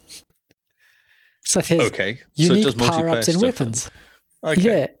play. So there's unique power-ups and weapons.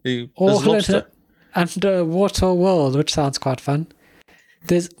 Okay. Yeah, all in an underwater world, which sounds quite fun.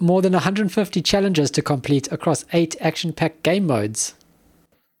 There's more than 150 challenges to complete across 8 action-packed game modes.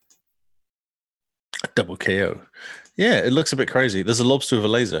 Double KO. Yeah, it looks a bit crazy. There's a lobster with a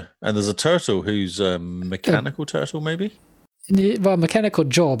laser, and there's a turtle who's a mechanical turtle, maybe? Well, mechanical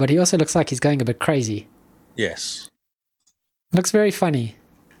jaw, but he also looks like he's going a bit crazy. Yes. Looks very funny.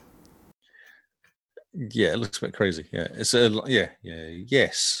 Yeah, it looks a bit crazy. Yeah, it's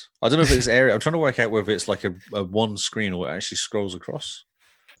yes. I don't know if it's area. I'm trying to work out whether it's like a one screen or it actually scrolls across.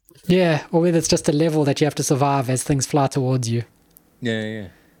 Yeah, or whether it's just a level that you have to survive as things fly towards you. Yeah.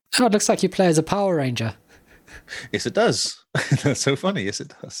 Oh, it looks like you play as a Power Ranger. Yes, it does. That's so funny. Yes,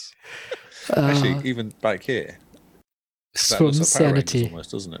 it does. Actually, even back here. Swim Sanity.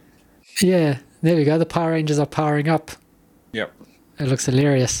 Almost, doesn't it? Yeah, there we go. The Power Rangers are powering up. Yep. It looks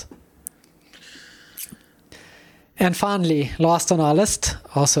hilarious. And finally, last on our list,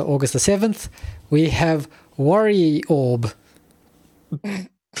 also August the 7th, we have Worry Orb.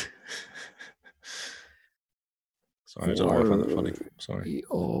 Sorry, I don't know why I found that funny. Sorry.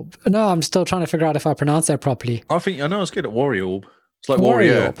 Orb. No, I'm still trying to figure out if I pronounce that properly. I know it's good at Worry Orb. It's like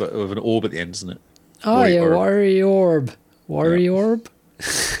Warrior, but with an orb at the end, isn't it? Oh, yeah, Worry Orb. Worry Orb.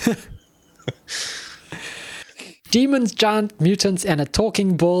 Demons, giant mutants, and a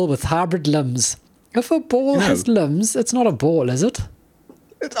talking ball with hybrid limbs. If a ball has limbs, it's not a ball, is it?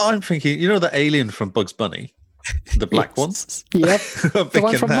 I'm thinking, you know the alien from Bugs Bunny? The black one? Yep. The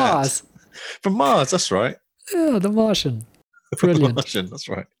one from Mars. From Mars, that's right. Yeah, the Martian. Brilliant. The Martian, that's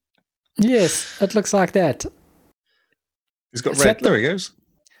right. Yes, it looks like that. He's got red. There he goes.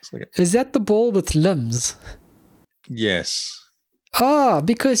 Is that the ball with limbs? Yes.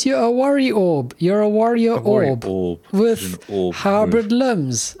 Because you're a Worry Orb. You're a warrior orb with hybrid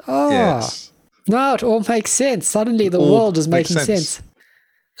limbs. Yes. Now it all makes sense. Suddenly the world is making sense.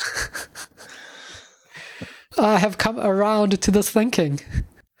 I have come around to this thinking.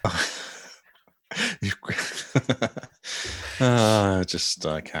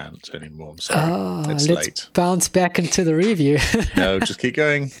 I can't anymore. I'm sorry. It's let's late. Bounce back into the review. No, just keep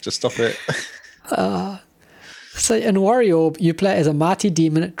going. Just stop it. So in Warrior Orb, you play as a mighty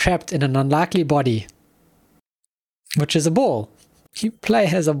demon trapped in an unlikely body, which is a ball. You play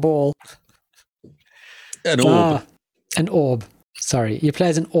as a ball. An orb. An orb. Sorry, you play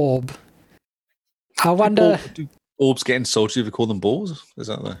as an orb. I wonder... Do orbs get insulted if you call them balls? Is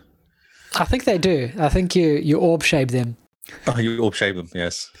that the... I think they do. I think you orb shape them. Oh, you orb shape them,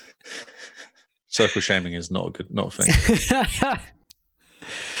 yes. Circle shaming is not a thing.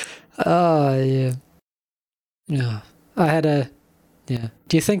 Oh, yeah. Yeah. I had a... Yeah.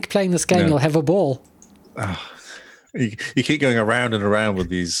 Do you think playing this game you'll have a ball? Oh, you keep going around and around with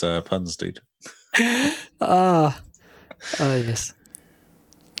these puns, dude. Oh, yes.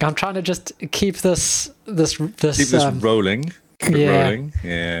 I'm trying to just keep this rolling. Rolling.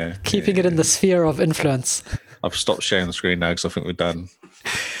 Yeah. Keeping it in the sphere of influence. I've stopped sharing the screen now because I think we're done.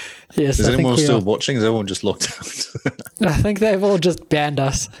 Yes. Is anyone still watching? Is everyone just locked out? I think they've all just banned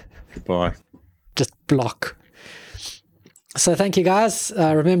us. Goodbye. Just block. So thank you guys.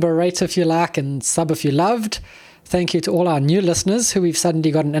 Remember, rate if you like and sub if you loved. Thank you to all our new listeners who we've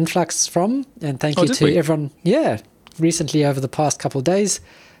suddenly got an influx from. And thank you to everyone, recently over the past couple of days.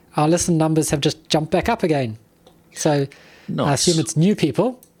 Our listen numbers have just jumped back up again. So nice. I assume it's new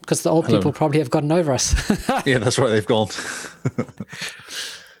people because the old people probably have gotten over us. Yeah, that's right. They've gone.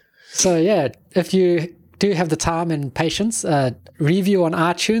 So if you do have the time and patience, review on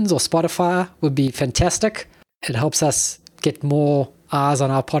iTunes or Spotify would be fantastic. It helps us get more eyes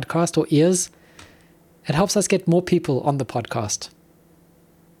on our podcast, or ears. It helps us get more people on the podcast.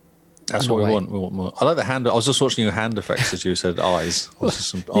 That's what we want. We want more. I like the hand. I was just watching your hand effects as you said eyes. I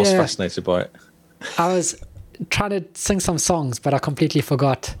was fascinated by it. I was trying to sing some songs, but I completely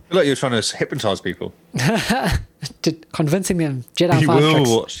forgot. I feel like you're trying to hypnotize people. Convincing them. Jedi mind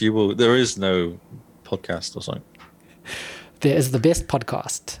tricks. You will. There is no podcast or something. There is the best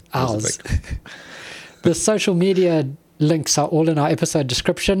podcast. Ours. The social media links are all in our episode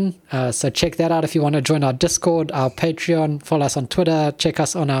description. So check that out if you want to join our Discord, our Patreon, follow us on Twitter, check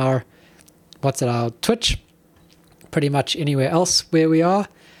us on our Twitch, pretty much anywhere else where we are.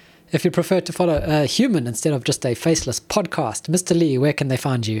 If you prefer to follow a human instead of just a faceless podcast, Mr. Lee, where can they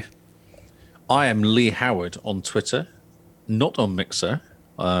find you? I am Lee Howard on Twitter, not on Mixer,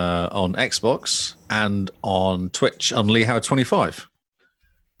 on Xbox, and on Twitch on Lee Howard 25.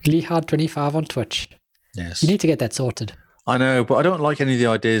 Lee Howard 25 on Twitch. Yes. You need to get that sorted. I know, but I don't like any of the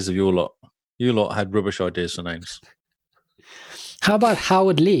ideas of your lot. You lot had rubbish ideas for names. How about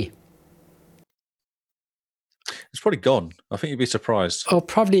Howard Lee? It's probably gone. I think you'd be surprised. Or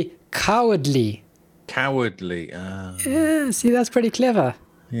probably Cowardly. Cowardly. Yeah, see, that's pretty clever.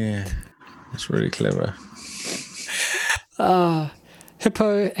 Yeah, that's really clever.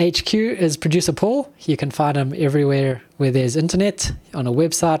 Hippo HQ is producer Paul. You can find him everywhere where there's internet, on a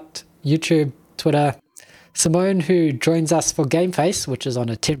website, YouTube, Twitter. Simone, who joins us for Game Face, which is on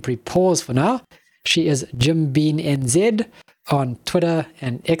a temporary pause for now. She is Jim Bean NZ on Twitter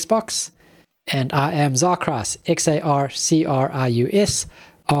and Xbox. And I am Zarkrus, XARCRIUS,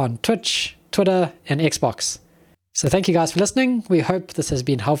 on Twitch, Twitter, and Xbox. So thank you guys for listening. We hope this has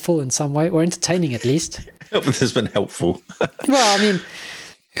been helpful in some way, or entertaining at least. I hope this has been helpful. Well, I mean,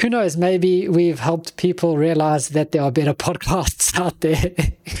 who knows? Maybe we've helped people realize that there are better podcasts out there.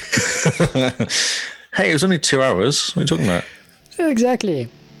 Hey, it was only 2 hours. What are you talking about? Exactly.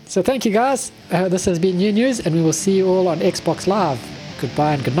 So thank you guys. This has been New News, and we will see you all on Xbox Live.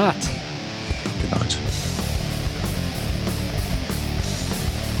 Goodbye and good night. Good night.